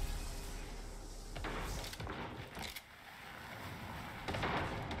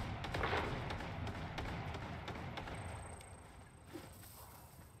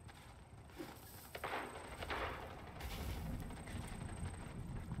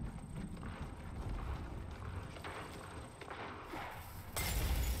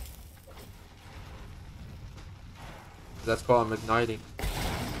 That's called I'm igniting.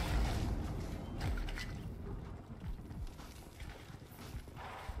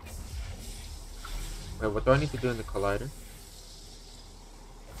 Wait, what do I need to do in the collider?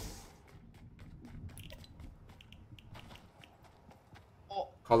 Oh,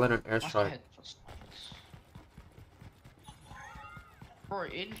 Call in an that's my airstrike. head. Bro,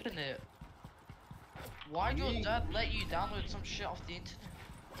 infinite. Why'd your dad let you download some shit off the internet?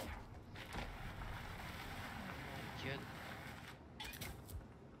 Kid.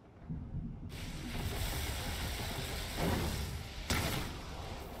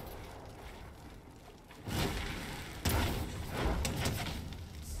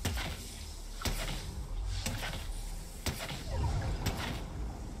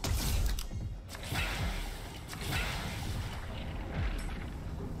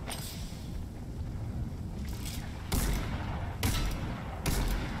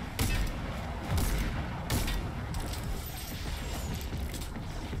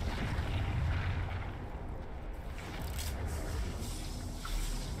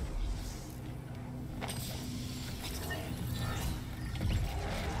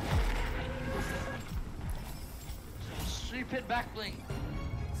 Stupid backbling.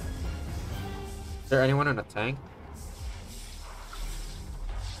 Is there anyone in a tank?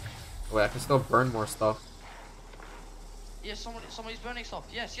 Wait, I can still burn more stuff. Yes, somebody's burning stuff.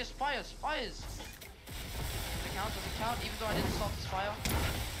 Yes, fires. Does it count, even though I didn't start this fire?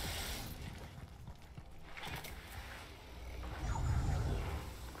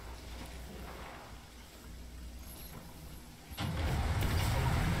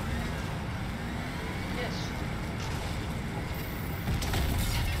 Yes.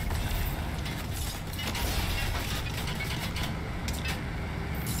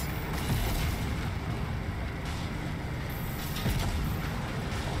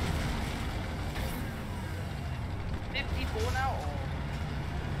 Now or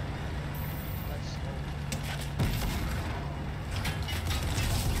let's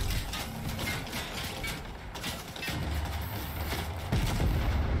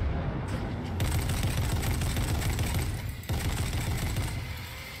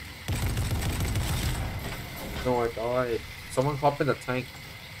No, I died. Someone hop in the tank.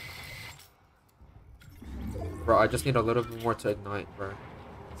 Bro, I just need a little bit more to ignite, bro.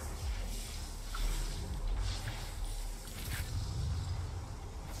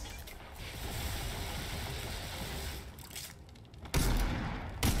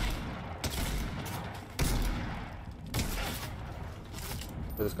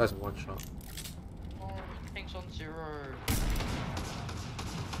 But this guy's one shot. Oh, things on 0.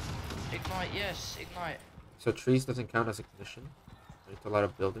 Ignite, yes, ignite. So trees doesn't count as ignition. I need to light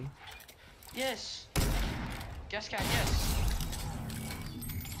up building. Yes. Gas can, yes.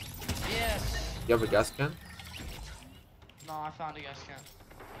 Yes. You have a gas can? No, I found a gas can.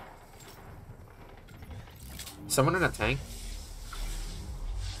 Someone in a tank?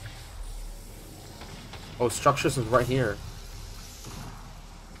 Oh, structures is right here.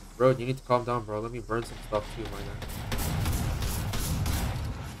 Bro, you need to calm down, bro. Let me burn some stuff too, my guy.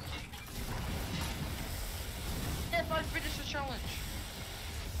 Yes, I finished the challenge.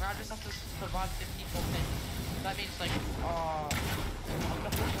 And I just have to survive 54 minutes. That means like, I'm gonna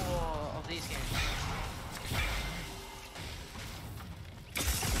put more of these games.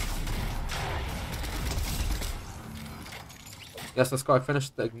 Yes, let's go. I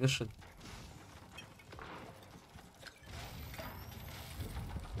finished the ignition.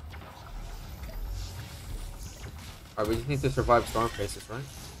 Alright, we just need to survive storm faces, right?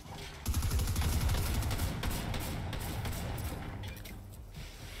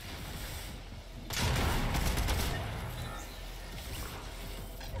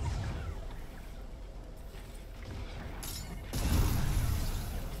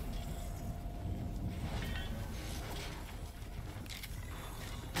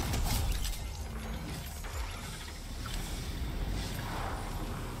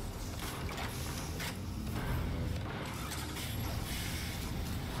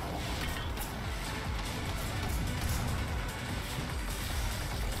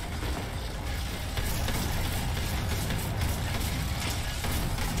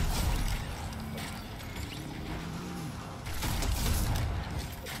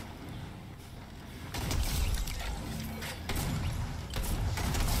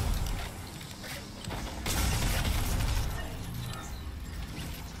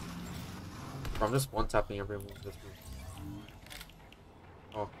 Bro, I'm just one-tapping everyone in this room.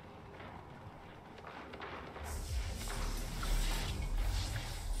 Oh.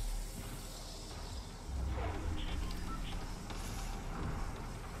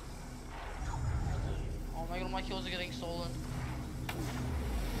 Oh my god, my kills are getting stolen.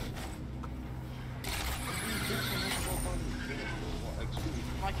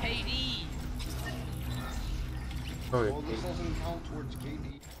 My KD! Oh, Well, this doesn't count towards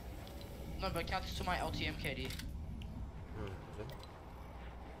KD. No, but it counts to my LTM KD.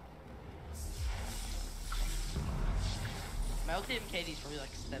 My LTM KD is probably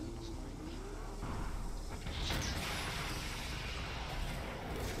like 7 or something.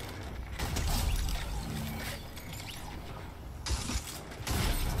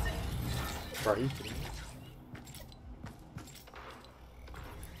 Bro, are you kidding me?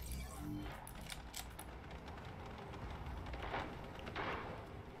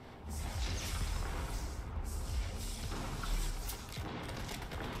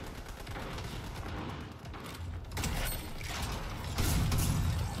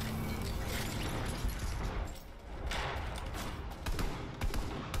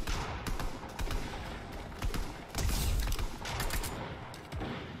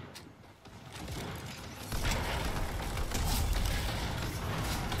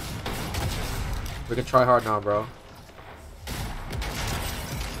 We can try hard now, bro.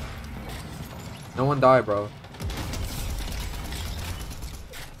 No one die, bro.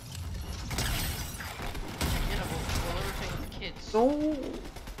 Yeah, we'll everything with the kids. No!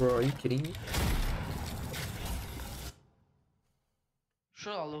 Bro, are you kidding me?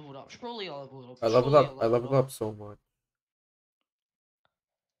 Surely I leveled up. Surely I leveled up. I leveled Surely up. I leveled up so much.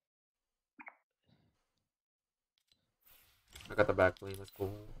 I got the back lane. Let's go.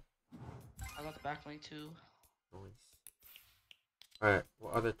 I got the back lane too. Nice. Alright,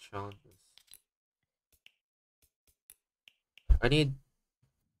 what other challenges? I need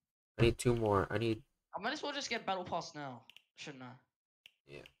 2 more. I might as well just get battle pass now, shouldn't I?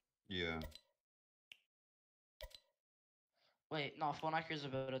 Yeah. Wait, no, Fortnite is a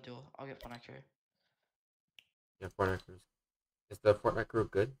better deal. I'll get Fortnite. Yeah, Fortnite crew. Is the Fortnite crew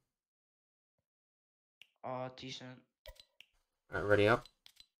good? Decent. Alright, ready up.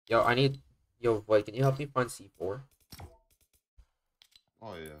 Yo, Yo, wait, can you help me find C4?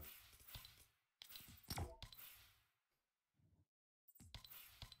 Oh yeah.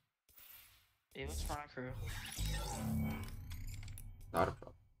 Hey, what's Fortnite crew? Not a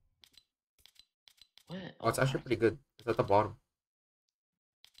problem. What? Oh, it's actually pretty good. It's at the bottom.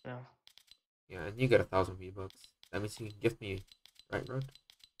 Yeah. Yeah, and you get 1,000 V-Bucks. That means you can gift me, right, Rod?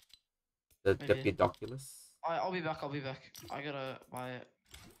 The Maybe. Diplodocus. I'll be back. I'll be back. I gotta buy it.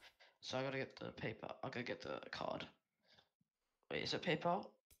 So I gotta get the paper. I gotta get the card. Wait, is it PayPal?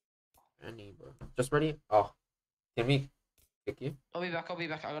 Any, bro. Just ready? Oh, can we kick you? I'll be back. I'll be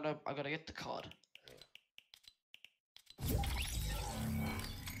back. I gotta get the card.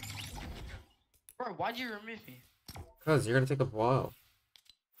 Bro, why'd you remove me? Cause you're gonna take a while.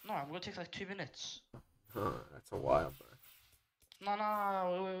 No, I'm gonna take like 2 minutes. Huh, that's a while, bro.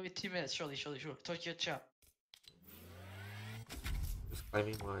 No, wait, 2 minutes. Surely. Talk to your chat. Just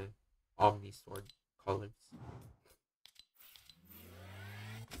claiming my Omni Sword colors.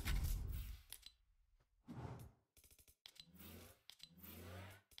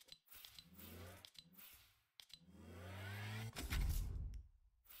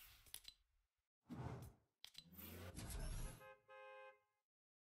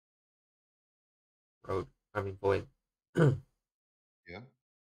 Road. I mean, Void. Yeah.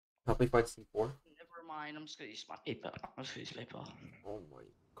 Help me find C4. Never mind. I'm just gonna use my paper. I'm just gonna use paper. Oh my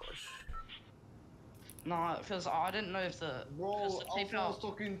gosh. No, because I didn't know if the. Bro, the Alpha PayPal. was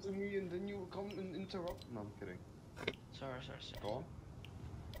talking to me and then you come and interrupt. No, I'm kidding. Sorry. Go on.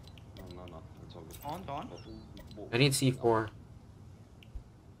 No. It's all good. Go on. I need C4.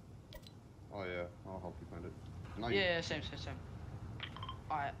 Oh yeah, I'll help you find it. No, Yeah, same.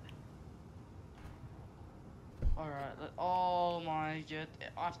 Alright. Oh my god.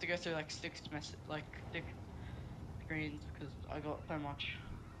 I have to go through like 6 screens because I got so much.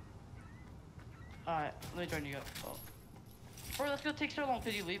 Alright, let me join you up. Oh. Bro, that's gonna take so long.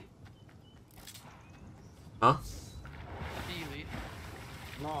 Could you leave? Huh? Did you leave?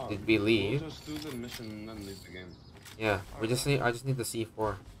 No. Did we leave? We'll just do the mission and then leave the game. Yeah, I just need the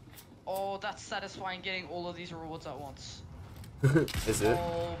C4. Oh, that's satisfying getting all of these rewards at once. Is it?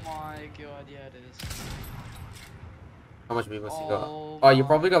 Oh my god, yeah it is. How much V-Bucks you got? Oh Oh, you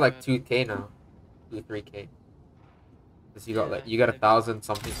probably got like god. 2K now. 3K. Cause you got Yeah, like, you got maybe. 1,000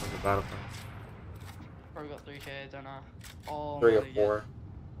 something from the battle pass. Probably got 3K, don't know. Oh 3 or my 4. god.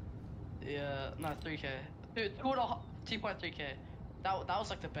 Yeah, no, 3K. 2.3K. That was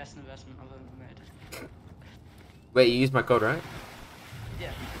like the best investment I've ever made. Wait, you used my code, right?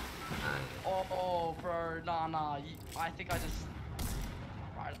 Yeah. Oh, bro, nah. I think I just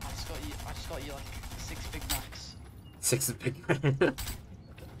got you like 6 Big Macs. 6 big man.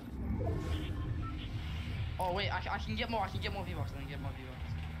 Oh wait, I can get more. I can get more V-Bucks.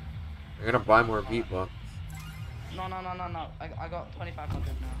 I'm gonna buy more V-Bucks. No. I got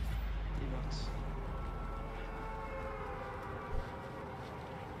 2,500 now. V-Bucks.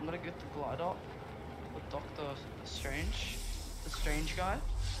 I'm gonna get the glider with Doctor Strange. The strange guy.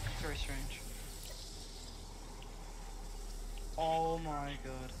 Very strange. Oh my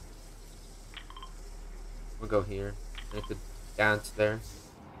god. We'll go here. I need to dance there.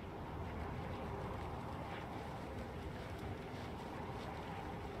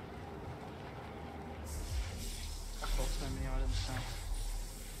 I've got so many items now.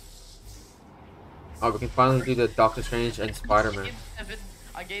 Oh, we can finally do the Doctor Strange and Spider-Man.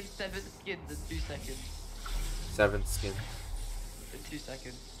 I gained 7 skins in 2 seconds. 7 skins. In 2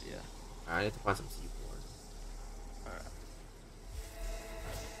 seconds, yeah. I need to find some C4. Alright.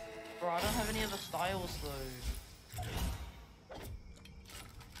 Bro, I don't have any other styles though.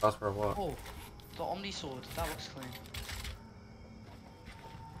 That's for what? Oh, the Omni Sword. That looks clean.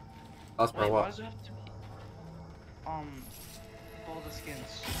 That's for Wait, why what? does it have to be? All the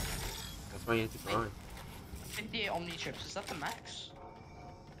skins. That's why you need to grind. 58 Omni chips. Is that the max?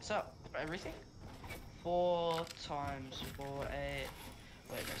 Is that for everything? 4 times 4, 8.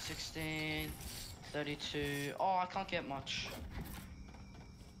 Wait, no, 16, 32. Oh, I can't get much.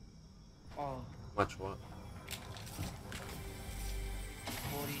 Oh, Much what?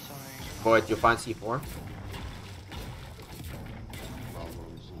 40 something. Boy, did you find C4?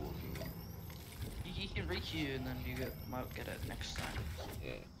 You can re-queue and then you might get it next time.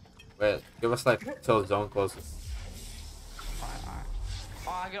 Yeah. Wait, give us like till zone closes. Alright.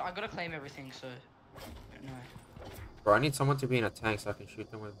 Oh, I gotta claim everything, so. Anyway. Bro, I need someone to be in a tank so I can shoot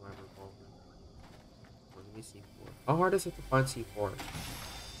them with my revolver. Oh, let me C4. How hard is it to find C4?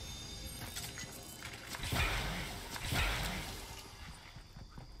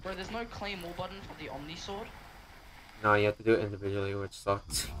 Bro, there's no claim all button for the Omni Sword. No, you have to do it individually, which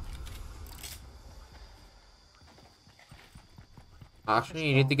sucks. Actually,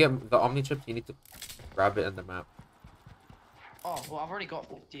 you need to get the Omni chip. You need to grab it in the map. Oh, well, I've already got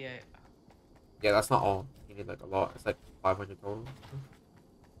 58. Yeah, that's not all. You need like a lot. It's like 500 total.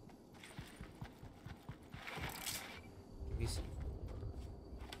 Let me see.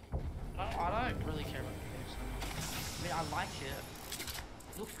 I don't really care about the game so much. I mean, I like it.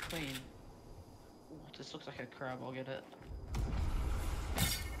 It looks clean. Ooh, this looks like a crab. I'll get it.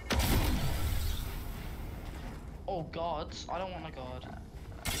 Oh, gods. I don't want a god.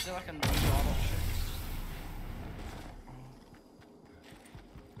 Is there like a no god option?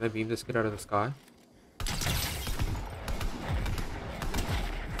 Can I beam this kid out of the sky?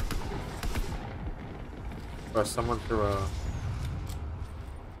 Or someone threw a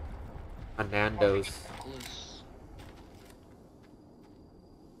Nando's. Blues.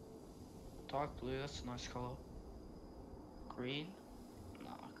 Dark blue, that's a nice color. Green?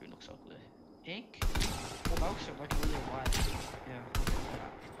 Nah, green looks ugly. Pink? Oh, that looks like really white. Yeah.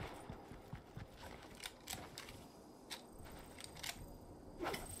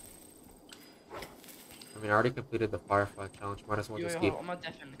 I mean, I already completed the Firefly challenge. Might as well just keep. I'm gonna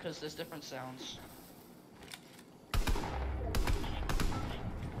deafen because there's different sounds.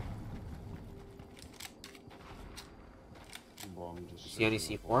 Bro, I'm just See any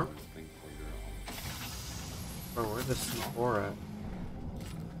searching up C4? for anything for Bro, where's the C4 at?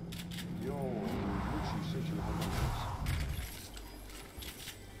 Yo, literally searching up on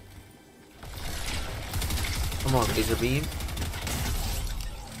Come on, laser beam.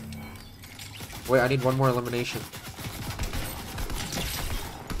 Wait, I need one more elimination.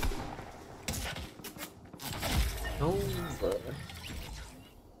 No, bro.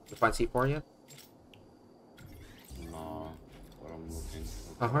 You find C4 yet? Nah, but I'm looking.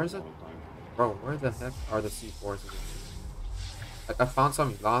 How hard is it? Bro, where the heck are the C4s in this game? Like, I found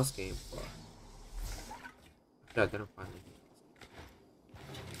some last game, but yeah, I didn't find anything.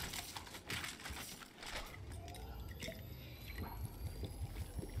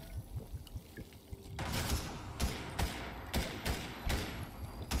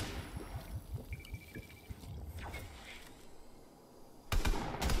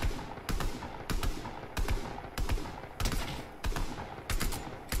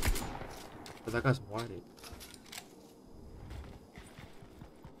 But that guy's whited.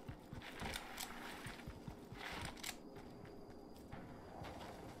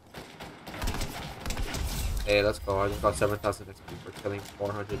 Hey, let's go. I just got 7,000 XP for killing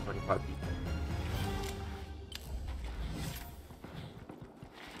 425 people.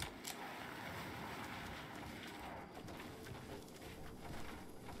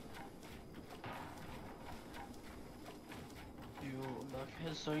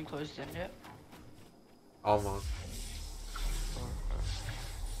 Has zoning closed in yet? Almost.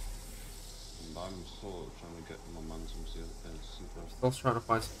 I'm still trying to get momentum to see first. Still trying to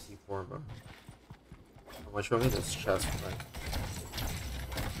find some C4, bro. I'm gonna show you this chest, right?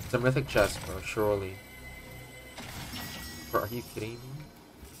 It's a mythic chest, bro, surely. Bro, are you kidding me?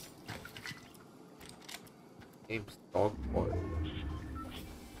 Game's dog boy.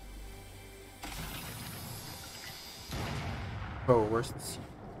 Bro, where's the C?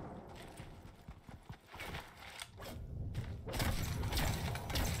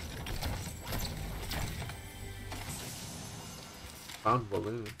 Found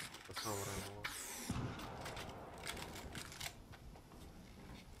balloons. That's not what I want.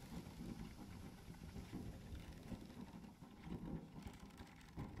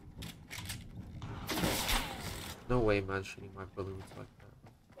 No way, man, shooting my balloons like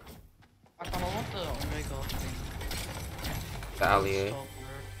that. I kinda want the Omega thing. The allier. Stop,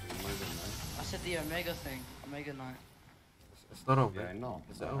 bro. I said the Omega thing. Omega Knight. It's not Omega. Yeah, I know.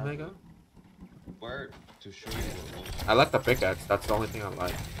 Is it Omega? Where to show you what it looks I like the pickaxe. That's the only thing I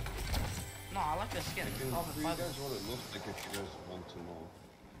like. No, I like the skin. I can Oh, the show you fiber. guys what it looks like if you guys want to know.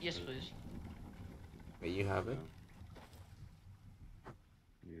 Yes, please. Wait, you have it?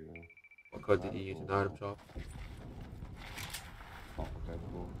 Yeah. What code did you use in the item shop? Oh, okay,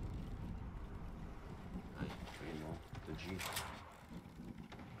 cool. Nice. You know, the G.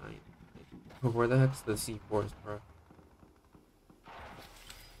 Nice. Where the heck's the C4s, bro?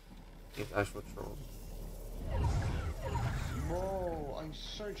 It's actual troll. Bro, I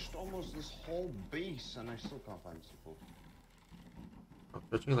searched almost this whole base and I still can't find support. I'm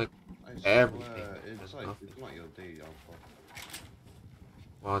searching like I everything. swear, There's it's like, nothing. it's not your day, Alpha.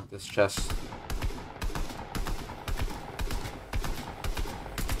 On this chest.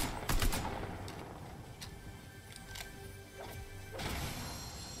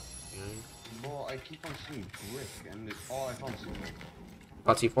 Bro, I keep on seeing brick and it, oh, I found some brick.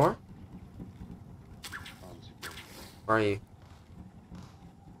 Got C4? Found some brick. Where are you?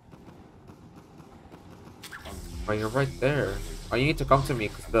 Oh, you're right there. Oh, you need to come to me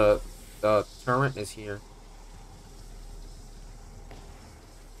because the turret is here.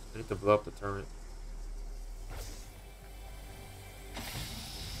 I need to blow up the turret.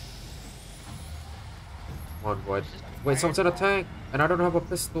 Come on, boy. Wait, someone's in a tank, and I don't have a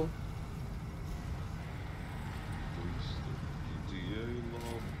pistol.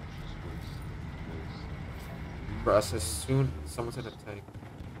 bro. As soon as someone's in a tank.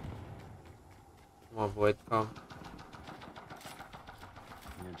 Come on, Void, come.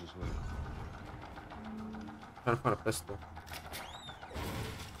 Yeah, just wait. Trying to find a pistol.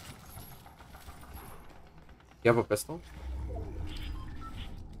 You have a pistol?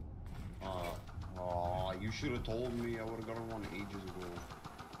 You should have told me. I would have gotten one ages ago.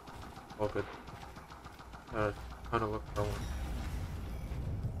 Oh, good. Trying to look for one.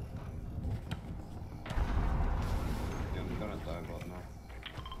 Yeah, I'm gonna die about now.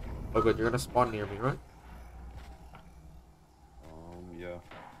 Oh, good. You're gonna spawn near me, right? Yeah.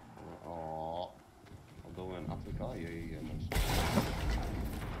 I'll go in Africa. Yeah.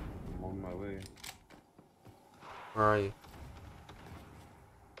 I'm on my way. Where are you?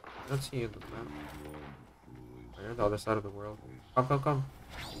 I don't see you in the map. You're on the other side of the world. Come.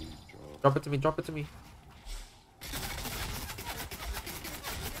 Drop it to me. There.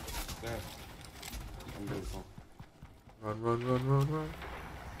 I'm doing fine. Run.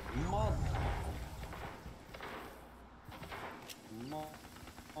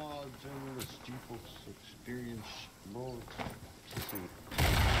 Generous GeForce experience mode.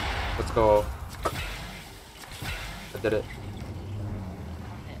 Let's go. I did it.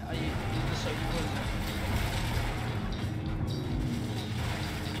 Are you the circle closing?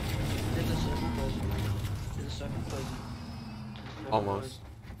 Did the circle closing? Almost.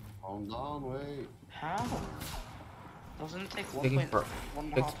 Calm down, wait. How? Doesn't it take Taking 1.5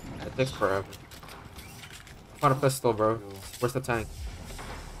 minutes? It takes forever. Found a pistol, bro. Where's the tank?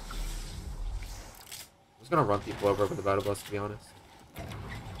 I'm just gonna run people over with the battle bus, to be honest.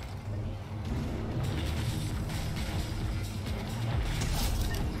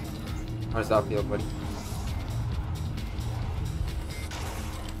 How does that feel, buddy?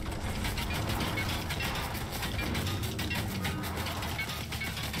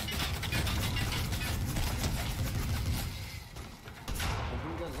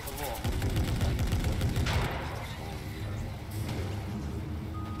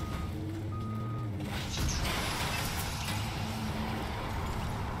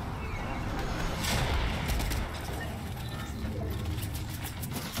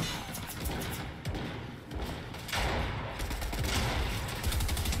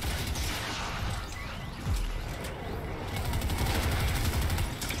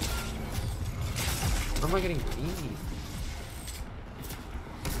 Where am I getting beat?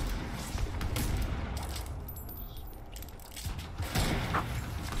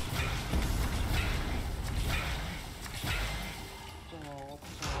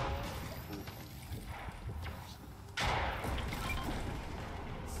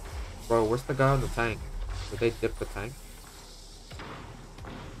 Bro, where's the guy in the tank? Did they dip the tank?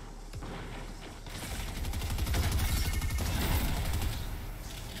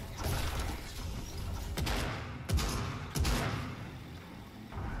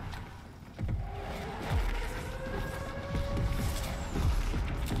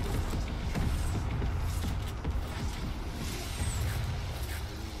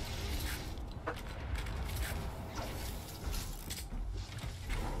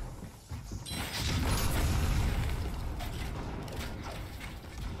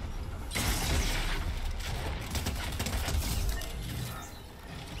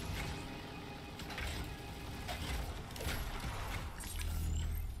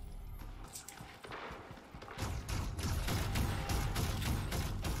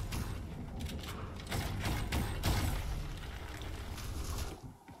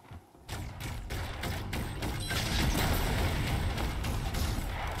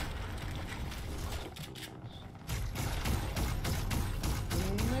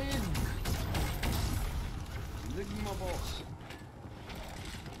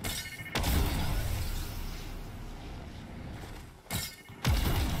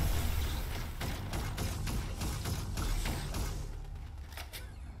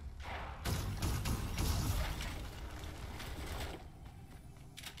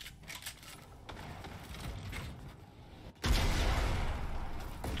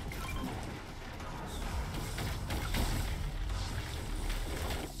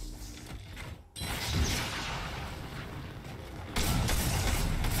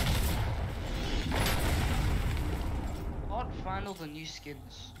 Find all the new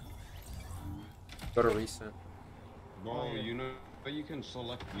skins. Go to recent. Bro, you know you can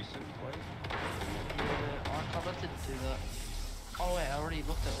select recent play? Yeah, I thought I didn't do that. Oh wait, I already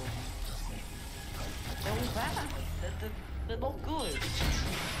looked at all of them. They're all bad. They're not good.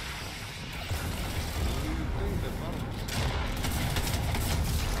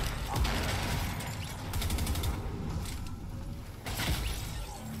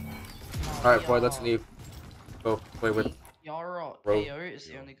 Alright, boy, let's leave. Go play with Yara Rogue. AO is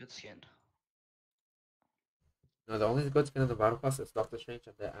the Yeah. only good skin. No, the only good skin in the battle pass is Doctor Strange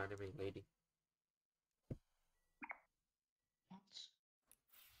and the anime lady.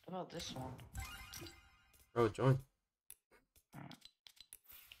 What about this one? Bro, join. Alright.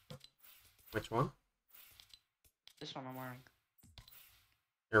 Which one? This one I'm wearing.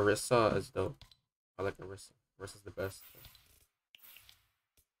 Orisa is dope. I like Orisa. Orisa's the best.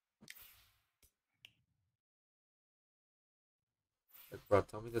 Like, bro,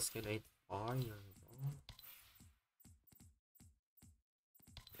 tell me the skin ain't fire, bro.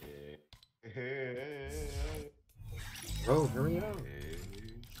 Bro, hurry up.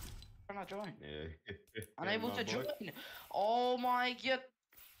 Why not join? Yeah. Unable My to boy. join. Oh my god.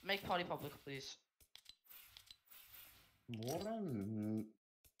 Make party public, please. Moran.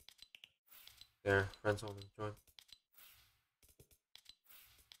 There, friends only, join.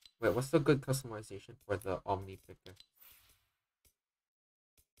 Wait, what's the good customization for the Omni picker?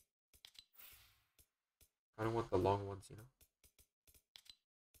 I don't want the long ones, you know?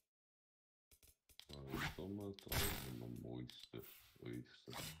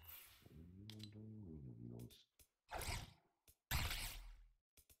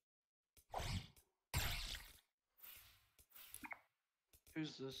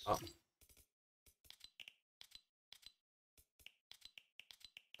 Who's this? Oh.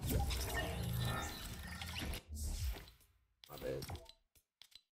 My bad.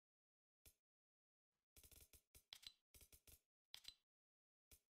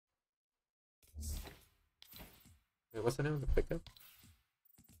 Wait, what's the name of the pickup?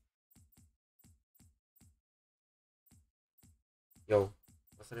 Yo,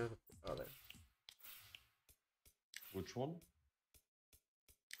 what's the name of the oh, there. Which one?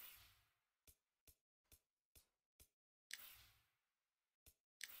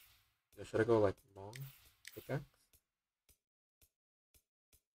 Yo, should I go like long pickaxe?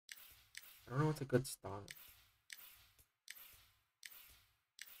 I don't know what's a good style.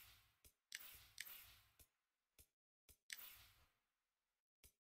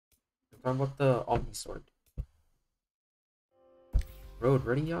 I'm talking about the Omni sword. Road,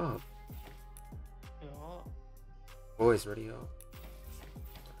 ready up. Yeah. Boys, ready up.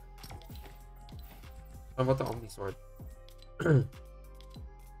 I'm about the Omni sword.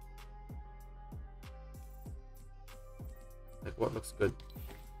 Like, what looks good?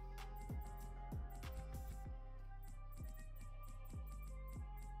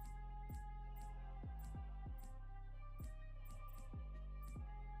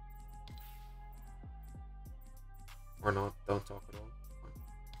 Or not, don't talk at all.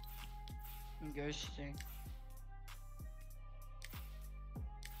 I'm ghosting.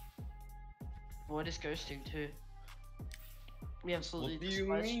 What is ghosting too? We absolutely What do you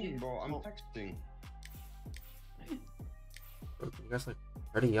despise mean, you. bro? I'm Well, texting. Bro, can you guys like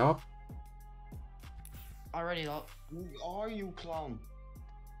ready up? already up. Who are you, clown?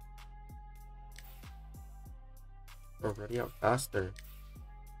 Bro, ready up faster.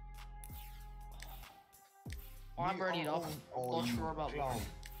 I'm We ready are up. all Not you sure about clown. that.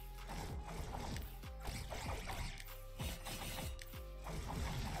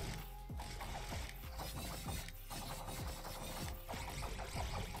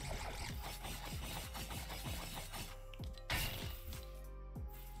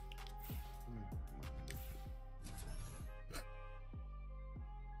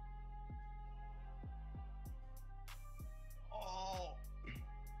 Oh.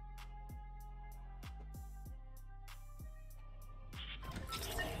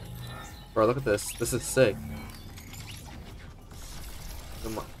 Bro, look at this. This is sick.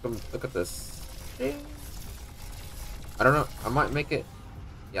 Come, look at this. I don't know. I might make it.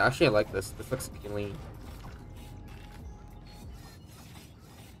 Yeah, actually, I like this. This looks clean.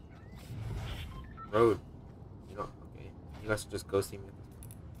 Road. You know, okay. You guys are just ghosting me.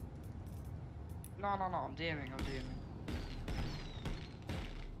 No, I'm DMing, I'm DMing.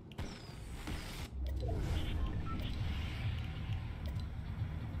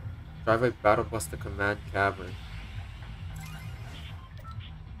 Drive a battle bus to command cavern.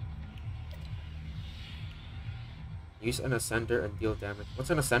 Use an ascender and deal damage. What's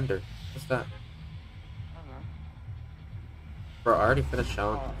an ascender? What's that? I don't know. Bro, I already finished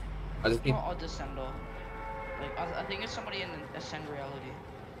challenge. I just need. Not a descender. Like, I think it's somebody in Ascend reality.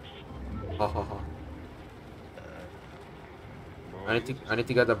 Ha ha ha. Bro, I need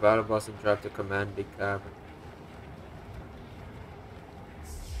to get the battle bus and drive to command the cavern.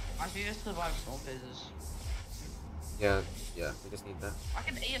 I think it's survive storm phases. Yeah, we just need that. I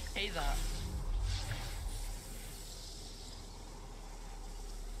can AFK that.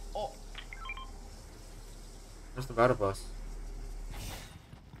 Oh. Where's the battle bus?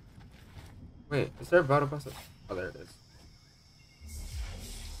 Wait, is there a battle bus? Oh, there it is.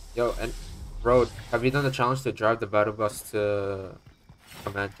 Yo, and Road, have you done the challenge to drive the battle bus to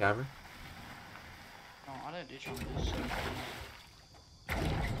Command Cavern? No, I don't do challenges. So. I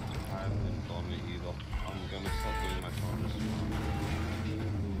haven't done it either. I'm gonna start doing my challenges.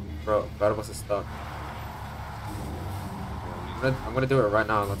 Bro, battle bus is stuck. I'm gonna do it right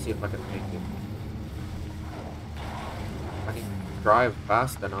now. Let's see if I can make it. I can drive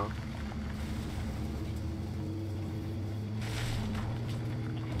fast enough.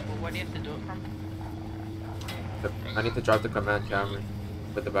 Well, where do you have to do it from? I need to drive to Command Cavern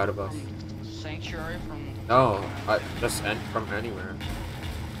with the battle bus. From Sanctuary? From... No, just from anywhere.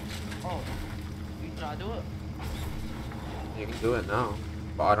 Oh, can I do it? You can do it now,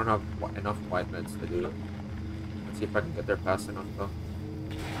 but I don't have enough white meds to do it. Let's see if I can get there fast enough though.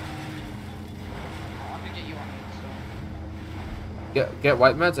 I can get you on it, so... Get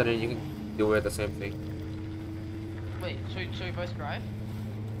white meds and then you can do it the same thing. Wait, so you both drive?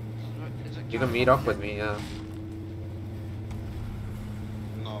 Is it You can meet up with me, yeah.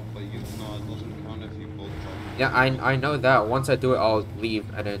 No, but it doesn't count if you both drive. Yeah, I know that. Once I do it, I'll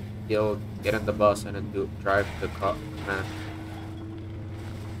leave and then you'll get in the bus and then drive the Command.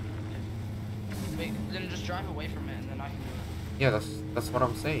 Wait, then just drive away from it and then I can do it. Yeah, that's what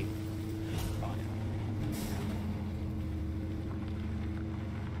I'm saying.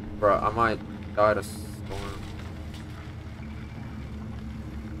 Bro, I might die to storm.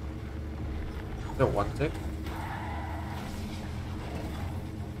 Is there one tick?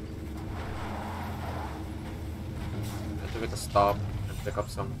 I have to make a stop and pick up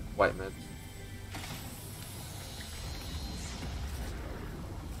some white meds.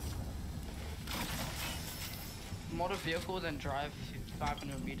 Motor vehicle, then drive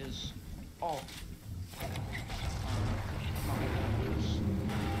 500 meters. Oh.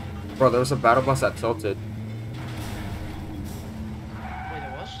 Bro, there was a battle bus that tilted. Wait,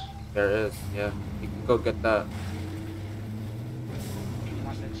 there was? There is, yeah. You can go get that.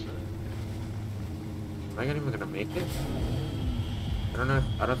 My bid's Am I even gonna make it? I don't know.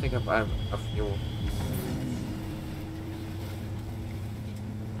 I don't think I have enough fuel.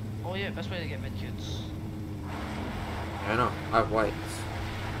 Oh yeah, best way to get medkits. Yeah, I know. I have whites.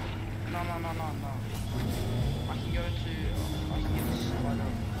 No. I can go into... I can get this spider.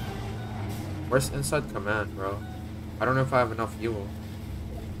 Where's inside command, bro? I don't know if I have enough fuel.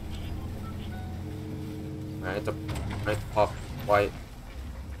 I need to pop white.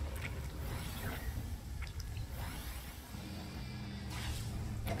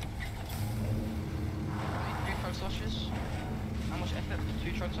 Three truck slashes. How much effort for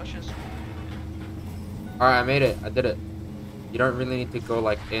 2 truck slashes? Alright, I made it. I did it. You don't really need to go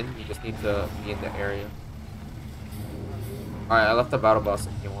like in. You just need to be in the area. Alright, I left the battle bus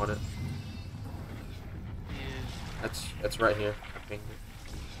if you want it. Yeah. It's right here. I pinged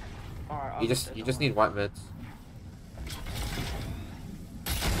it. Alright, You just need white meds.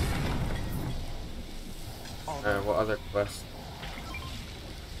 Alright, what other quest?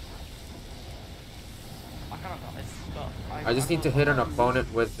 I kind of got it, but I just need to hit an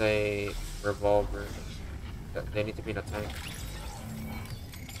opponent with a revolver. They need to be in a tank.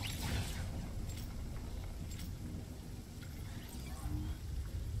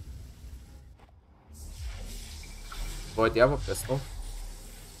 Boy, do you have a pistol?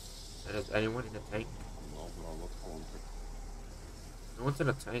 And is anyone in a tank? No, bro, let's go on. No one's in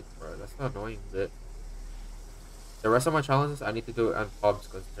a tank, bro. That's the annoying bit. The rest of my challenges, I need to do it on pubs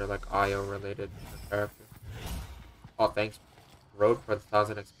because they're like IO related characters. Oh, thanks. Road for the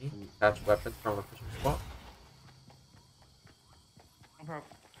 1000 XP. Catch weapons from a fishing spot. No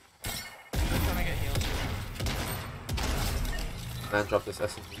problem. I'm trying to get healed. Man, drop this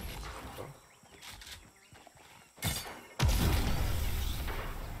SMG.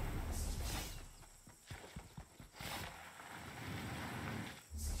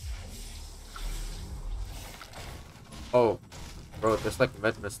 Oh, bro, there's like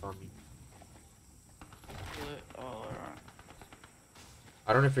med mist on me. Oh, alright.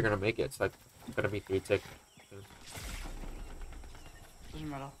 I don't know if you're gonna make it. It's like gonna be 3 tick. Doesn't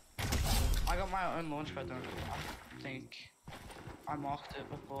matter. I got my own launch pad, don't I think. I marked it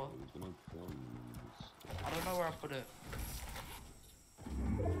before. I don't know where I put it.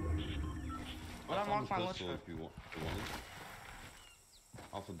 But I marked my launch pad. If you want it.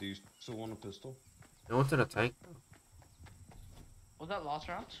 Alpha, do you still want a pistol? No one's in a tank. Was that last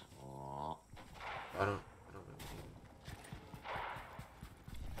round? I don't really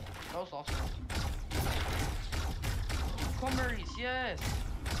That was last round. Converys, yes!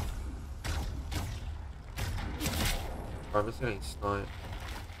 I'm just getting sniped.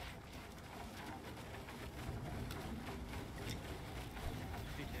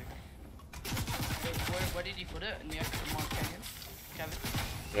 Where did you put it? In the extra Mount Canyon? Kevin?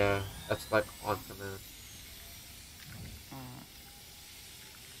 Yeah, that's like on command.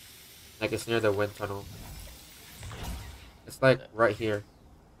 Like it's near the wind tunnel. It's like right here.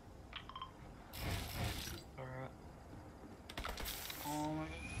 Alright. Oh my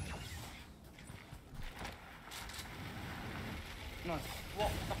god. No.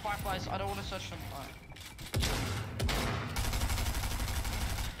 What? The fireflies? I don't want to search them. Alright.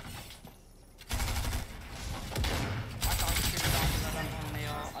 I can't shoot it down because I don't have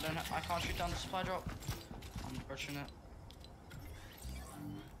any, I can't shoot down the supply drop. Unfortunate.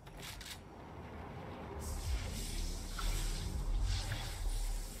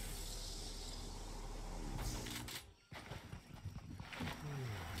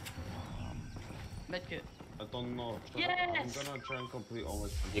 Medkit. I don't know. Yes! I'm gonna try and complete all my.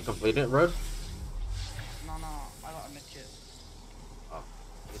 You completed it, Road? No, I got a medkit. Oh,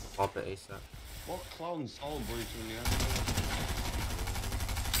 I need to pop it ASAP. What clown celebration you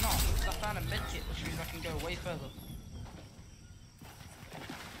No, because I found a medkit, which means I can go way further.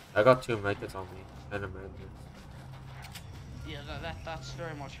 I got 2 medkits on me and a medkit. Yeah, that's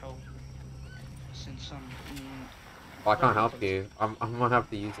very much help. Since Well, I can't help you. I'm gonna have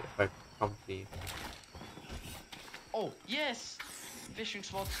to use it if I come to you. Oh yes, fishing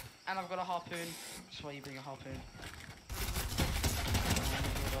spots, and I've got a harpoon. That's why you bring a harpoon.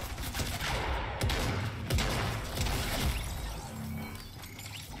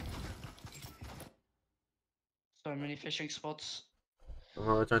 So many fishing spots. I'm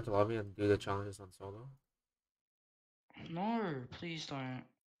gonna return to lobby and do the challenges on solo. No, please don't.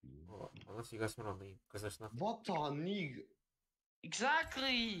 Well, unless you guys want to leave, because there's nothing. What the nig?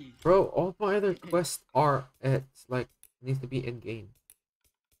 Exactly. Bro, all my other quests are it's like it needs to be in game.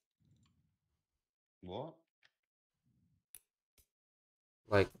 What?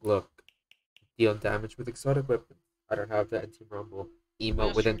 Like, look, deal damage with exotic weapon. I don't have the anti rumble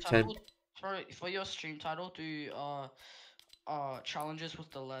emote within 10. Sorry, for your stream title, do challenges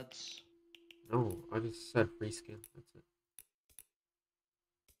with the lads. No, I just said free skin. That's it.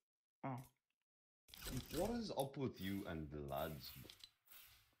 Oh. What is up with you and the lads?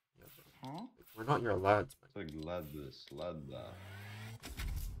 Yeah, Huh? we're not your lads, man. It's like lad this, lad that.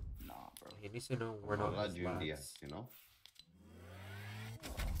 Nah, bro. He needs to know we're not lad his you in the lads. act, you know?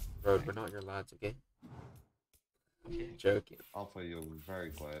 Bro, we're not your lads, okay? Okay. Joking. Alpha, you're very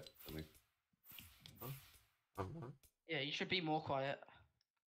quiet. I mean, I'm not. Yeah, you should be more quiet.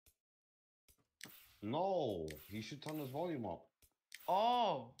 no, he should turn his volume up.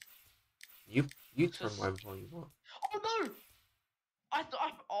 Oh. You turn Just- my volume up. Oh no! I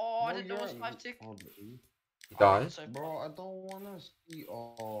No, didn't know it was you're- 5 tick. Oh, You Alright, died? so bro, I don't wanna see.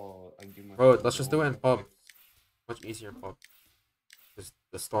 Oh, I give my. Bro, let's just do it in pub. Much easier in pub. Because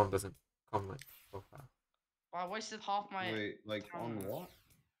the storm doesn't come like so fast. I wasted half my. Wait, like on camera. what?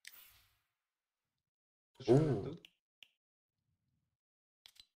 What you trying to Ooh. do?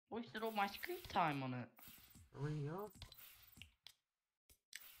 Wasted all my screen time on it. Hurry up.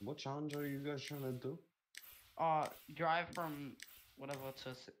 What challenge are you guys trying to do? Drive from whatever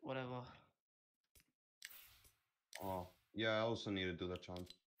to whatever. Oh, yeah, I also need to do that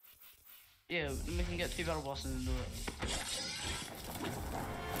challenge. Yeah, then we can get 2 battle bosses and do it.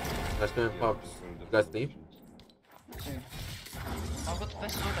 Let's do it in Yeah, pubs. just for You different guys leave? locations. Soon. I've got the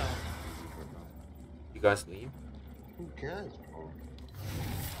best loadout. You guys leave? Who cares, bro?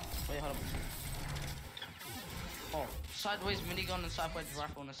 Wait, hold up. Oh, sideways minigun and sideways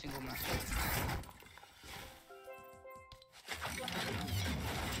rifle in a single match.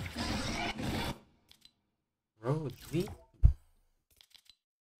 Bro, leave?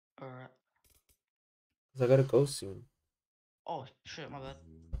 Alright. Cause I gotta go soon. Oh, shit, my bad.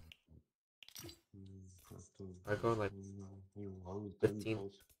 I go in like 15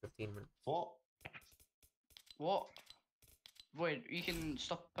 minutes. What? What? Wait, you can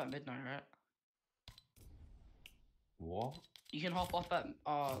stop at midnight, right? What? You can hop off at,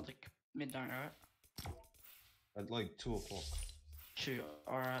 like, midnight, right? At like 2 o'clock. Shoot,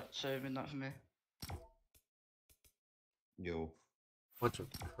 alright, so midnight for me. Yo. Bunch of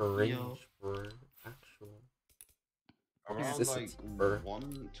cringe, Yo. bro. Actual. Around Consistency, like bro.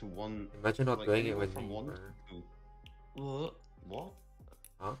 1 to 1. Imagine not like, doing it anywhere with from me, 1 bro. to. What? What?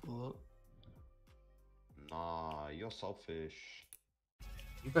 Huh? What? Nah, you're selfish.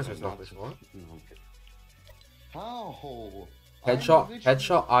 You guys are I'm not selfish, what? No, I'm kidding. How?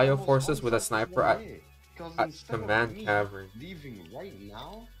 Headshot IO forces with a sniper at Because command cavern. leaving right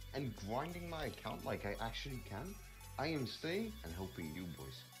now and grinding my account like I actually can, I am staying and helping you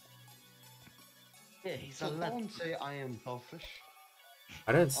boys. Yeah, he's So a lad. don't say I am selfish.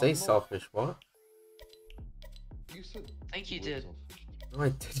 I didn't say I'm not. selfish. What? You said I think you we're did. selfish. No, I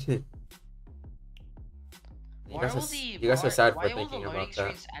didn't. Why all the You guys are sad for why all the thinking loading about that.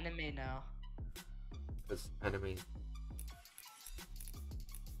 screens anime now? Because anime.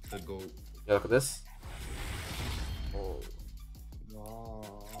 The goat. Yeah, look at this. Oh.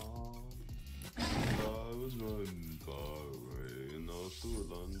 I was running far away and I still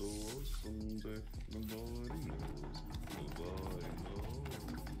land or someday. Nobody knows. Nobody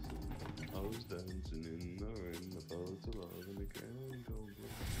knows. I was dancing in the rain. I felt alive and I can't go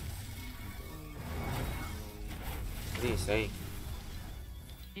back. What are you saying?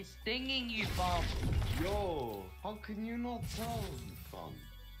 He's stinging you, bum. Yo, how can you not tell? Fun.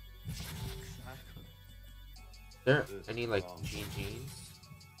 Exactly. Is there This any like song. GGs?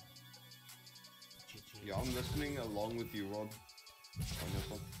 Yeah, I'm listening along with you, Rod. On this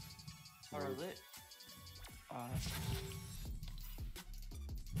one. Or is it?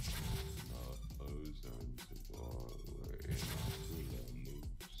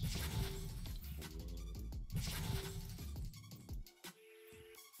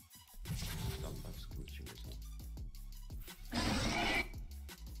 That's glitching as well.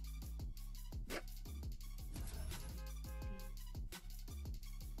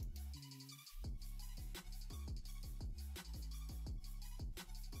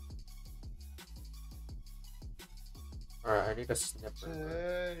 Alright, I need a snipper.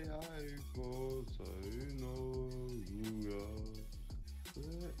 Say I go, say no, you are.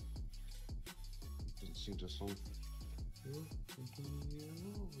 Doesn't sing the song.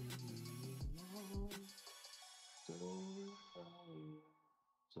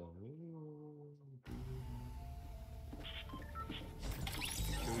 Show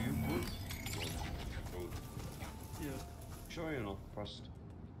you good? Yeah. Sure you're not pressed.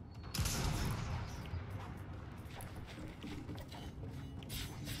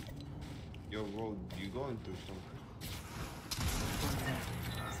 Yo, bro, you going through something?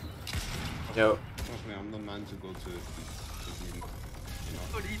 Yo, Trust me, I'm the man to go to you know.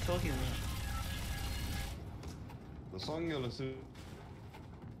 What are you talking about? The song you're listening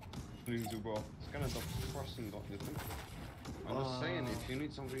to, bro, it's kind of depressing, don't you think? I'm just saying, if you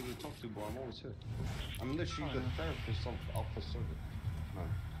need somebody to talk to, bro, I'm always here. I'm literally the therapist of AlphaKAG. Man,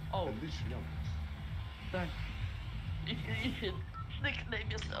 Oh, I literally am. dang. You should nickname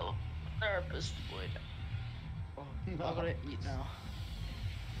yourself therapist, boy. Oh, I gotta eat now.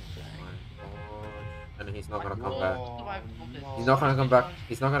 and he's not gonna I come will back. survive all this. He's not gonna come back.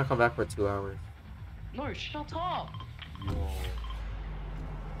 He's not gonna come back for 2 hours. No, shut up! Yo.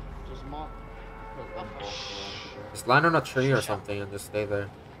 Just mark. Just land on a tree or something and just stay there.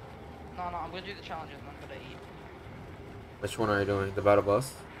 No, I'm gonna do the challenge and I'm gonna eat. Which one are you doing? The battle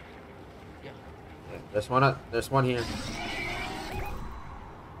bus? Yeah. Yeah, there's one here.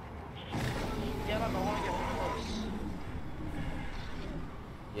 Yeah, like, I wanna get close.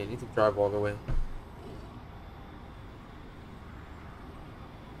 Yeah, you need to drive all the way.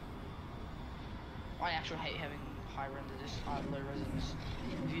 I actually hate having high render low resonance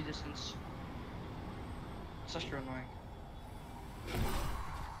view distance. Such annoying.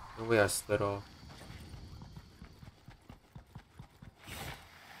 No way I slid off.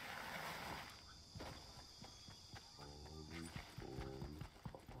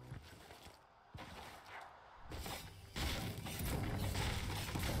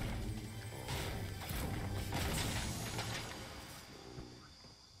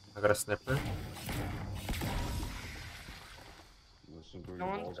 I got a snipper. No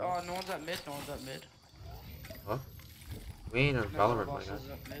one's at mid, no one's at mid. What? We ain't in No Valorant, battle my guy. bosses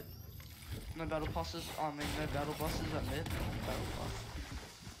at mid. No battle passes, no battle bosses at mid. Battle pass.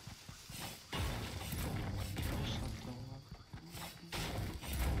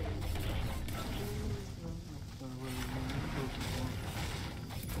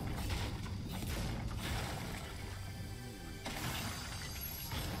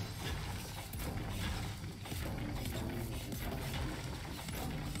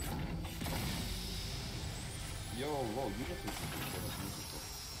 Yo, bro, you just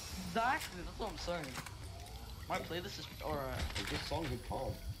Exactly, that's what I'm saying. My playlist is alright. this song hip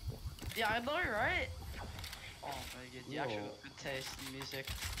hop. Yeah, I know, right? Oh my god, you actually Yo. got good taste in music.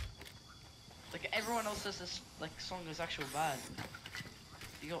 Like everyone else says this song is actually bad.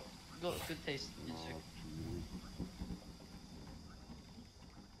 You got good taste in music.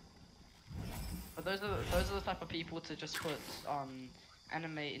 But those are the type of people to just put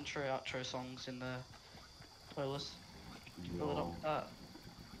anime intro outro songs in the playlist. Fill it up with that.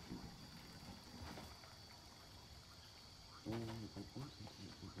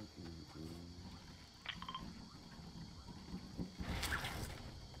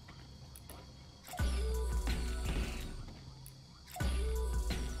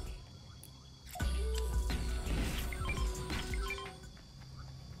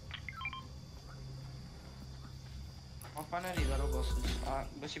 I'll find any battle bosses.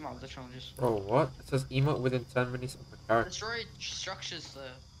 Let's see my other challenges. Bro, what? It says emote within 10 minutes of the character. Destroy structures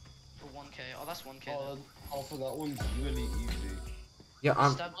there for 1k. Oh, that's 1k. Oh, for that one's really easy. Yeah,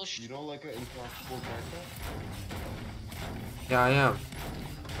 I'm. Establish. You know, like an interactable character? Yeah, I am.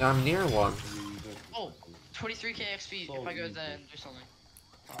 Yeah, I'm near one. Oh, 23k XP So if I go easy. there and do something.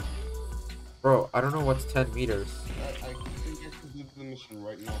 Bro, I don't know what's 10 meters. I think I can do the mission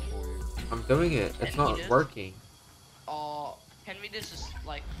right now for you. I'm doing it. It's 10 not meters? working. 10 meters is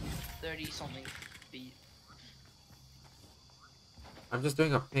like 30 something feet. I'm just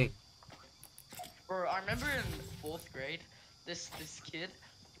doing a ping. Bro, I remember in 4th grade, this kid,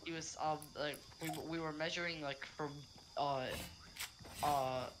 he was like we were measuring like from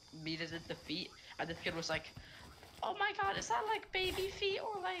meters into feet, and this kid was like, "Oh my god, is that like baby feet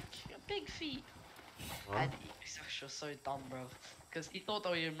or like big feet?" What? And he was actually so dumb, bro, because he thought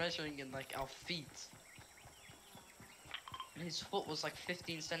that we were measuring in like our feet, and his foot was like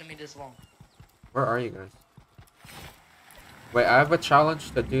 15 centimeters long. Where are you guys? Wait, I have a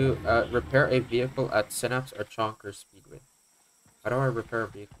challenge to do. Repair a vehicle at Synapse or Chonker Speedway. How do I repair a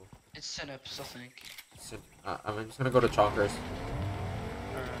vehicle? It's Synapse, I think. I'm just gonna go to Chonkers.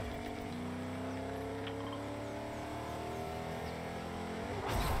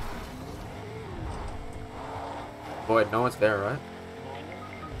 Boy, no one's there, right?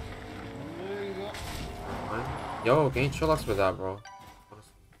 There you go. Fine. Yo, gain chill ups with that, bro.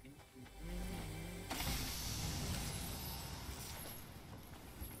 Honestly.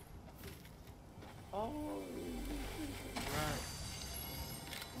 Oh, right.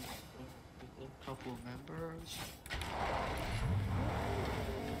 A couple members.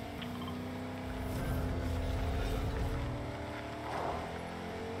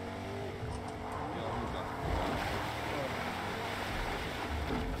 Yeah, I'm back.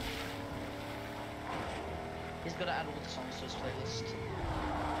 He's gotta add all the songs to his playlist.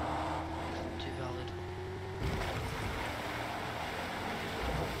 Too valid.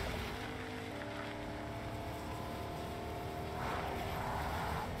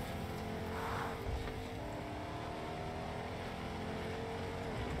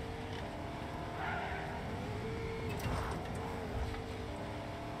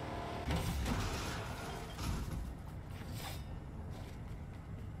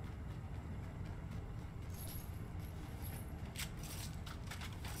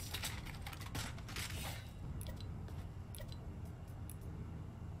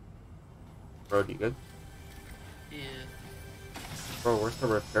 Bro, you good? Yeah. Bro, where's the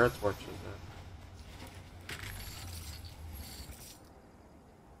repair torches at?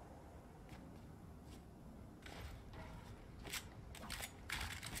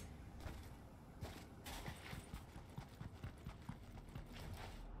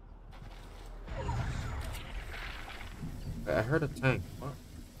 Wait, I heard a tank. What?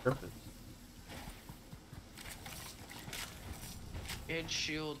 Tripping. Gain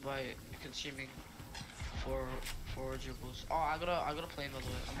shield by consuming forageables. Oh, I got a plane by the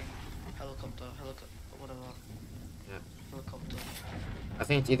way. I mean, helicopter, whatever. Yeah. Helicopter. I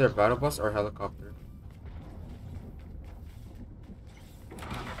think it's either battle bus or helicopter.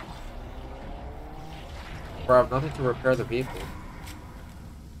 Bro, I have nothing to repair the vehicle.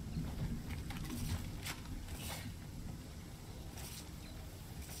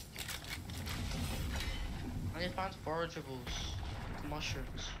 I need to find forageables.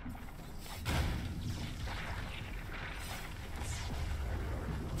 Mushrooms.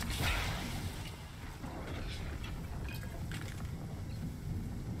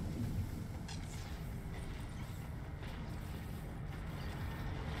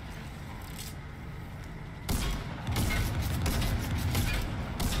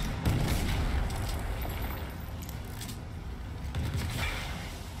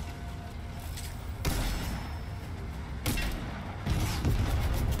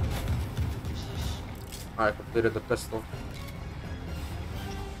 I completed the pistol.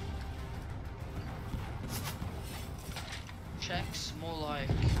 Checks more like.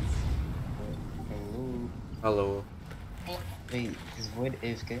 Hello. Hello. Wait, is Void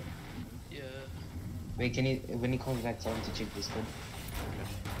AFK? Yeah. Wait, can he, when he comes back, tell him to check Discord?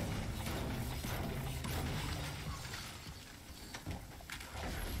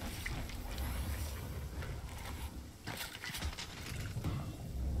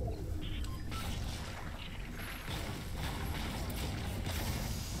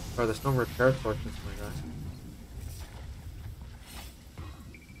 Bro, there's no repair torches, my guy.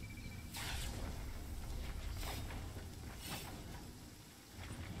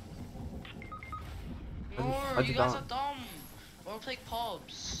 No, you guys are dumb. We'll take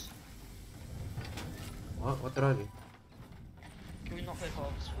pubs. What? What did I do? Can we not play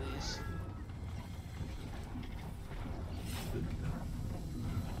pubs, please?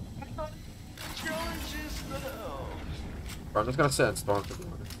 Challenges though. Bro, I'm just gonna sit and storm to be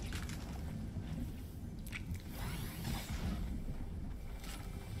honest.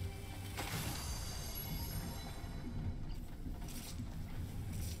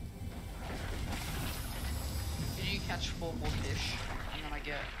 Can you catch 4 more fish? And then I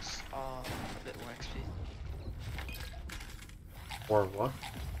get a bit more XP. Or what?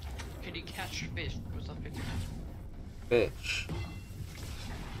 Can you catch fish? What's up, fish? Bitch.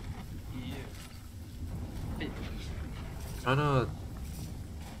 Yeah. Fish. Tryna.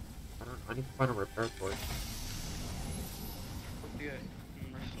 I need to find a repair torch. Yeah.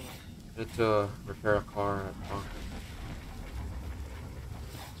 I need to repair a car at Punk.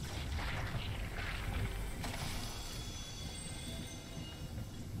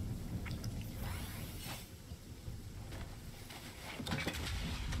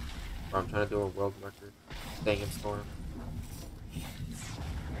 Bro, I'm trying to do a world record. Staying in storm.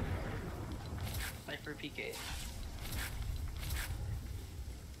 Sniper PK.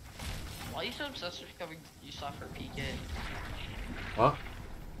 Why are you so obsessed with becoming you Sniper PK? What?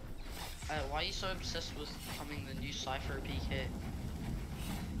 Why are you so obsessed with becoming the new Cypher PK?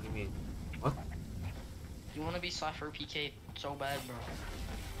 What do you mean? What? You wanna be Cypher PK so bad, bro.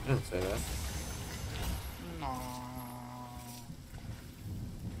 I didn't say that. No.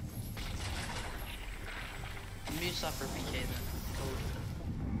 New Cypher PK then.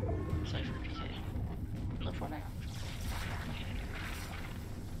 Code. Cypher PK. No Fortnite.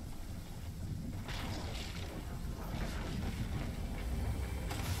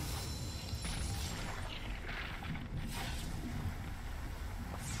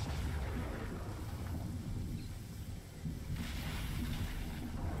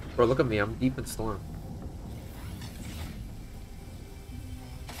 Bro, look at me. I'm deep in storm.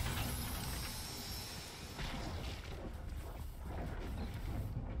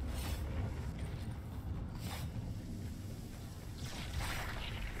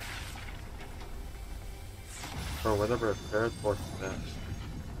 Bro, where the repair torch is at?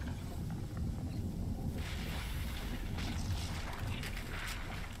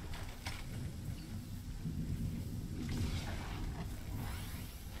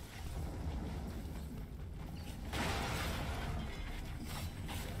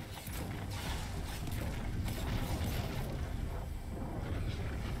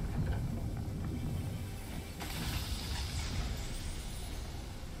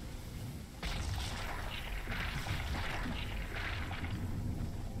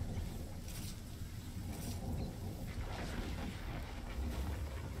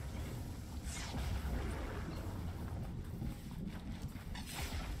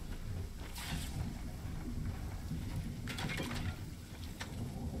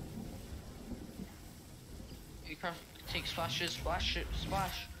 You can take splashes, splash it,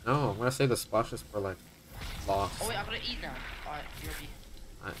 splash. No, I'm gonna save the splashes for like lost. Oh wait, I'm gonna eat now. Alright, you ready?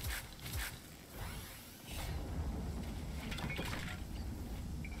 Alright.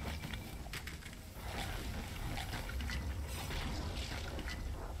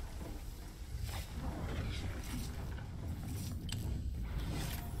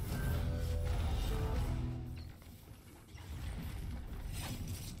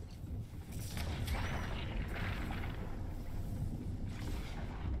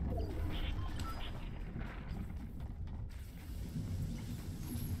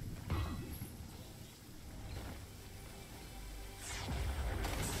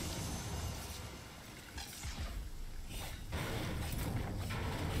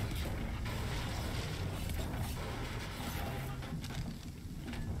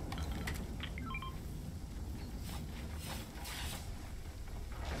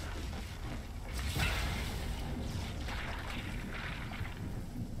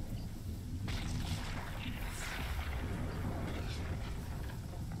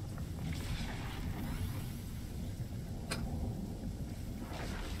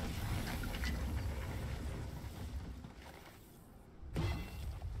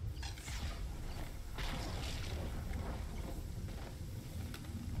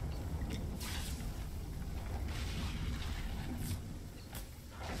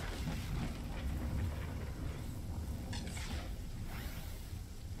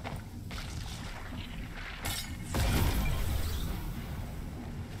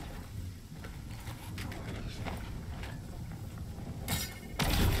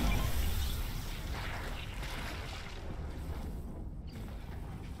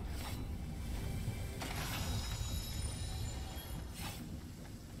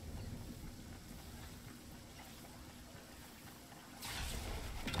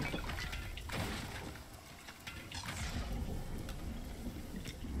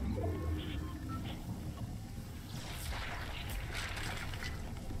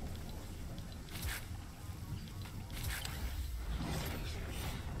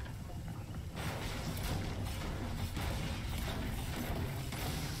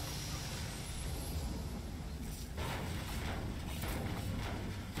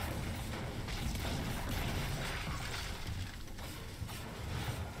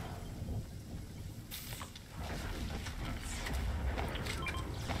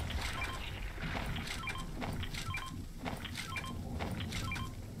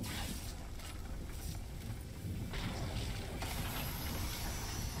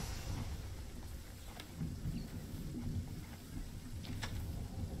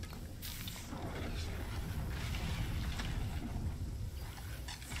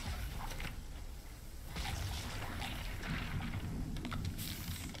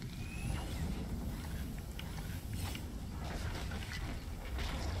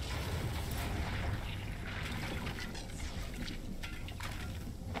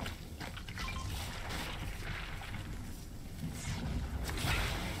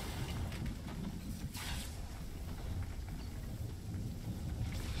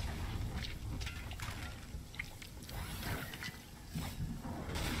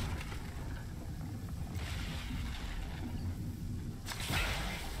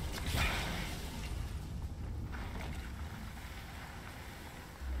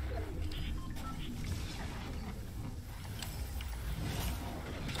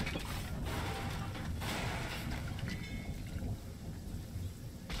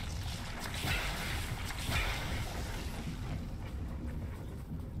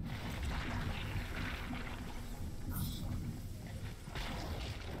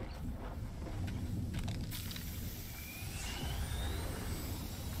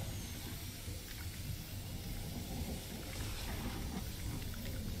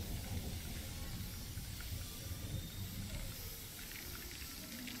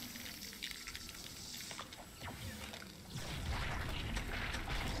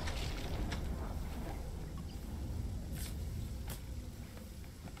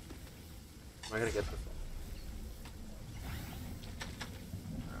 Am I gonna get this?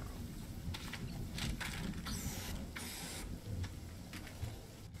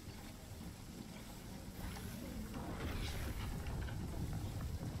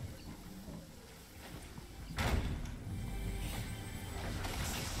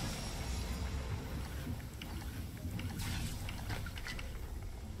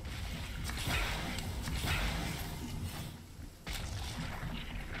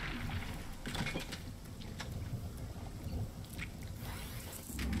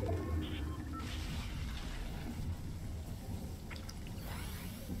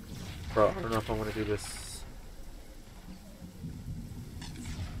 Bro, I don't know if I want to do this.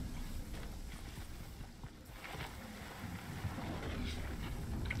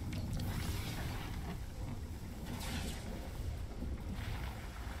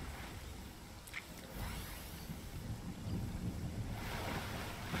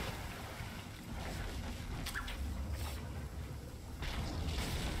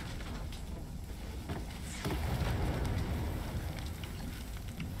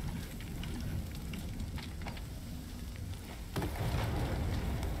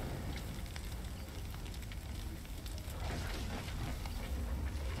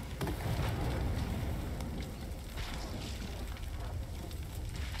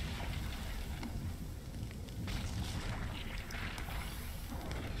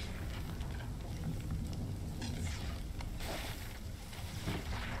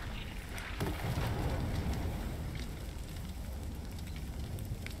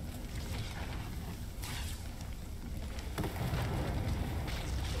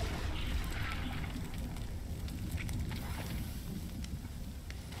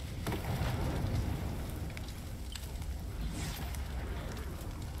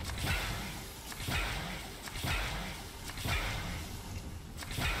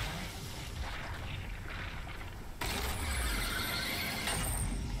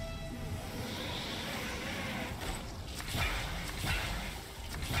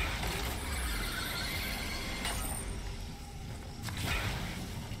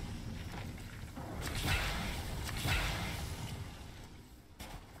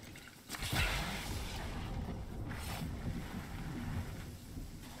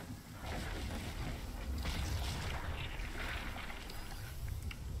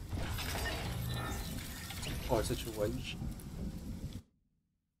 Oh, situation.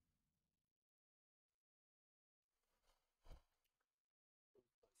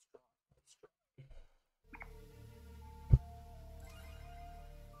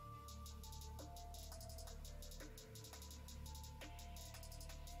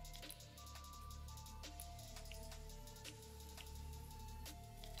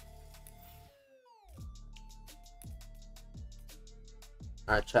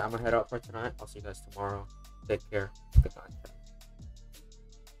 Alright, chat, I'm gonna head out for tonight. I'll see you guys tomorrow. Take care. Good night.